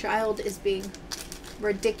child is being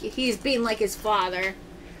ridiculous. He's being like his father.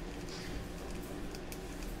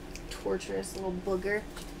 Torturous little booger.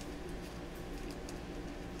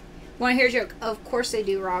 Want to hear a joke? Of course they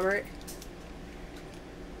do, Robert.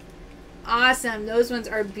 Awesome. Those ones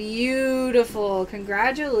are beautiful.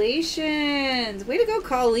 Congratulations. Way to go,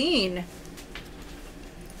 Colleen.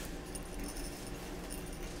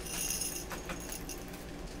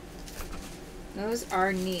 Those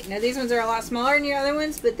are neat. Now, these ones are a lot smaller than your other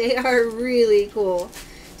ones, but they are really cool.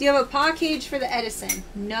 Do you have a paw cage for the Edison?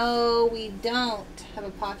 No, we don't have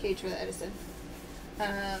a paw cage for the Edison.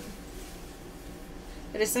 That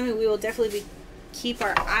is something we will definitely keep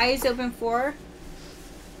our eyes open for.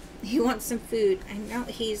 He wants some food. I know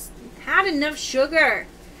he's had enough sugar.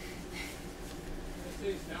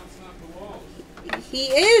 He's bouncing off the walls. He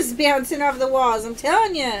is bouncing off the walls, I'm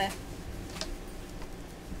telling you.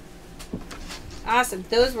 Awesome.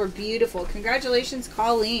 Those were beautiful. Congratulations,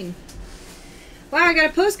 Colleen. Wow, I got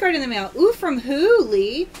a postcard in the mail. Ooh, from who,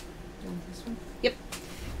 Lee? This one? Yep.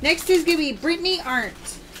 Next is going to be Brittany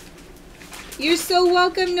Arndt. You're so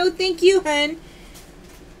welcome. No, thank you, hun.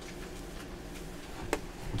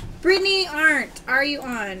 Brittany Arndt, are you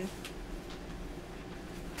on?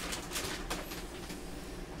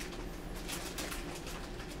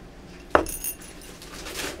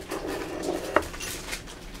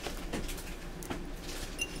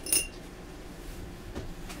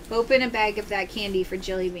 Open a bag of that candy for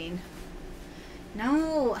Jelly Bean.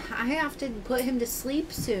 No, I have to put him to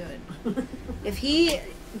sleep soon. If he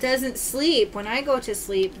doesn't sleep when I go to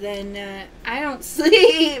sleep, then I don't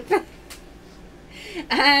sleep.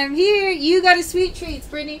 I'm here. You got a sweet treats,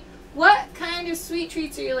 Brittany. What kind of sweet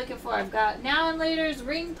treats are you looking for? I've got Now and Laters,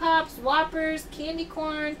 Ring Pops, Whoppers, Candy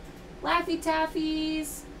Corn, Laffy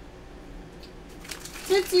Taffies,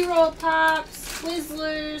 Tootsie Roll Pops,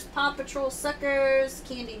 Twizzlers, Paw Patrol Suckers,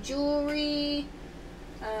 Candy Jewelry,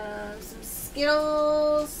 some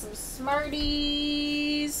Skittles, some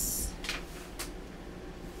Smarties.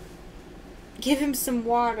 Give him some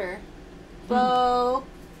water. Bo,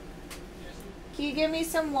 can you give me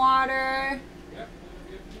some water?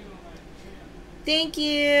 Thank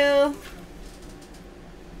you.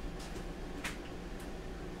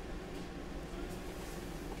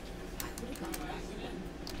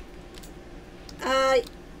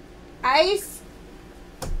 Ice?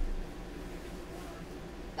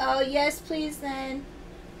 Oh, yes, please then.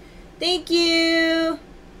 Thank you.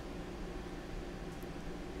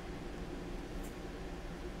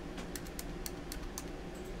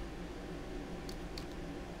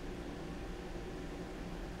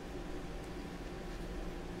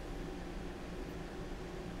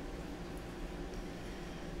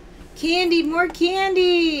 Candy, more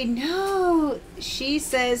candy. No, she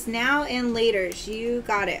says now and laters. You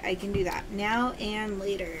got it. I can do that. Now and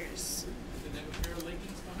laters. Did they have a pair of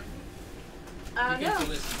leggings behind you? You No. can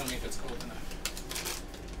listen, tell me if it's cold enough.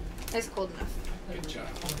 It's cold enough. Good job.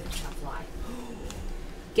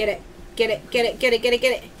 Get it. Get it. Get it. Get it. Get it.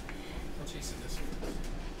 Get it. I'll chase it this way.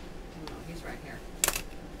 No, he's right here.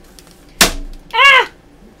 Ah!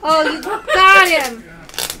 Oh, you got him.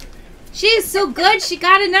 She is so good. She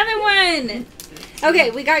got another one.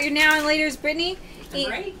 Okay, we got your now and laters, Brittany.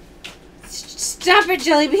 Right? Stop it,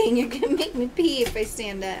 Jelly Bean. You're going to make me pee if I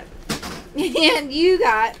stand up. And you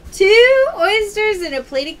got 2 oysters and a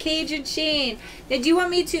plated Cajun chain. Now, do you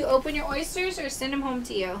want me to open your oysters or send them home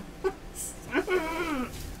to you?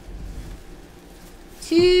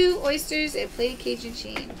 2 oysters and a plated Cajun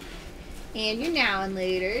chain. And your now and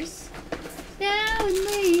laters. Now and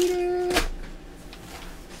later.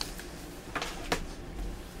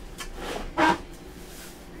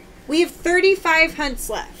 We have 35 hunts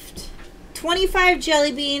left. 25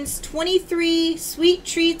 jelly beans, 23 sweet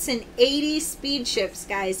treats, and 80 speed chips,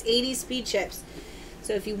 guys. 80 speed chips.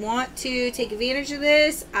 So if you want to take advantage of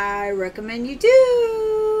this, I recommend you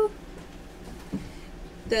do.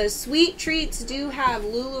 The sweet treats do have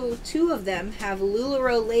 2 of them have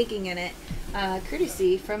LuLaRoe legging in it.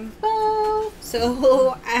 Courtesy from Bo.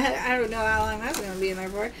 So I don't know how long that's going to be in there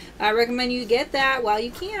for. I recommend you get that while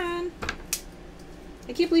you can.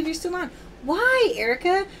 I can't believe you're still on. Why,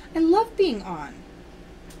 Erica? I love being on.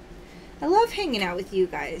 I love hanging out with you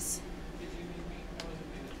guys.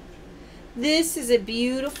 This is a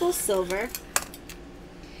beautiful silver.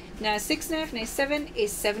 Now 6.5, and a 7, a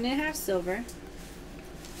 7.5 silver.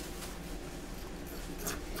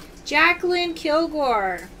 Jacqueline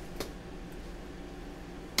Kilgore.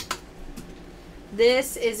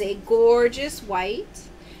 This is a gorgeous white.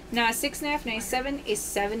 Now 6.5, and a 7, a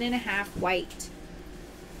 7.5 white.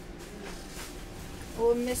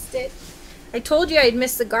 Oh, I missed it. I told you I'd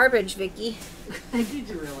miss the garbage, Vicky. Did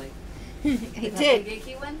you really? I did. The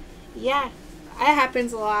geeky one? Yeah, that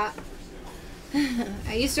happens a lot.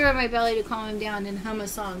 I used to rub my belly to calm him down and hum a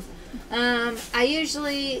song. I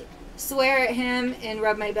usually swear at him and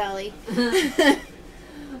rub my belly.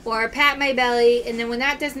 Or pat my belly, and then when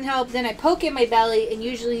that doesn't help, then I poke at my belly, and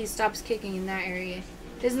usually he stops kicking in that area.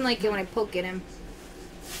 Doesn't like it when I poke at him.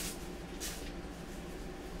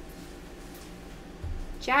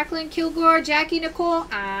 Jacqueline Kilgore, Jackie Nicole,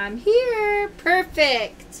 I'm here.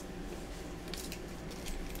 Perfect.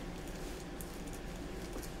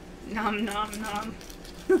 Nom, nom, nom.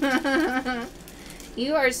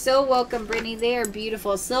 You are so welcome, Brittany. They are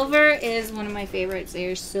beautiful. Silver is one of my favorites. They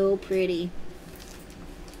are so pretty.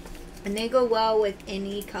 And they go well with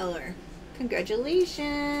any color.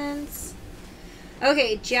 Congratulations.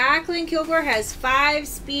 Okay, Jacqueline Kilgore has 5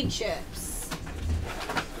 speed chips.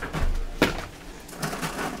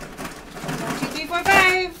 4,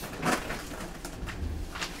 5.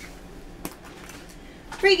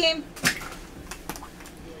 Pre-game.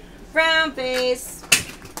 Brown face.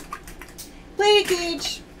 Plated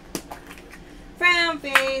cage. Brown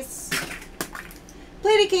face.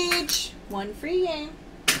 Plated cage. 1 free game.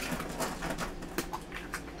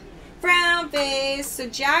 Brown face. So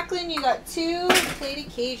Jacqueline, you got 2 plated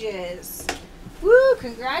cages. Woo,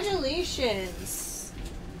 congratulations.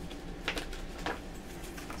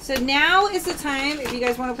 So now is the time, if you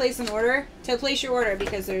guys want to place an order, to place your order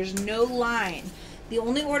because there's no line. The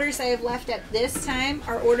only orders I have left at this time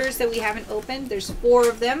are orders that we haven't opened. There's 4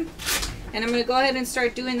 of them. And I'm going to go ahead and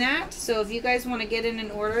start doing that. So if you guys want to get in an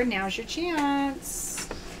order, now's your chance.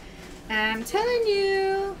 I'm telling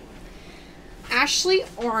you. Ashley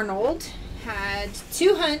Arnold had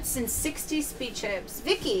 2 hunts and 60 speed chips.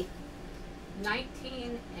 Vicky.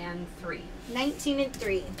 19 and 3. 19 and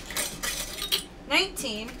 3.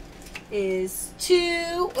 19 is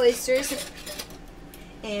 2 oysters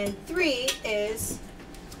and 3 is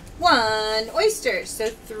 1 oyster. So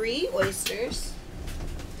 3 oysters.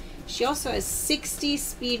 She also has 60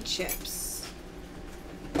 speed chips.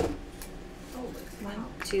 Holy 1,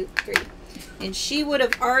 2, 3. And she would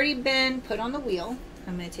have already been put on the wheel.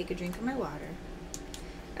 I'm going to take a drink of my water.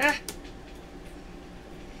 Ah.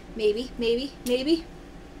 Maybe, maybe, maybe.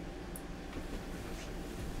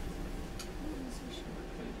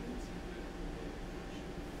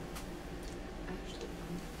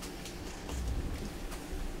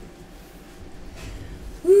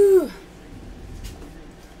 Woo.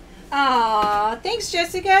 Aw, thanks,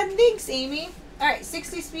 Jessica. And thanks, Amy. All right,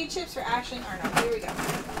 60 speed chips for Ashley Arnold. Here we go.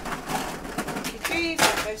 1, 2, 3, 4,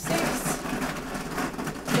 5, 6, 7,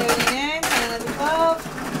 8, 9, 10, 11, 12,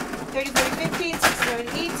 13, 14, 15, 16,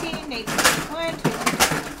 17, 18, 19, 21, 22,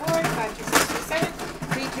 24, 25, 26, 27,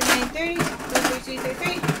 28, 29, 30, 32,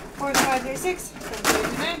 33, 4, 5, 36, 37,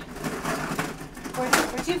 39,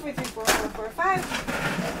 43, 42, 43, 44, 45.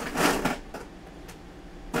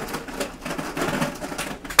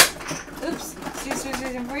 Oops. 6, 6,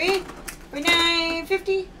 6, 48, 49,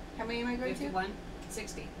 50. How many am I going to? 51,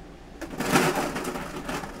 60. 1,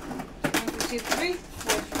 2, 3,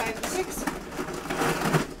 4, 5, 6,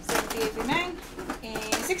 7, 8, 9,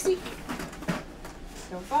 and 60.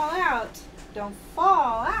 Don't fall out. Don't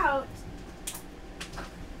fall out.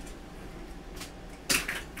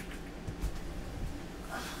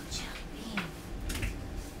 Oh, jelly bean.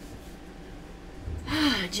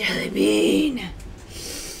 Ah, jelly bean.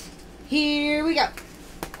 Here we go.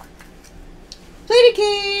 Plated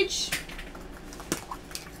cage.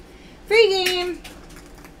 Free game.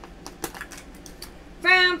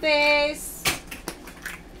 Frown face.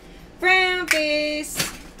 Frown face.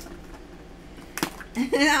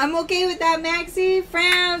 I'm okay with that, Maxie.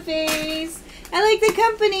 Frown face. I like the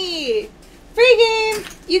company. Free game.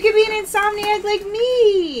 You can be an insomniac like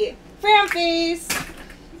me. Frown face.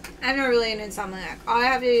 I'm not really an insomniac. All I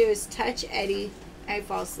have to do is touch Eddie. I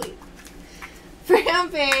fall asleep. Frown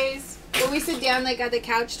face. When we sit down like at the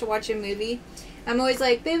couch to watch a movie, I'm always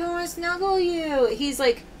like, babe, I want to snuggle you. He's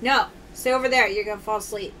like, no, stay over there. You're going to fall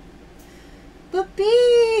asleep. But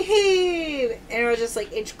babe. And I'll just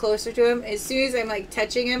like inch closer to him. As soon as I'm like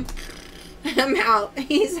touching him, I'm out.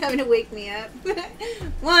 He's having to wake me up.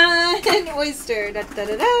 1 oyster. Da, da,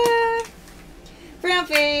 da, da. Frown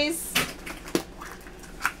face.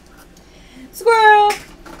 Squirrel.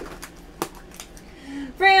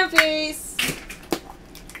 Frown face.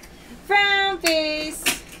 Frown face.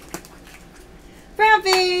 Frown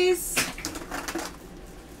face.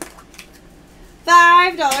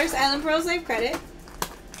 $5 Island Pearls Life credit.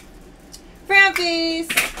 Frown face.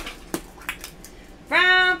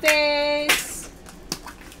 Frown face.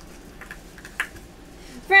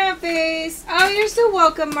 Frown face. Oh, you're so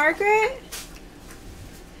welcome, Margaret.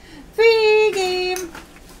 Free game.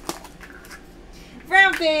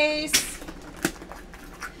 Frown face.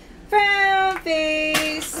 Frown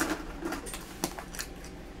face.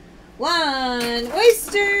 1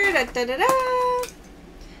 oyster. Da, da, da, da.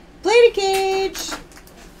 Plated cage.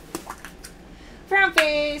 Frown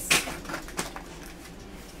face.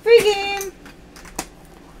 Free game.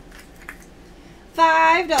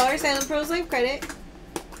 $5 Island Pearls Life credit.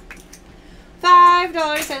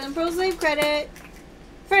 $5 Island Pearls Life credit.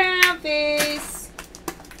 Frown face.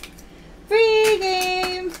 Free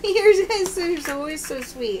game. You guys are always so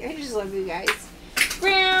sweet. I just love you guys.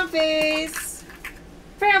 Frown face.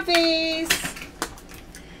 Frown face.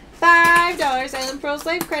 $5 Island Pearls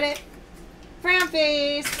Life credit. Frown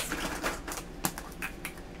face.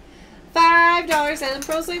 $5 Island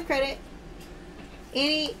Pearls Life credit.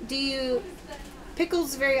 Annie, do you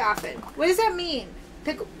pickles very often? What does that mean?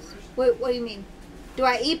 Pickles. What do you mean? Do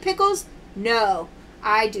I eat pickles? No,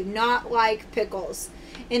 I do not like pickles.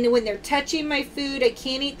 And when they're touching my food, I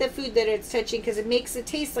can't eat the food that it's touching because it makes it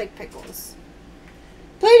taste like pickles.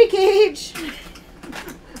 Plated cage.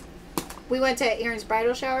 We went to Aaron's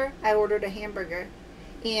bridal shower. I ordered a hamburger.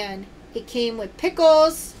 And it came with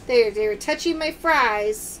pickles. They were touching my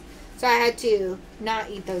fries. So I had to not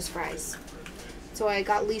eat those fries. So I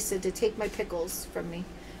got Lisa to take my pickles from me.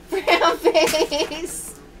 Frown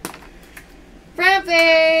face. Frown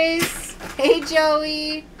face. Hey,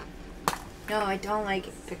 Joey. No, I don't like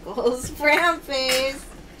pickles. Frown face.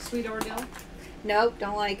 Sweet Ordeal. Nope,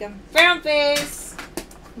 don't like them. Frown face.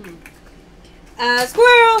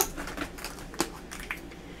 Squirrel.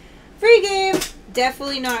 Free game.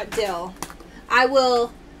 Definitely not dill. I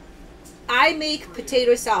make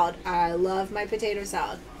potato salad. I love my potato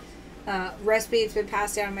salad. Recipe has been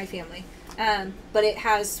passed down in my family. But it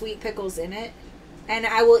has sweet pickles in it. And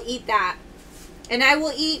I will eat that. And I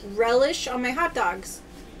will eat relish on my hot dogs.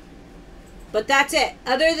 But that's it.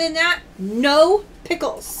 Other than that, no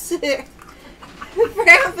pickles.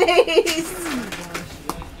 Brown face.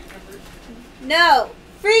 No.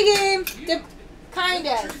 Free game. Kind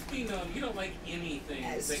of. Truth be known, you don't like anything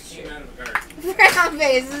That's that true. came out of a garden. Brown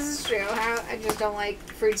face. This is true. I just don't like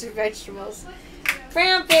fruits or vegetables.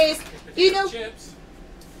 Brown face. You know, Chips.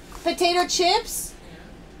 potato chips,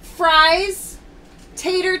 fries,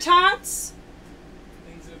 tater tots.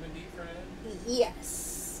 Things that have been deep fried.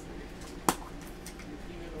 Yes.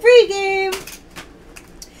 Free game.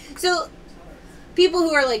 So, people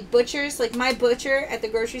who are like butchers, like my butcher at the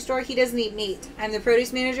grocery store, he doesn't eat meat. I'm the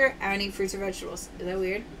produce manager. I don't eat fruits or vegetables. Is that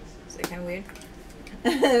weird? Is that kind of weird?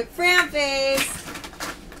 Frown face.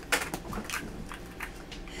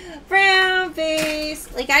 Frown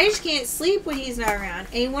face. Like, I just can't sleep when he's not around.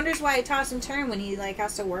 And he wonders why I toss and turn when he like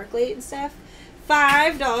has to work late and stuff.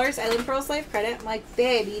 $5 Island Pearls Life credit. I'm like,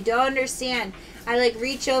 babe, you don't understand. I like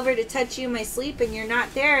reach over to touch you in my sleep and you're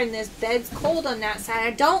not there and this bed's cold on that side.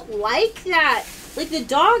 I don't like that. Like, the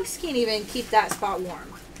dogs can't even keep that spot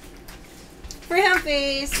warm. Frown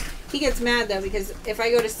face. He gets mad though because if I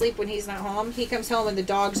go to sleep when he's not home, he comes home and the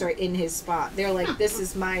dogs are in his spot. They're like, this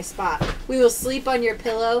is my spot. We will sleep on your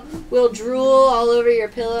pillow. We'll drool all over your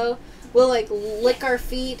pillow. We'll like lick our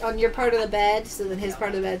feet on your part of the bed so then his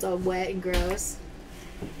part of the bed's all wet and gross.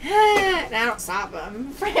 And I don't stop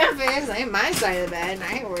him. Brown face. I ain't my side of the bed and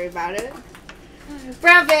I ain't worried about it.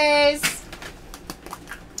 Brown face.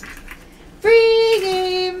 Free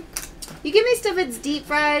game. You give me stuff that's deep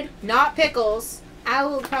fried, not pickles, I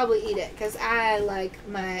will probably eat it because I like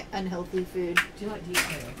my unhealthy food. Do you like deep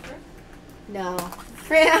fried okra? No.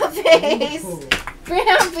 Brown face.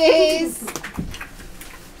 Brown face.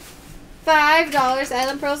 $5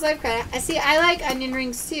 Island Pearls Life credit. I see. I like onion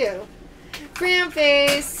rings too. Brown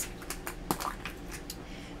face.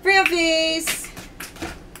 Brown face.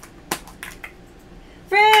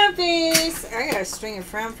 Frown face. I got a string of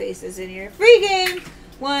frown faces in here. Free game.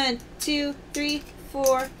 1, 2, 3,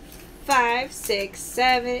 4, 5, 6,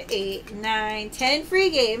 7, 8, 9, 10 free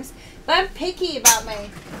games. But I'm picky about my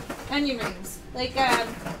onion rings. Like,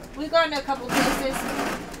 we've gone to a couple places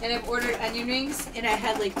and I've ordered onion rings and I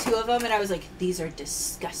had like 2 of them and I was like, these are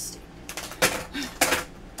disgusting.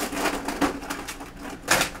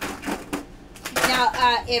 Now,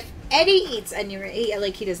 if Eddie eats onion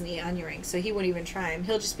rings, he doesn't eat onion rings, so he won't even try them.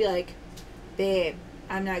 He'll just be like, babe,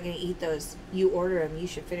 I'm not going to eat those. You order them. You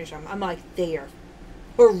should finish them. I'm like, they are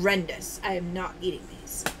horrendous. I am not eating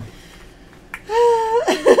these.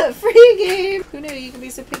 Free game. Who knew you can be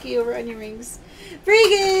so picky over onion rings? Free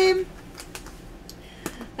game.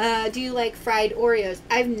 Do you like fried Oreos?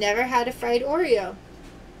 I've never had a fried Oreo.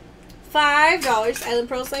 $5 Island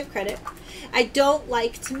Pearls Life credit. I don't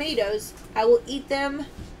like tomatoes. I will eat them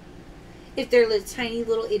if they're like tiny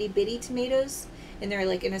little itty bitty tomatoes and they're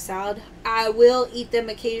like in a salad. I will eat them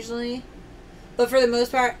occasionally, but for the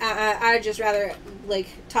most part, I'd just rather like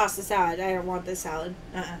toss the salad. I don't want the salad.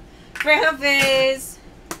 Brown face.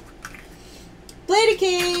 Play to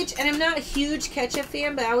cage, and I'm not a huge ketchup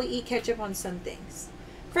fan, but I will eat ketchup on some things.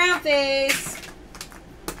 Brown face.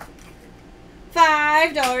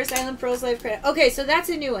 $5 Island Pearls Life credit. Okay, so that's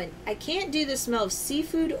a new one. I can't do the smell of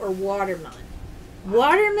seafood or watermelon.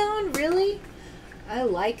 Watermelon, really? I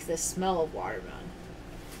like the smell of watermelon.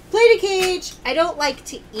 Play to cage. I don't like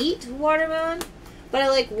to eat watermelon, but I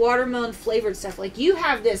like watermelon flavored stuff. Like you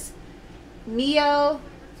have this Mio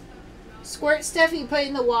squirt stuff you put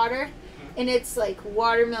in the water, and it's like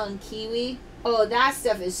watermelon kiwi. Oh, that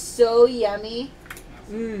stuff is so yummy.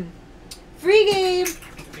 Mmm. Free game. I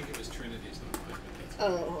think it was Trinity's, not mine.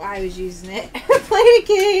 Oh, I was using it. Play to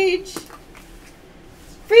cage.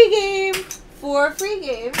 Free game. 4 free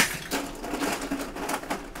games.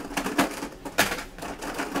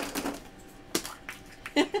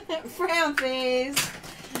 Frown face.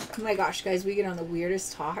 Oh my gosh, guys, we get on the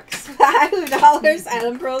weirdest talks. $5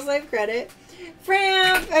 Island Pearls Life credit. Free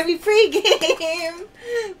game. Free games.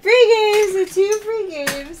 The 2 free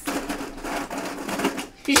games.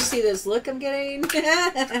 You should see this look I'm getting. 1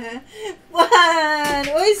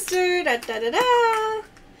 oyster. Da da da da.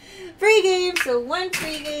 Free game. So 1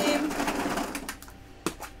 free game.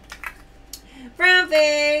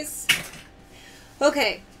 office.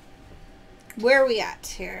 Okay. Where are we at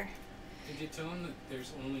here? Did you tell them that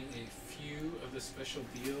there's only a few of the special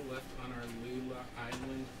deal left on our Lula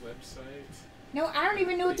Island website? No, I don't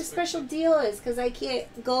even know what the special deal is because I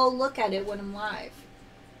can't go look at it when I'm live.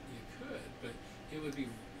 You could, but it would be, you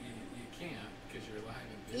can't because you're live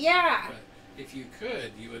and busy. Yeah. But if you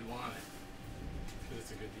could, you would want it because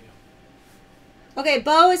it's a good deal. Okay,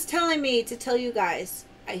 Bo is telling me to tell you guys.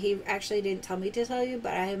 He actually didn't tell me to tell you,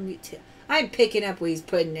 but I'm picking up what he's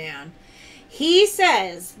putting down. He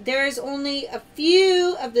says there's only a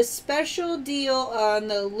few of the special deal on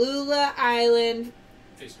the Lula Island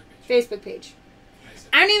Facebook page.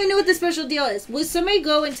 I don't even know what the special deal is. Will somebody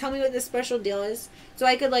go and tell me what the special deal is so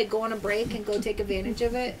I could like go on a break and go take advantage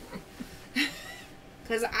of it?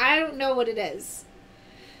 Because I don't know what it is.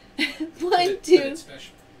 But it's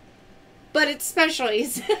special. But it's special, he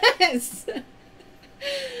says.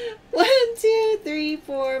 1, 2, 3,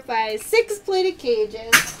 4, 5, 6 plated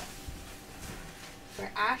cages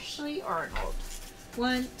for Ashley Arnold.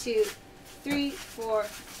 1, 2, 3, 4,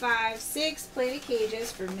 5, 6 plated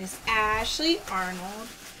cages for Miss Ashley Arnold.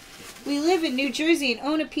 We live in New Jersey and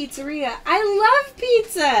own a pizzeria. I love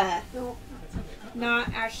pizza. No,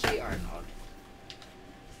 not Ashley Arnold.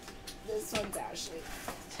 This one's Ashley.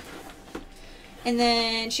 And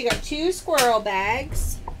then she got 2 squirrel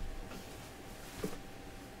bags.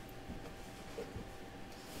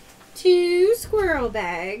 2 squirrel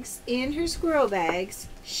bags. In her squirrel bags,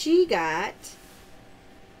 she got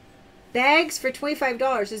bags for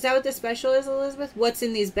 $25. Is that what the special is, Elizabeth? What's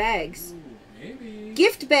in these bags? Ooh, maybe.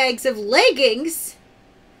 Gift bags of leggings.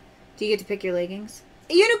 Do you get to pick your leggings?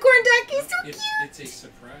 A unicorn ducky, so cute. It's a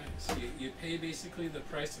surprise. You pay basically the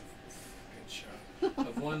price of good shot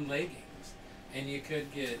of one leggings, and you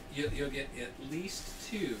could get you'll get at least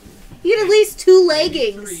 2. You get at least 2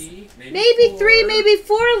 leggings. Maybe 4. 3, maybe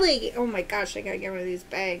 4 leggings. Oh my gosh, I gotta get one of these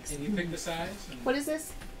bags. And you pick the size. What is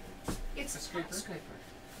this? It's a scraper.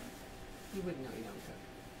 You wouldn't know you don't cook.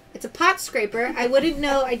 It's a pot scraper. I wouldn't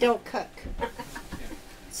know I don't cook.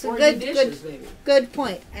 So Or good, do dishes, maybe. good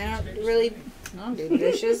point. I don't really, I don't do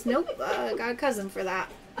dishes. Nope, I got a cousin for that.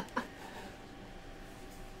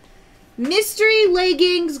 Mystery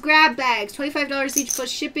leggings grab bags, $25 each plus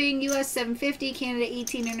shipping. US $7.50, Canada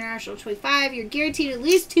 $18, international $25. You're guaranteed at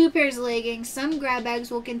least 2 pairs of leggings. Some grab bags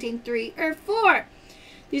will contain 3 or 4.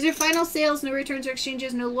 These are final sales. No returns or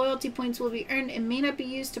exchanges. No loyalty points will be earned and may not be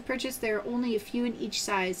used to purchase. There are only a few in each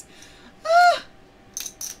size. Ah!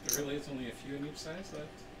 There really is only a few in each size left.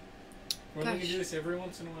 We're only going to do this every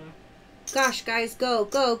once in a while. Gosh, guys, go,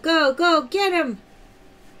 go, go, go, get them!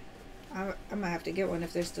 I might have to get one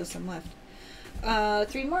if there's still some left.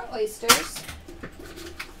 3 more oysters.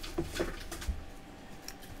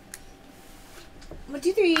 1,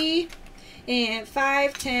 2, 3. And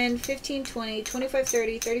 5, 10, 15, 20, 25,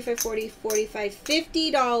 30, 35, 40, 45,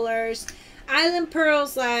 $50. Island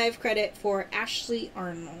Pearls Live credit for Ashley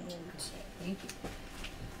Arnold. Thank you.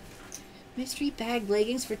 Mystery bag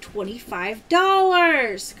leggings for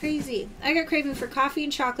 $25. Crazy. I got craving for coffee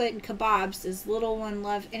and chocolate and kebabs. This little one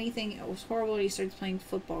loved anything. It was horrible when he started playing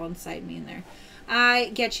football inside me in there.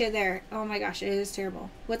 I get you there. Oh my gosh, it is terrible.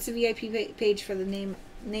 What's the VIP page for the name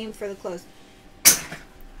for the clothes?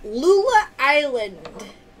 Lula Island.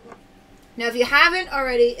 Now, if you haven't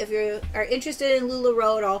already, if you are interested in Lula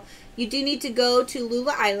Row at all, you do need to go to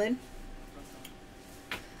Lula Island.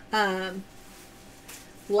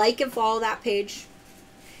 Like and follow that page.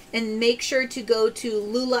 And make sure to go to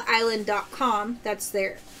lulaisland.com. That's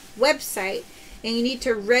their website. And you need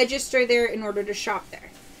to register there in order to shop there.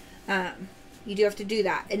 You do have to do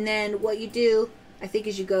that. And then what you do, I think,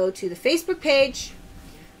 is you go to the Facebook page.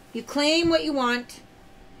 You claim what you want.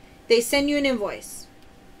 They send you an invoice.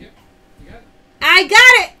 Yep, you got it. I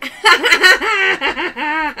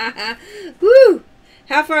got it! Woo!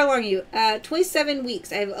 How far along are you? 27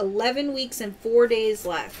 weeks. I have 11 weeks and 4 days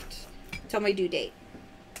left till my due date.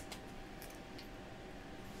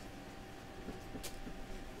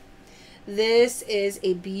 This is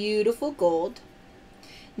a beautiful gold.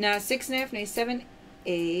 Now 6.5, now 7,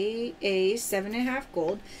 a 7.5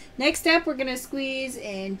 gold. Next up, we're going to squeeze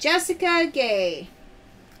in Jessica Gay.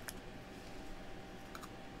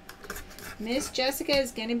 Miss Jessica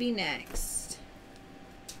is going to be next.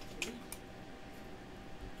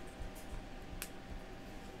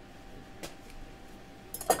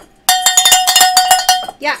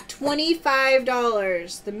 Yeah,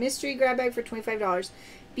 $25. The mystery grab bag for $25.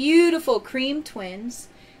 Beautiful cream twins.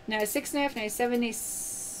 Now 6.5, now 7,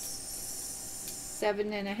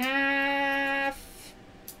 7.5.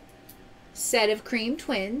 Set of cream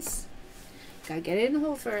twins. Gotta get it in the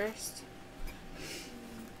hole first.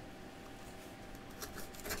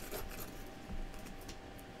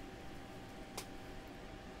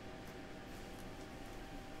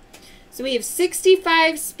 So we have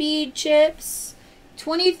 65 speed chips,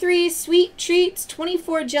 23 sweet treats,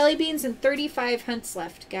 24 jelly beans, and 35 hunts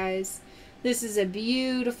left, guys. This is a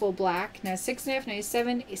beautiful black. Now 6.5,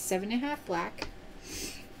 97 is 7.5 black.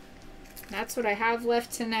 That's what I have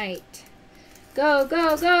left tonight. Go,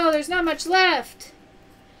 go, go. There's not much left.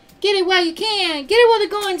 Get it while you can. Get it while the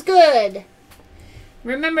going's good.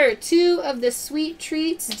 Remember, 2 of the sweet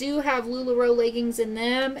treats do have LuLaRoe leggings in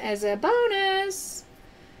them as a bonus.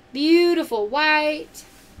 Beautiful white.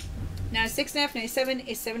 Now 6.5, 97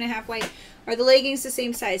 is 7.5 white. Are the leggings the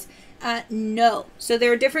same size? No. So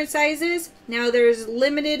there are different sizes. Now there's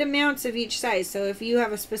limited amounts of each size. So if you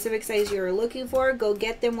have a specific size you're looking for, go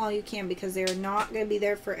get them while you can because they're not going to be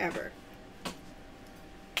there forever.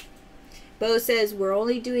 Bo says we're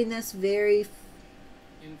only doing this very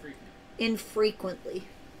infrequently.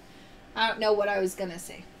 I don't know what I was going to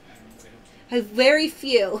say. Very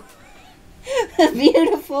few.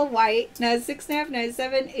 Beautiful white. Now 6.5,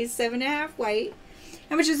 97 is 7.5 white.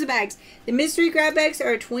 How much is the bags? The mystery grab bags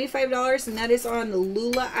are $25, and that is on the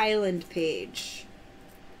Lula Island page.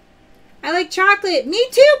 I like chocolate. Me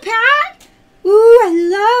too, Pat. Ooh,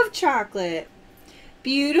 I love chocolate.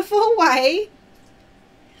 Beautiful white.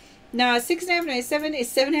 Now 6.5, 97 is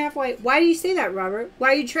 7.5 white. Why do you say that, Robert?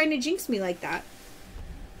 Why are you trying to jinx me like that?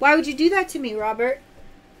 Why would you do that to me, Robert?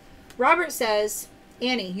 Robert says,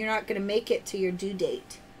 Annie, you're not going to make it to your due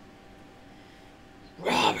date.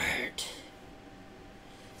 Robert.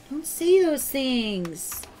 Don't say those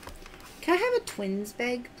things. Can I have a twins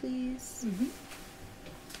bag, please? Mm-hmm.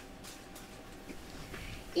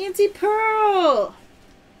 Auntie Pearl.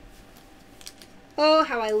 Oh,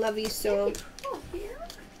 how I love you so.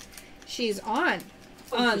 She's on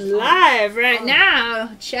live right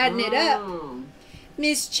now, chatting it up.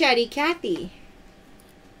 Miss Chatty Cathy.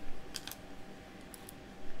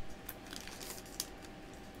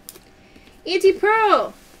 Auntie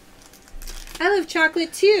Pearl. I love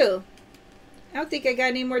chocolate too. I don't think I got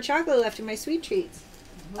any more chocolate left in my sweet treats.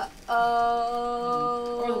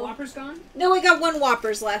 Uh-oh. Are the Whoppers gone? No, I got 1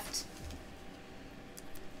 Whoppers left.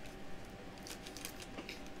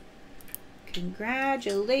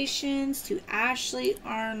 Congratulations to Ashley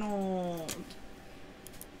Arnold.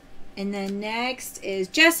 And then next is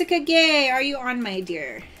Jessica Gay. Are you on, my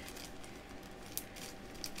dear?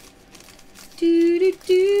 Do do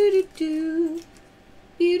do do do.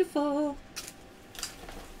 Beautiful.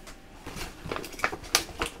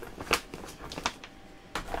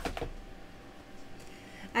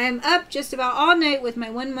 I am up just about all night with my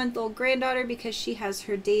 1-month-old granddaughter because she has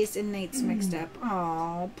her days and nights mixed up.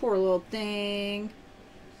 Oh, poor little thing.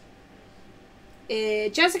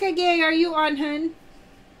 Jessica Gay, are you on, hun?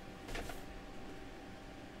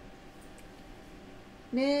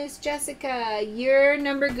 Miss Jessica, your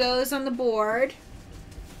number goes on the board.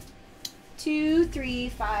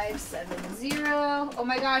 23570. Oh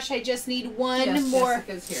my gosh, I just need one more.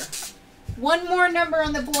 Jessica's here. One more number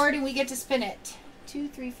on the board and we get to spin it.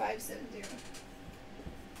 23570.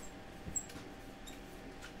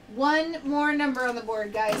 One more number on the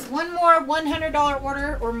board, guys. One more $100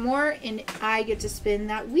 order or more, and I get to spin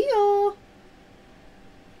that wheel.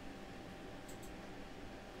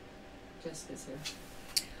 Jessica's here.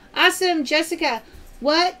 Awesome, Jessica.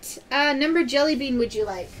 What number jelly bean would you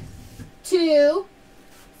like? 2,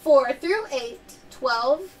 4 through 8,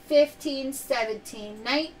 12, 15, 17,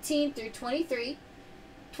 19 through 23,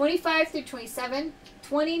 25 through 27,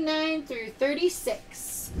 29 through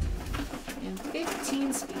 36, and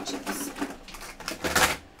 15 speeches.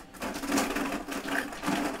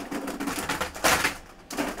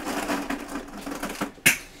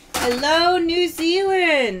 Hello, New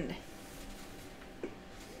Zealand.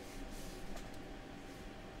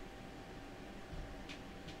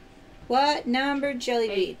 What number jelly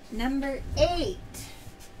bean? Number 8.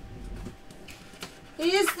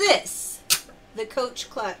 Is this the Coach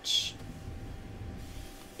Clutch?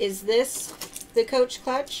 Is this the Coach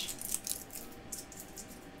Clutch?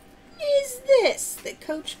 Is this the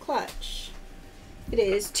Coach Clutch? It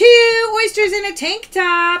is 2 oysters in a tank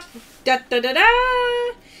top. Da da da da.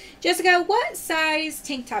 Jessica, what size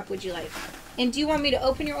tank top would you like? And do you want me to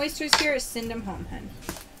open your oysters here or send them home, hun?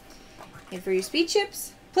 And for your speed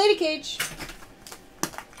chips, Play-Doh cage.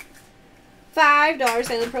 $5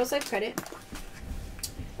 Island Pearls Life credit.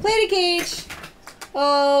 Play-Doh cage.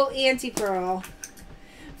 Oh, Auntie Pearl.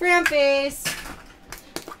 Frown face.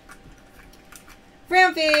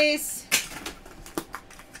 Frown face.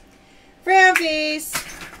 Frown face.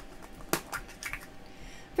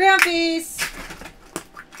 Frown face.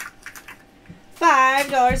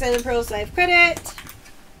 $5 Island Pearls Life credit.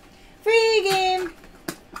 Free game.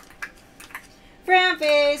 Frown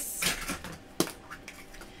face.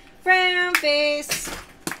 Frown face.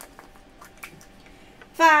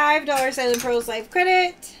 $5 Island Pearls Life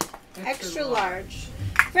Credit. Extra large.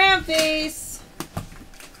 Frown face.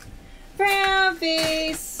 Frown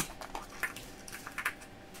face.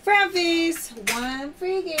 Frown face. One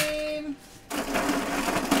free game.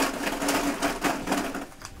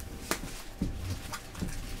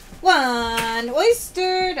 One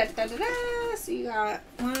oyster. Da, da, da, da. So you got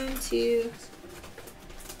 1, 2,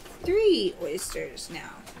 3 oysters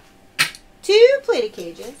now. 2 plated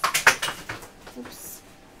cages. Oops.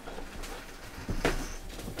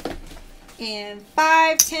 And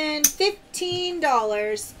 $5, $10,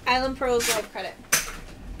 $15 Island Pearls Life Credit.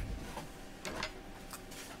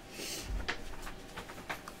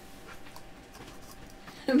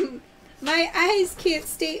 My eyes can't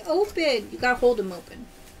stay open. You gotta hold them open.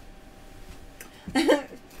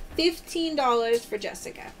 $15 for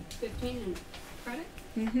Jessica. 15 in credit?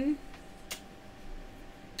 Mm-hmm.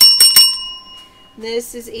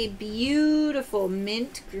 This is a beautiful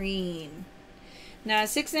mint green. Now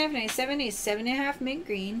 6.5, 97, a 7.5 mint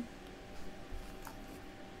green.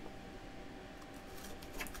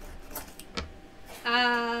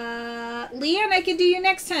 Leanne, I can do you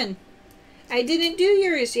next, hun. I didn't do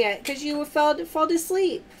yours yet because you fall to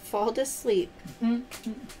sleep. Fall to sleep.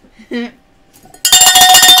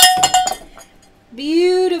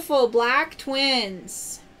 Beautiful black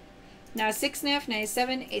twins. Now 6.5,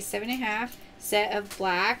 97, a 7.5 set of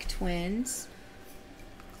black twins.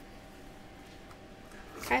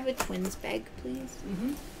 Can I have a twins bag, please?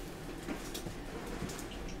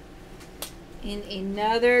 In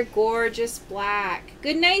another gorgeous black.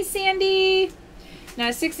 Good night, Sandy. Now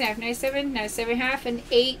 6.5, 97, now 7.5, and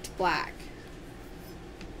 8 black.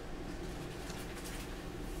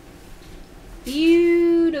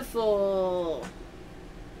 Beautiful.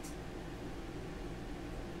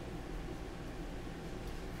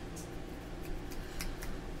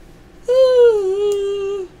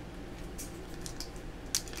 Ooh.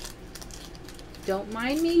 Don't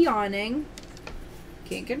mind me yawning.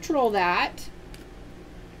 Can't control that.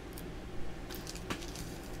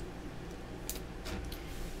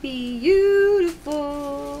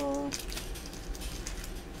 Beautiful.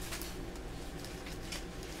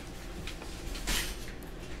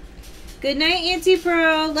 Good night, Auntie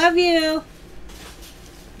Pearl. Love you.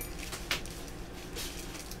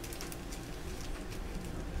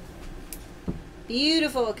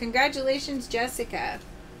 Beautiful. Congratulations, Jessica.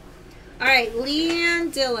 All right,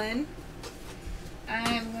 Leanne Dillon.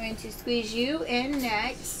 I'm going to squeeze you in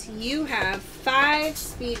next. You have 5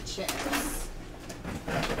 speed chips.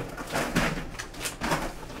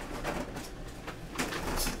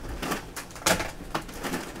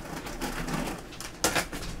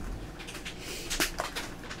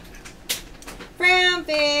 Brown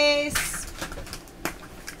face.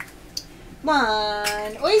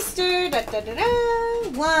 1 oyster. Da da da da.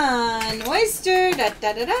 1 oyster. Da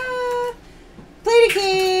da da da. Plated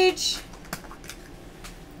cage.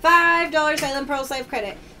 $5 Island Pearls Life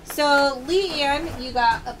Credit. So, Leanne, you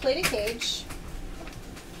got a plated cage,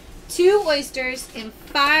 2 oysters, and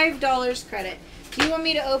 $5 credit. Do you want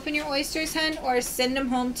me to open your oysters, hun, or send them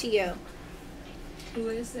home to you? Who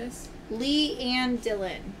is this? Leanne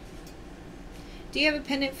Dillon. Do you have a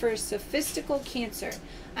pendant for sophistical cancer?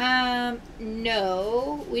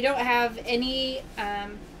 No. We don't have any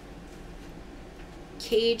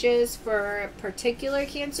cages for a particular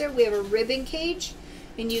cancer. We have a ribbon cage.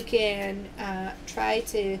 And you can try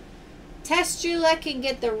to test your luck and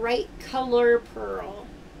get the right color pearl.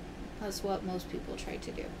 That's what most people try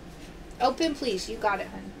to do. Open, please. You got it,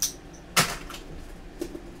 hun.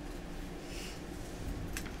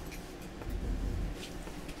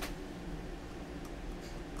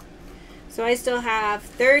 So I still have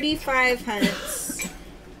 35 hunts,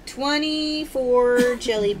 24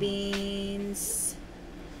 jelly beans,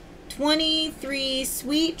 23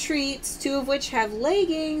 sweet treats, 2 of which have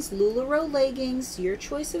leggings, LuLaRoe leggings, your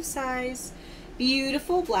choice of size.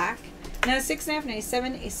 Beautiful black. Now 6.5,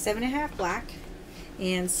 97, a 7.5 black,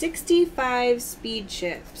 and 65 speed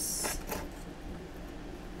chips.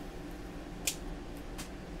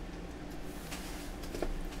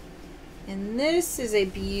 And this is a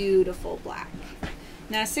beautiful black.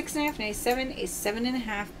 Now 6.5, 97, a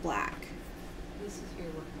 7.5 black. This is your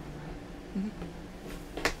work on,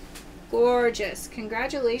 right? Gorgeous.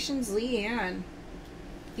 Congratulations, Leanne.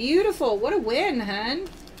 Beautiful. What a win, hun.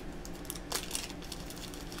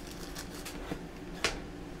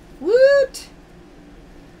 Woot!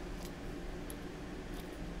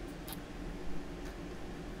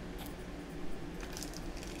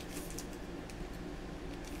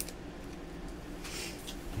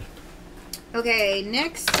 Okay,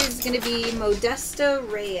 next is going to be Modesta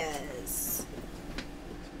Reyes.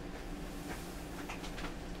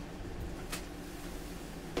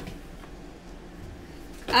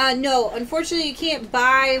 No, unfortunately you can't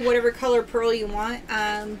buy whatever color pearl you want.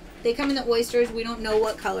 They come in the oysters. We don't know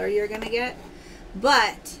what color you're going to get.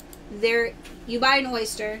 But you buy an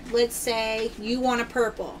oyster. Let's say you want a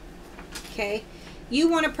purple. Okay? You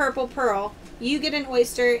want a purple pearl. You get an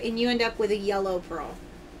oyster and you end up with a yellow pearl.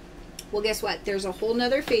 Well, guess what? There's a whole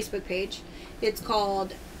nother Facebook page. It's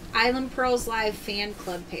called Island Pearls Live Fan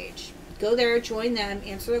Club page. Go there, join them,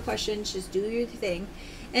 answer the questions, just do your thing.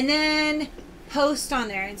 And then post on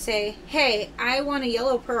there and say, hey, I want a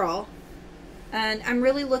yellow pearl and I'm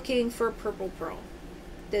really looking for a purple pearl.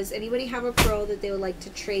 Does anybody have a pearl that they would like to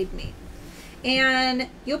trade me? And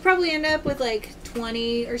you'll probably end up with like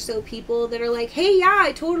 20 or so people that are like, hey, yeah,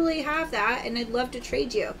 I totally have that and I'd love to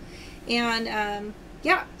trade you. And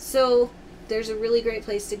yeah, so there's a really great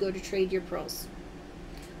place to go to trade your pearls.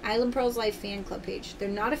 Island Pearls Live Fan Club page. They're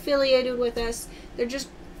not affiliated with us. They're just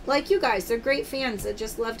like you guys. They're great fans that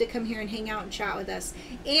just love to come here and hang out and chat with us.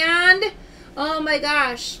 And, oh my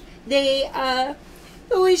gosh, they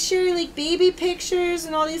always share like baby pictures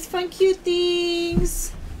and all these fun, cute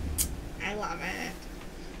things. I love it.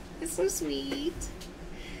 It's so sweet.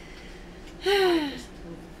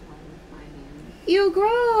 Ew,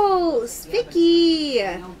 gross. Yeah, Vicky.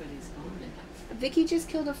 Nobody's gone. Vicky just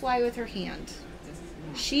killed a fly with her hand.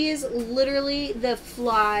 She is literally the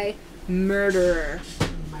fly murderer.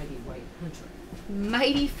 Mighty white hunter.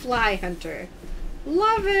 Mighty fly hunter.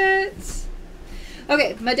 Love it.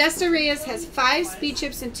 Okay, Modesta Reyes has 5 speed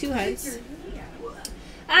chips and 2 hunts.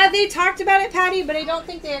 They talked about it, Patty, but I don't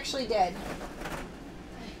think they actually did.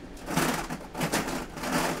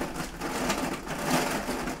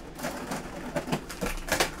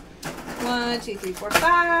 One, 2, 3, 4,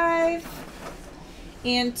 5.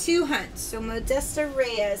 And 2 hunts. So Modesta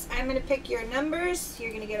Reyes, I'm going to pick your numbers. You're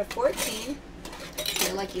going to get a 14.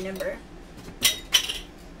 Your lucky number.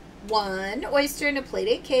 1 oyster in a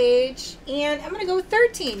plated cage. And I'm going to go with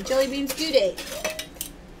 13. Jelly beans due date.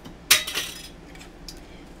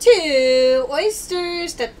 2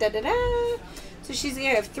 oysters. Da, da, da, da. So she's going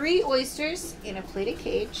to have 3 oysters in a plated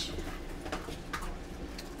cage.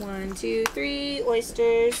 1, 2, 3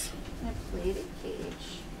 oysters in a plated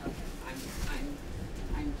cage.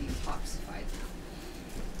 I'm detoxified now.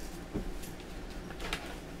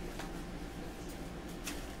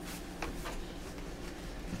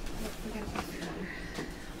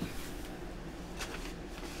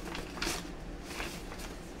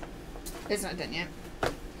 It's not done yet.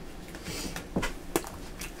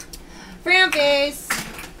 Frown face.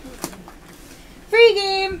 Free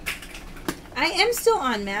game. I am still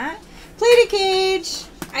on, Matt. Plated cage.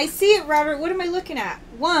 I see it, Robert. What am I looking at?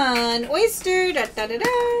 1 oyster. Da da da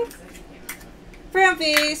da. Frown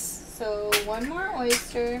face. So 1 more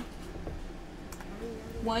oyster.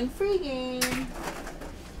 1 free game.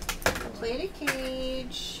 Plated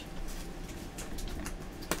cage.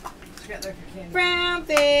 Frown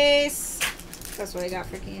face. That's what I got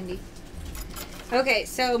for candy. Okay,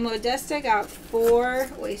 so Modesta got 4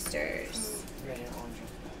 oysters.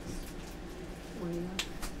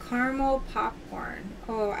 Caramel popcorn.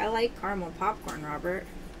 Oh, I like caramel popcorn, Robert.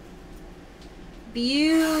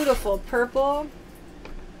 Beautiful purple.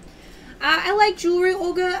 I like jewelry,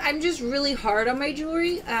 Olga. I'm just really hard on my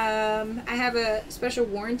jewelry. I have a special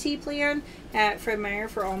warranty plan at Fred Meyer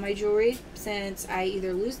for all my jewelry, since I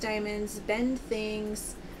either lose diamonds, bend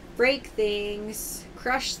things, break things,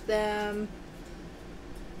 crush them,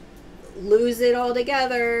 lose it all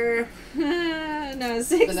together. No,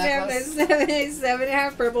 6,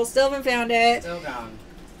 7.5 purple. Still haven't found it. Still gone.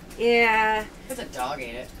 Yeah. Because a dog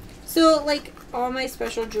ate it. So, like, all my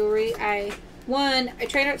special jewelry, I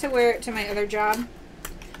try not to wear it to my other job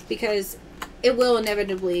because it will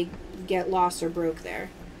inevitably get lost or broke there.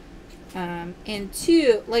 And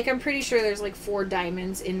 2, like, I'm pretty sure there's like 4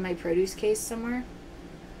 diamonds in my produce case somewhere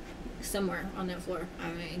on that floor.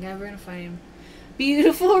 I'm never gonna find them.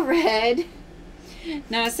 Beautiful red.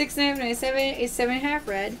 Not a 6.5, not a 7, a 7.5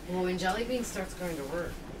 red. Well, when Jelly Bean starts going to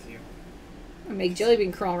work with you, I make Jelly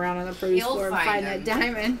Bean crawl around on the produce He'll floor and find that them.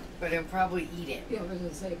 diamond. but he'll probably eat it. Yeah, I was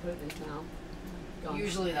gonna say, put it in his mouth. Gone.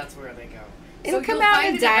 Usually that's where they go. It'll So come you'll out find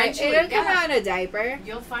in a it diaper. eventually, It'll come yeah. out in a diaper.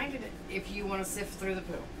 You'll find it if you want to sift through the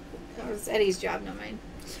poo. It's Eddie's job, not mine.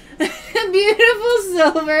 Beautiful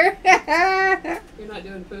silver. You're not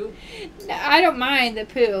doing poo? No, I don't mind the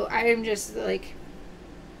poo. I am just like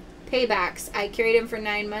paybacks. I carried him for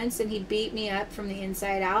 9 months and he beat me up from the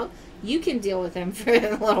inside out. You can deal with him for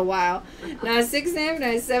a little while. Now a 6.5, now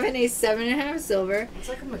a 7, a 7.5 silver. It's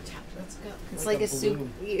like a metallic. Let's go. It's like a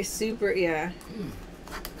balloon. super, yeah.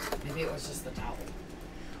 Maybe it was just the towel.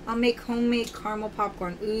 I'll make homemade caramel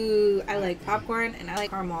popcorn. Ooh, I like popcorn and I like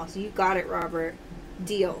caramel. So you got it, Robert.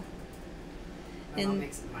 Deal. My mom And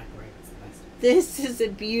makes it in the microwave. It's the best. this is a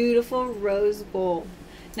beautiful rose gold.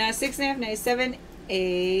 Now a 6.5, now a 7,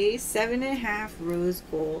 a 7.5 rose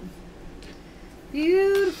gold.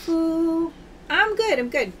 Beautiful. I'm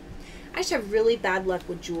good. I just have really bad luck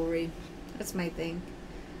with jewelry. That's my thing.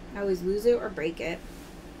 I always lose it or break it.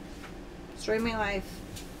 Destroy my life.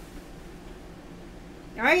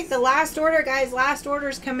 All right, the last order, guys. Last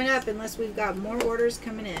order's coming up unless we've got more orders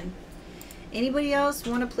coming in. Anybody else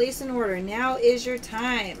want to place an order? Now is your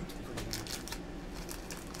time.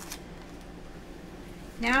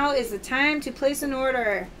 Now is the time to place an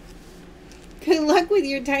order. Good luck with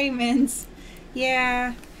your diamonds.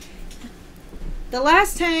 Yeah. The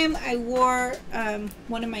last time I wore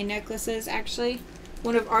one of my necklaces, actually,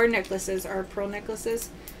 one of our necklaces, our pearl necklaces,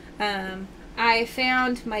 I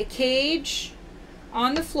found my cage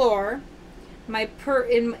on the floor, my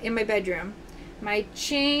in my bedroom. My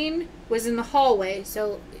chain was in the hallway,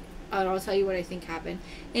 so I'll tell you what I think happened.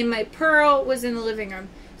 And my pearl was in the living room.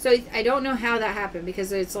 So I don't know how that happened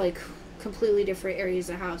because it's like completely different areas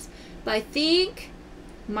of the house. But I think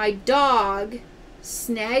my dog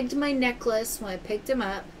snagged my necklace when I picked him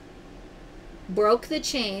up, broke the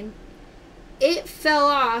chain, it fell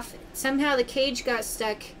off, somehow the cage got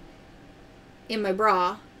stuck in my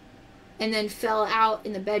bra, and then fell out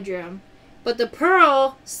in the bedroom. But the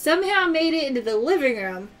pearl somehow made it into the living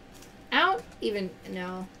room. I don't even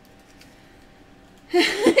know.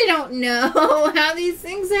 I don't know how these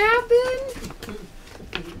things happen.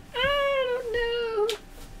 I don't know.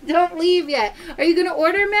 Don't leave yet. Are you going to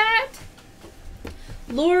order, Matt?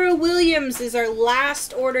 Laura Williams is our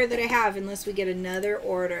last order that I have unless we get another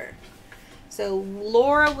order. So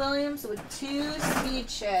Laura Williams with 2 speed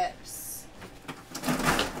chips.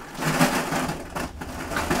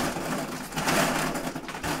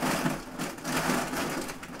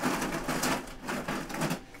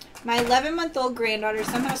 My 11-month-old granddaughter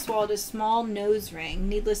somehow swallowed a small nose ring.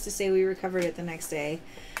 Needless to say, we recovered it the next day.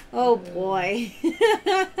 Oh, boy.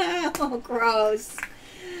 Oh, gross.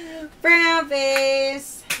 Brown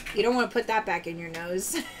face. You don't want to put that back in your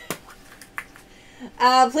nose.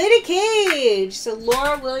 Plated cage. So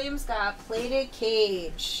Laura Williams got a plated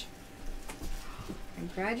cage.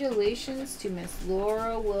 Congratulations to Miss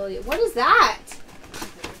Laura Williams. What is that?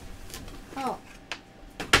 Oh.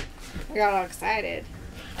 I got all excited.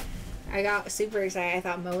 I got super excited. I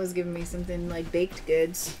thought Mo was giving me something like baked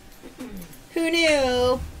goods. Who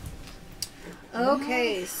knew?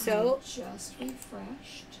 Okay, so just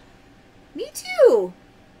refreshed, me too.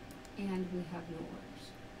 and we have no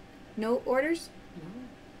orders. No orders?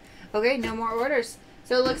 No. Okay, no more orders.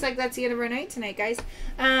 So it looks like that's the end of our night tonight, guys.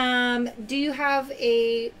 Do you have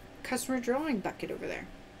a customer drawing bucket over there?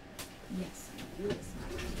 Yes, I do.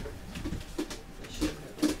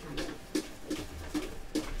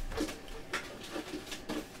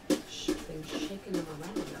 Been shaking them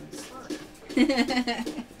around. I'm sorry.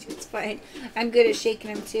 It's fine. I'm good at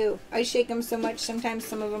shaking them too. I shake them so much sometimes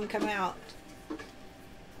some of them come out.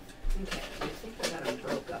 Okay, I think I got them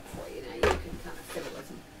broke up for you now. You can kind of fiddle with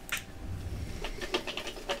them.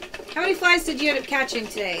 How many flies did you end up catching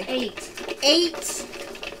today? 8.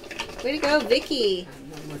 8. Way to go, Vicky.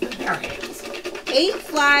 And one with the bare hands. 8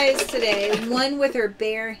 flies today. 1 with her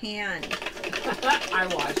bare hand. I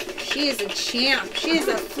watched. She is a champ. She is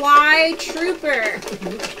a fly trooper.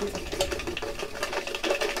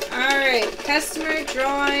 All right, customer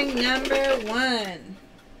drawing number 1.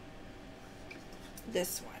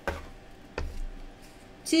 This one.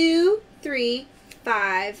 2, 3,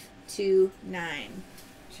 5, 2, 9.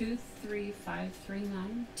 2, 3, 5, 3,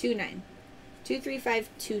 9. 2, 9. 2, 3, 5,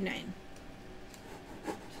 2, 9.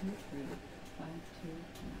 2, 3, 5, 2, 9.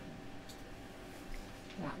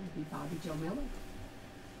 That would be Bobby Joe Miller.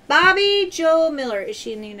 Bobby Joe Miller. Is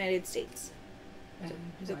she in the United States? And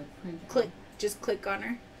So do I print Click. out? Just click on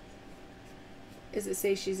her. Does it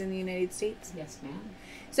say she's in the United States? Yes, ma'am.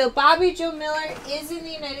 So Bobby Joe Miller is in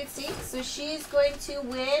the United States. So she's going to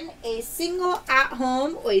win a single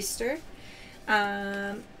at-home oyster.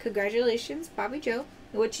 Congratulations, Bobby Joe.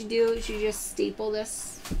 What you do is you just staple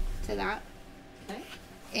this to that. Okay.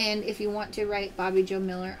 And if you want to write Bobby Joe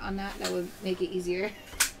Miller on that, that would make it easier.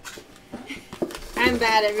 I'm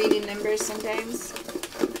bad at reading numbers sometimes.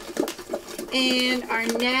 And our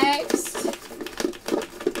next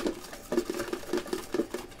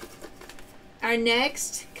our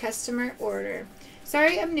next customer order.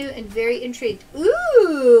 Sorry, I'm new and very intrigued.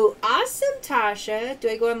 Ooh, awesome, Tasha. Do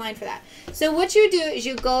I go online for that? So what you do is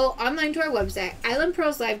you go online to our website,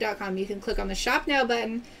 islandpearlslive.com. You can click on the Shop Now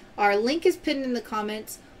button. Our link is pinned in the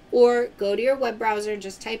comments. Or go to your web browser and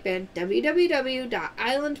just type in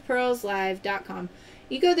www.islandpearlslive.com.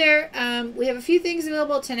 You go there. We have a few things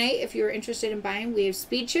available tonight if you're interested in buying. We have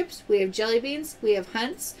speed chips, we have jelly beans, we have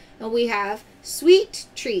hunts, and we have sweet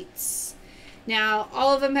treats. Now,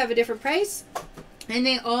 all of them have a different price, and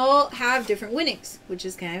they all have different winnings, which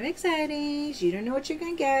is kind of exciting. You don't know what you're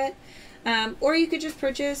going to get. Or you could just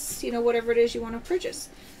purchase, whatever it is you want to purchase.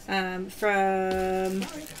 From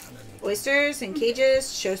oysters and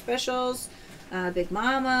cages, show specials, Big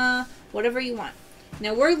Mama, whatever you want.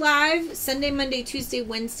 Now, we're live Sunday, Monday, Tuesday,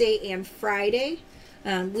 Wednesday, and Friday.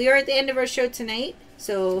 We are at the end of our show tonight,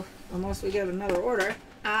 so unless we get another order,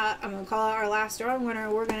 I'm going to call out our last drawing winner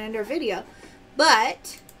and we're going to end our video.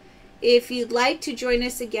 But if you'd like to join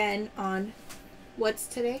us again on, what's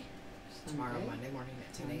today? Tomorrow, Monday morning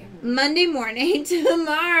at 10 a.m. Monday morning,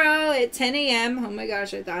 tomorrow at 10 a.m. Oh my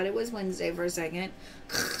gosh, I thought it was Wednesday for a second.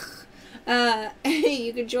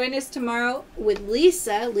 You can join us tomorrow with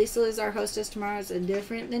Lisa. Lisa is our hostess tomorrow. It's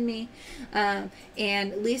different than me. And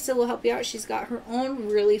Lisa will help you out. She's got her own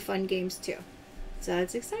really fun games too. So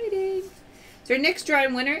that's exciting. So our next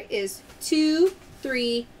drawing winner is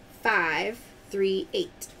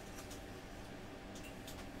 23538.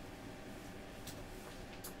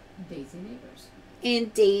 Daisy Neighbors.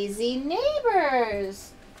 And Daisy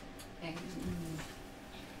Neighbors. And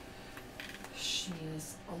she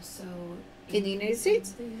is also In the United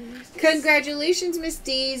States. Congratulations, Miss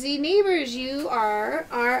Daisy Neighbors. You are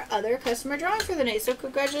our other customer drawing for the night. So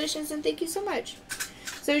congratulations and thank you so much.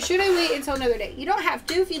 So should I wait until another day? You don't have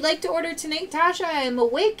to. If you'd like to order tonight, Tasha, I am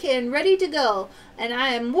awake and ready to go. And I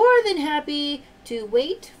am more than happy to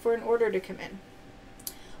wait for an order to come in.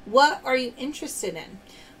 What are you interested in?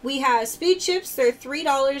 We have speed chips. They're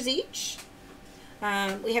 $3 each.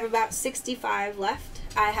 We have about 65 left.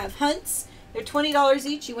 I have hunts. They're $20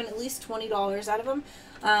 each. You win at least $20 out of them.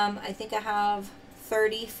 I think I have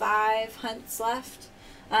 35 hunts left.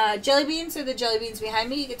 Jelly beans are the jelly beans behind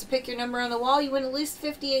me. You get to pick your number on the wall. You win at least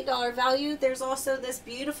 $58 value. There's also this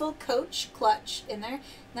beautiful Coach clutch in there.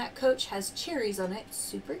 And that Coach has cherries on it.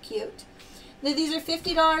 Super cute. Now these are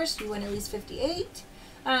 $50. You win at least $58.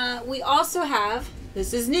 We also have,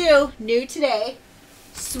 this is new today,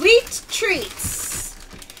 sweet treats.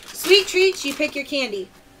 Sweet treats, you pick your candy.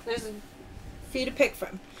 There's a few to pick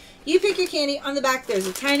from. You pick your candy. On the back, there's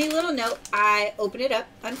a tiny little note. I open it up,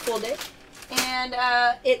 unfold it, and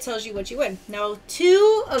it tells you what you win. Now,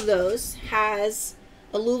 2 of those has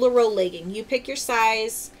a LuLaRoe legging. You pick your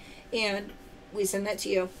size, and we send that to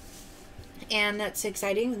you. And that's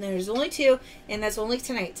exciting. And there's only 2, and that's only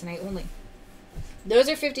tonight. Tonight only. Those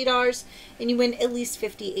are $50, and you win at least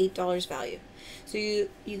 $58 value. So you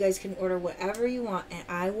guys can order whatever you want, and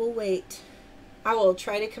I will wait. I will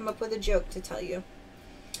try to come up with a joke to tell you.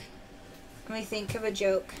 Let me think of a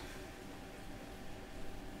joke.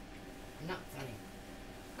 Not funny.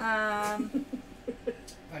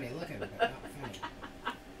 Funny looking, but not funny.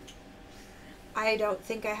 I don't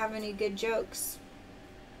think I have any good jokes.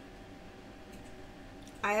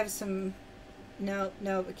 I have some... No,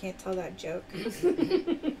 I can't tell that joke.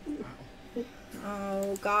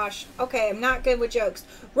 Oh, gosh. Okay, I'm not good with jokes.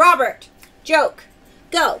 Robert, joke.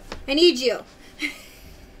 Go. I need you.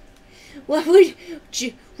 What would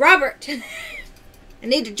you... Robert, I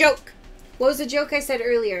need a joke. What was the joke I said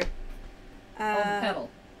earlier? pedal.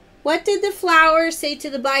 What did the flower say to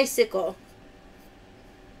the bicycle?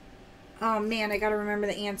 Oh, man, I gotta remember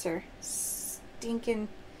the answer. Stinking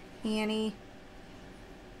Annie.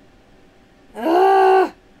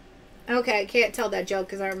 Ugh. Okay, I can't tell that joke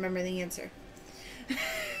because I remember the answer.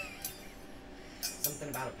 Something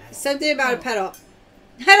about a pedal. Something about a pedal.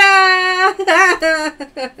 Ta-da!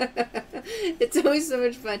 It's always so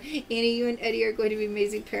much fun. Annie, you and Eddie are going to be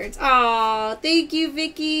amazing parents. Aw, thank you,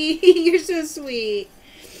 Vicky. You're so sweet.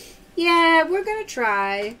 Yeah, we're going to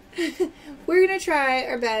try. We're going to try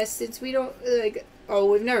our best since we don't,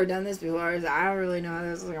 we've never done this before. So I don't really know how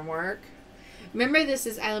this is going to work. Remember, this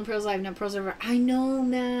is Island Pearls Live, not Pearls Over. I know,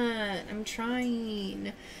 Matt. I'm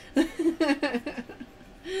trying.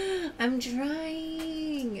 I'm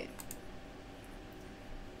trying.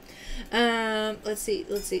 Let's see.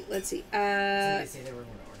 Somebody say they were going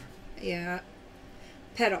to order. Yeah.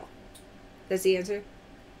 Pedal. That's the answer?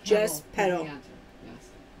 Just pedal. is the answer. Yes.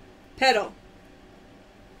 Pedal.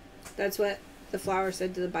 That's what the flower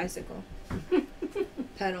said to the bicycle.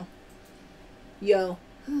 Pedal. Yo.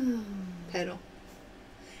 Pedal.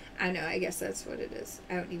 I know. I guess that's what it is.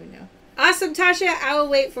 I don't even know. Awesome, Tasha. I will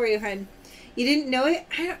wait for you, hun. You didn't know it?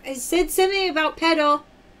 I said something about pedal.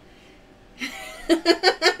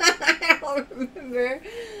 I don't remember.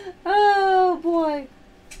 Oh, boy.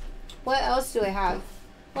 What else do I have?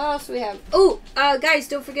 What else do we have? Oh, guys,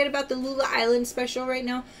 don't forget about the Lula Island special right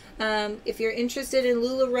now. If you're interested in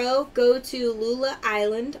LuLaRoe, go to Lula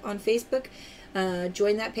Island on Facebook.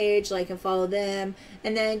 Join that page, like and follow them.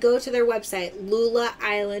 And then go to their website,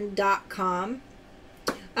 lulaisland.com.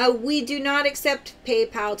 We do not accept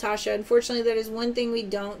PayPal, Tasha. Unfortunately, that is one thing we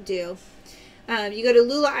don't do. You go to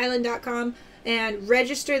lulaisland.com and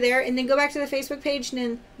register there. And then go back to the Facebook page. And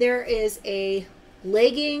then there is a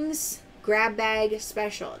leggings grab bag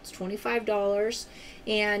special. It's $25.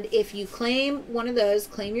 And if you claim one of those,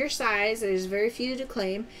 claim your size. There's very few to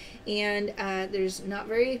claim. And there's not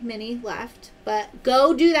very many left. But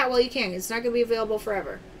go do that while you can. It's not going to be available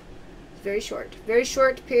forever. It's very short. Very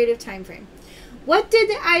short period of time frame. What did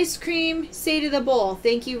the ice cream say to the bowl?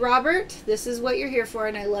 Thank you, Robert. This is what you're here for,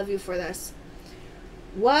 and I love you for this.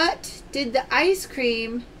 What did the ice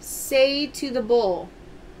cream say to the bowl?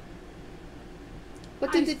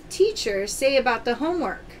 What did the teacher say about the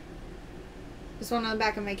homework? This one on the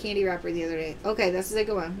back of my candy wrapper the other day. Okay, that's a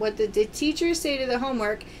good one. What did the teacher say to the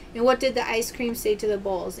homework, and what did the ice cream say to the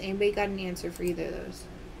bowls? Anybody got an answer for either of those?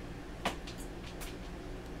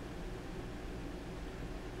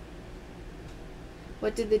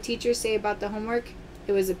 What did the teacher say about the homework?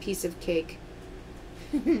 It was a piece of cake.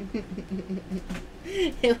 It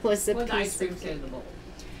was a What did the piece ice cream of say cake. to the bowl?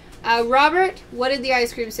 Robert, what did the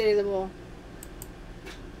ice cream say to the bowl?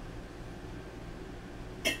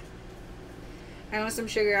 I want some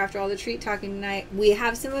sugar after all the treat talking tonight. We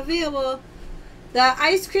have some available. The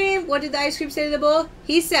ice cream, what did the ice cream say to the bowl?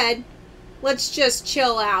 He said, let's just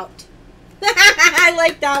chill out. I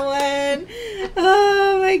like that one.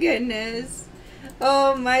 Oh my goodness.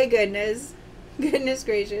 Oh my goodness. Goodness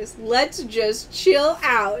gracious. Let's just chill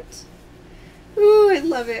out. Ooh, I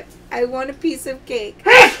love it. I want a piece of cake.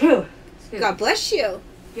 God bless you.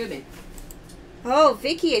 Excuse me. Oh,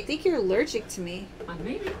 Vicky, I think you're allergic to me.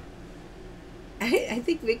 Maybe. I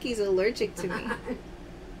think Vicky's allergic to me.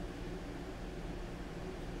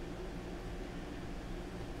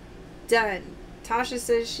 Done. Tasha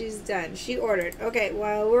says she's done. She ordered. Okay,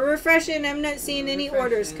 well, we're refreshing. I'm not seeing any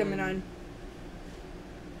orders coming on.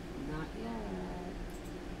 Not yet.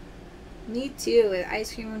 Me too, with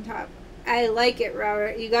ice cream on top. I like it,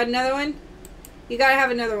 Robert. You got another one? You gotta have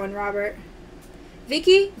another one, Robert.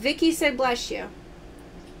 Vicky? Vicky said bless you.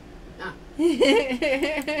 Ah.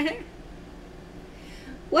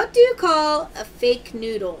 What do you call a fake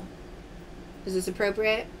noodle? Is this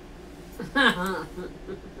appropriate?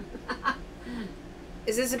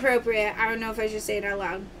 Is this appropriate? I don't know if I should say it out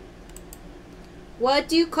loud. What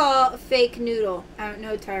do you call a fake noodle? I don't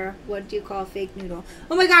know, Tyra. What do you call a fake noodle?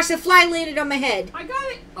 Oh my gosh, the fly landed on my head. I got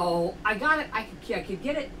it. Oh, I got it. I could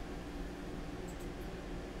get it.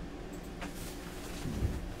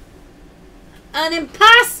 An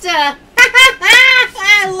impasta!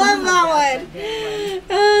 I love that one.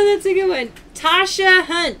 Oh, that's a good one. Tasha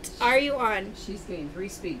Hunt, are you on? She's getting 3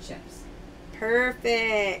 speed chips.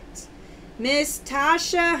 Perfect. Miss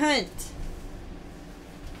Tasha Hunt.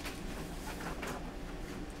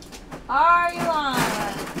 Are you on?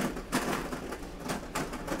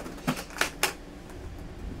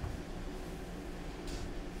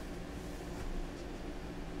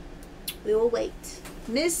 We will wait.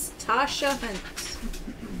 Miss Tasha Hunt.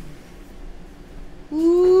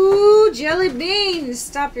 Ooh, jelly beans.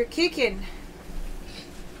 Stop your kicking.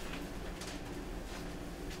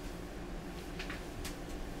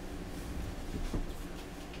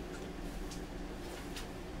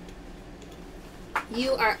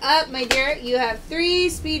 You are up, my dear. You have 3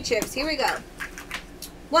 speed chips. Here we go.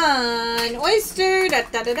 1 oyster. Da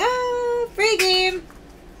da da da. Free game.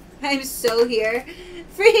 I'm so here.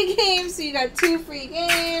 Free games. So you got 2 free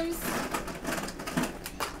games.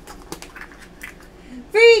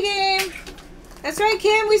 Free game. That's right,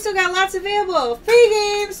 Kim. We still got lots available. Free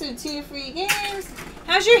games. So 2 free games.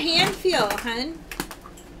 How's your hand feel, hun?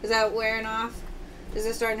 Is that wearing off? Is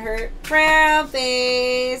it starting to hurt? Brown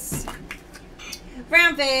face.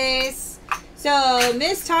 Brown face. So,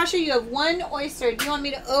 Miss Tasha, you have 1 oyster. Do you want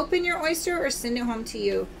me to open your oyster or send it home to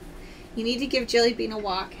you? You need to give Jelly Bean a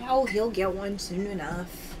walk. Oh, he'll get one soon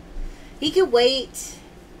enough. He can wait.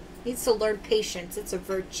 Needs to learn patience. It's a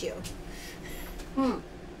virtue.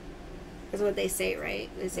 That's what they say, right?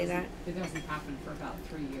 They say that. It doesn't happen for about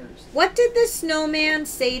 3 years. What did the snowman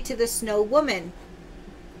say to the snow woman?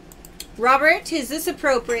 Robert, is this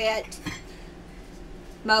appropriate?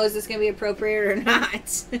 Mo, is this going to be appropriate or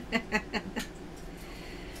not?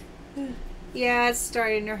 Yeah, it's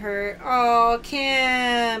starting to hurt. Oh,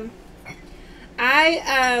 Kim.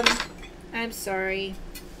 I'm sorry.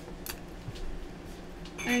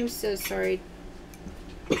 I'm so sorry.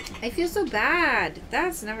 I feel so bad.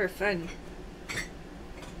 That's never fun.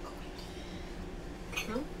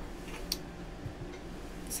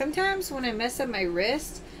 Sometimes when I mess up my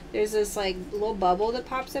wrist, there's this like little bubble that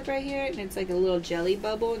pops up right here, and it's like a little jelly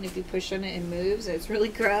bubble, and if you push on it, it moves. It's really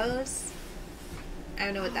gross. I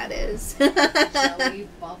don't know what that is. Jelly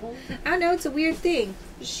bubble? I don't know. It's a weird thing.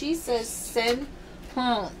 She says send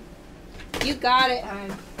home. You got it,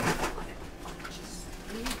 hon.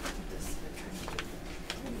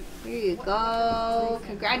 Here you go.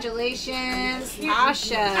 Congratulations,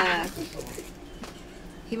 Tasha.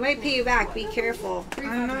 He might pay you back. Be careful.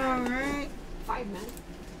 I know, right? 5 minutes.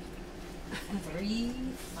 3,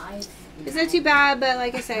 5. It's not too bad, but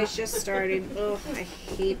like I said, it's just started. Ugh, I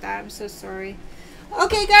hate that. I'm so sorry.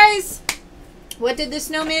 Okay, guys. What did the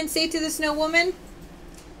snowman say to the snow woman?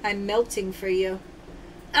 I'm melting for you.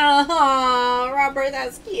 Oh, Robert,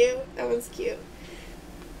 that's cute. That was cute.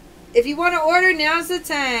 If you want to order, now's the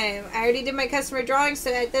time. I already did my customer drawing, so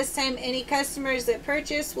at this time, any customers that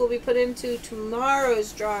purchase will be put into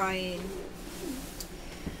tomorrow's drawing.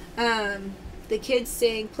 The kids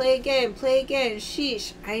saying, play again,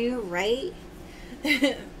 sheesh. I know, right?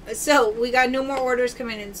 So, we got no more orders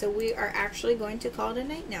coming in, so we are actually going to call it a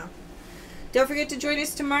night now. Don't forget to join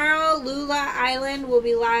us tomorrow. Lula Island will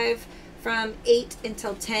be live from 8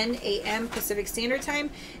 until 10 a.m. Pacific Standard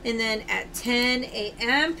Time. And then at 10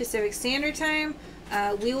 a.m. Pacific Standard Time,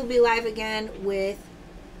 we will be live again with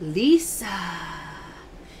Lisa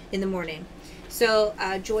in the morning. So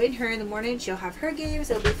join her in the morning. She'll have her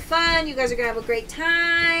games. It'll be fun. You guys are going to have a great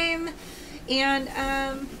time. And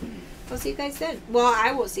I'll see you guys then. Well,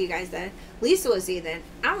 I won't see you guys then. Lisa will see you then.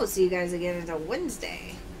 I will see you guys again until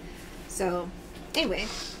Wednesday. So, anyway,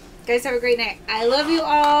 guys, have a great night. I love you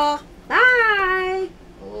all. Bye.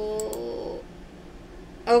 Oh.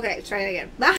 Okay, try it again. Bye.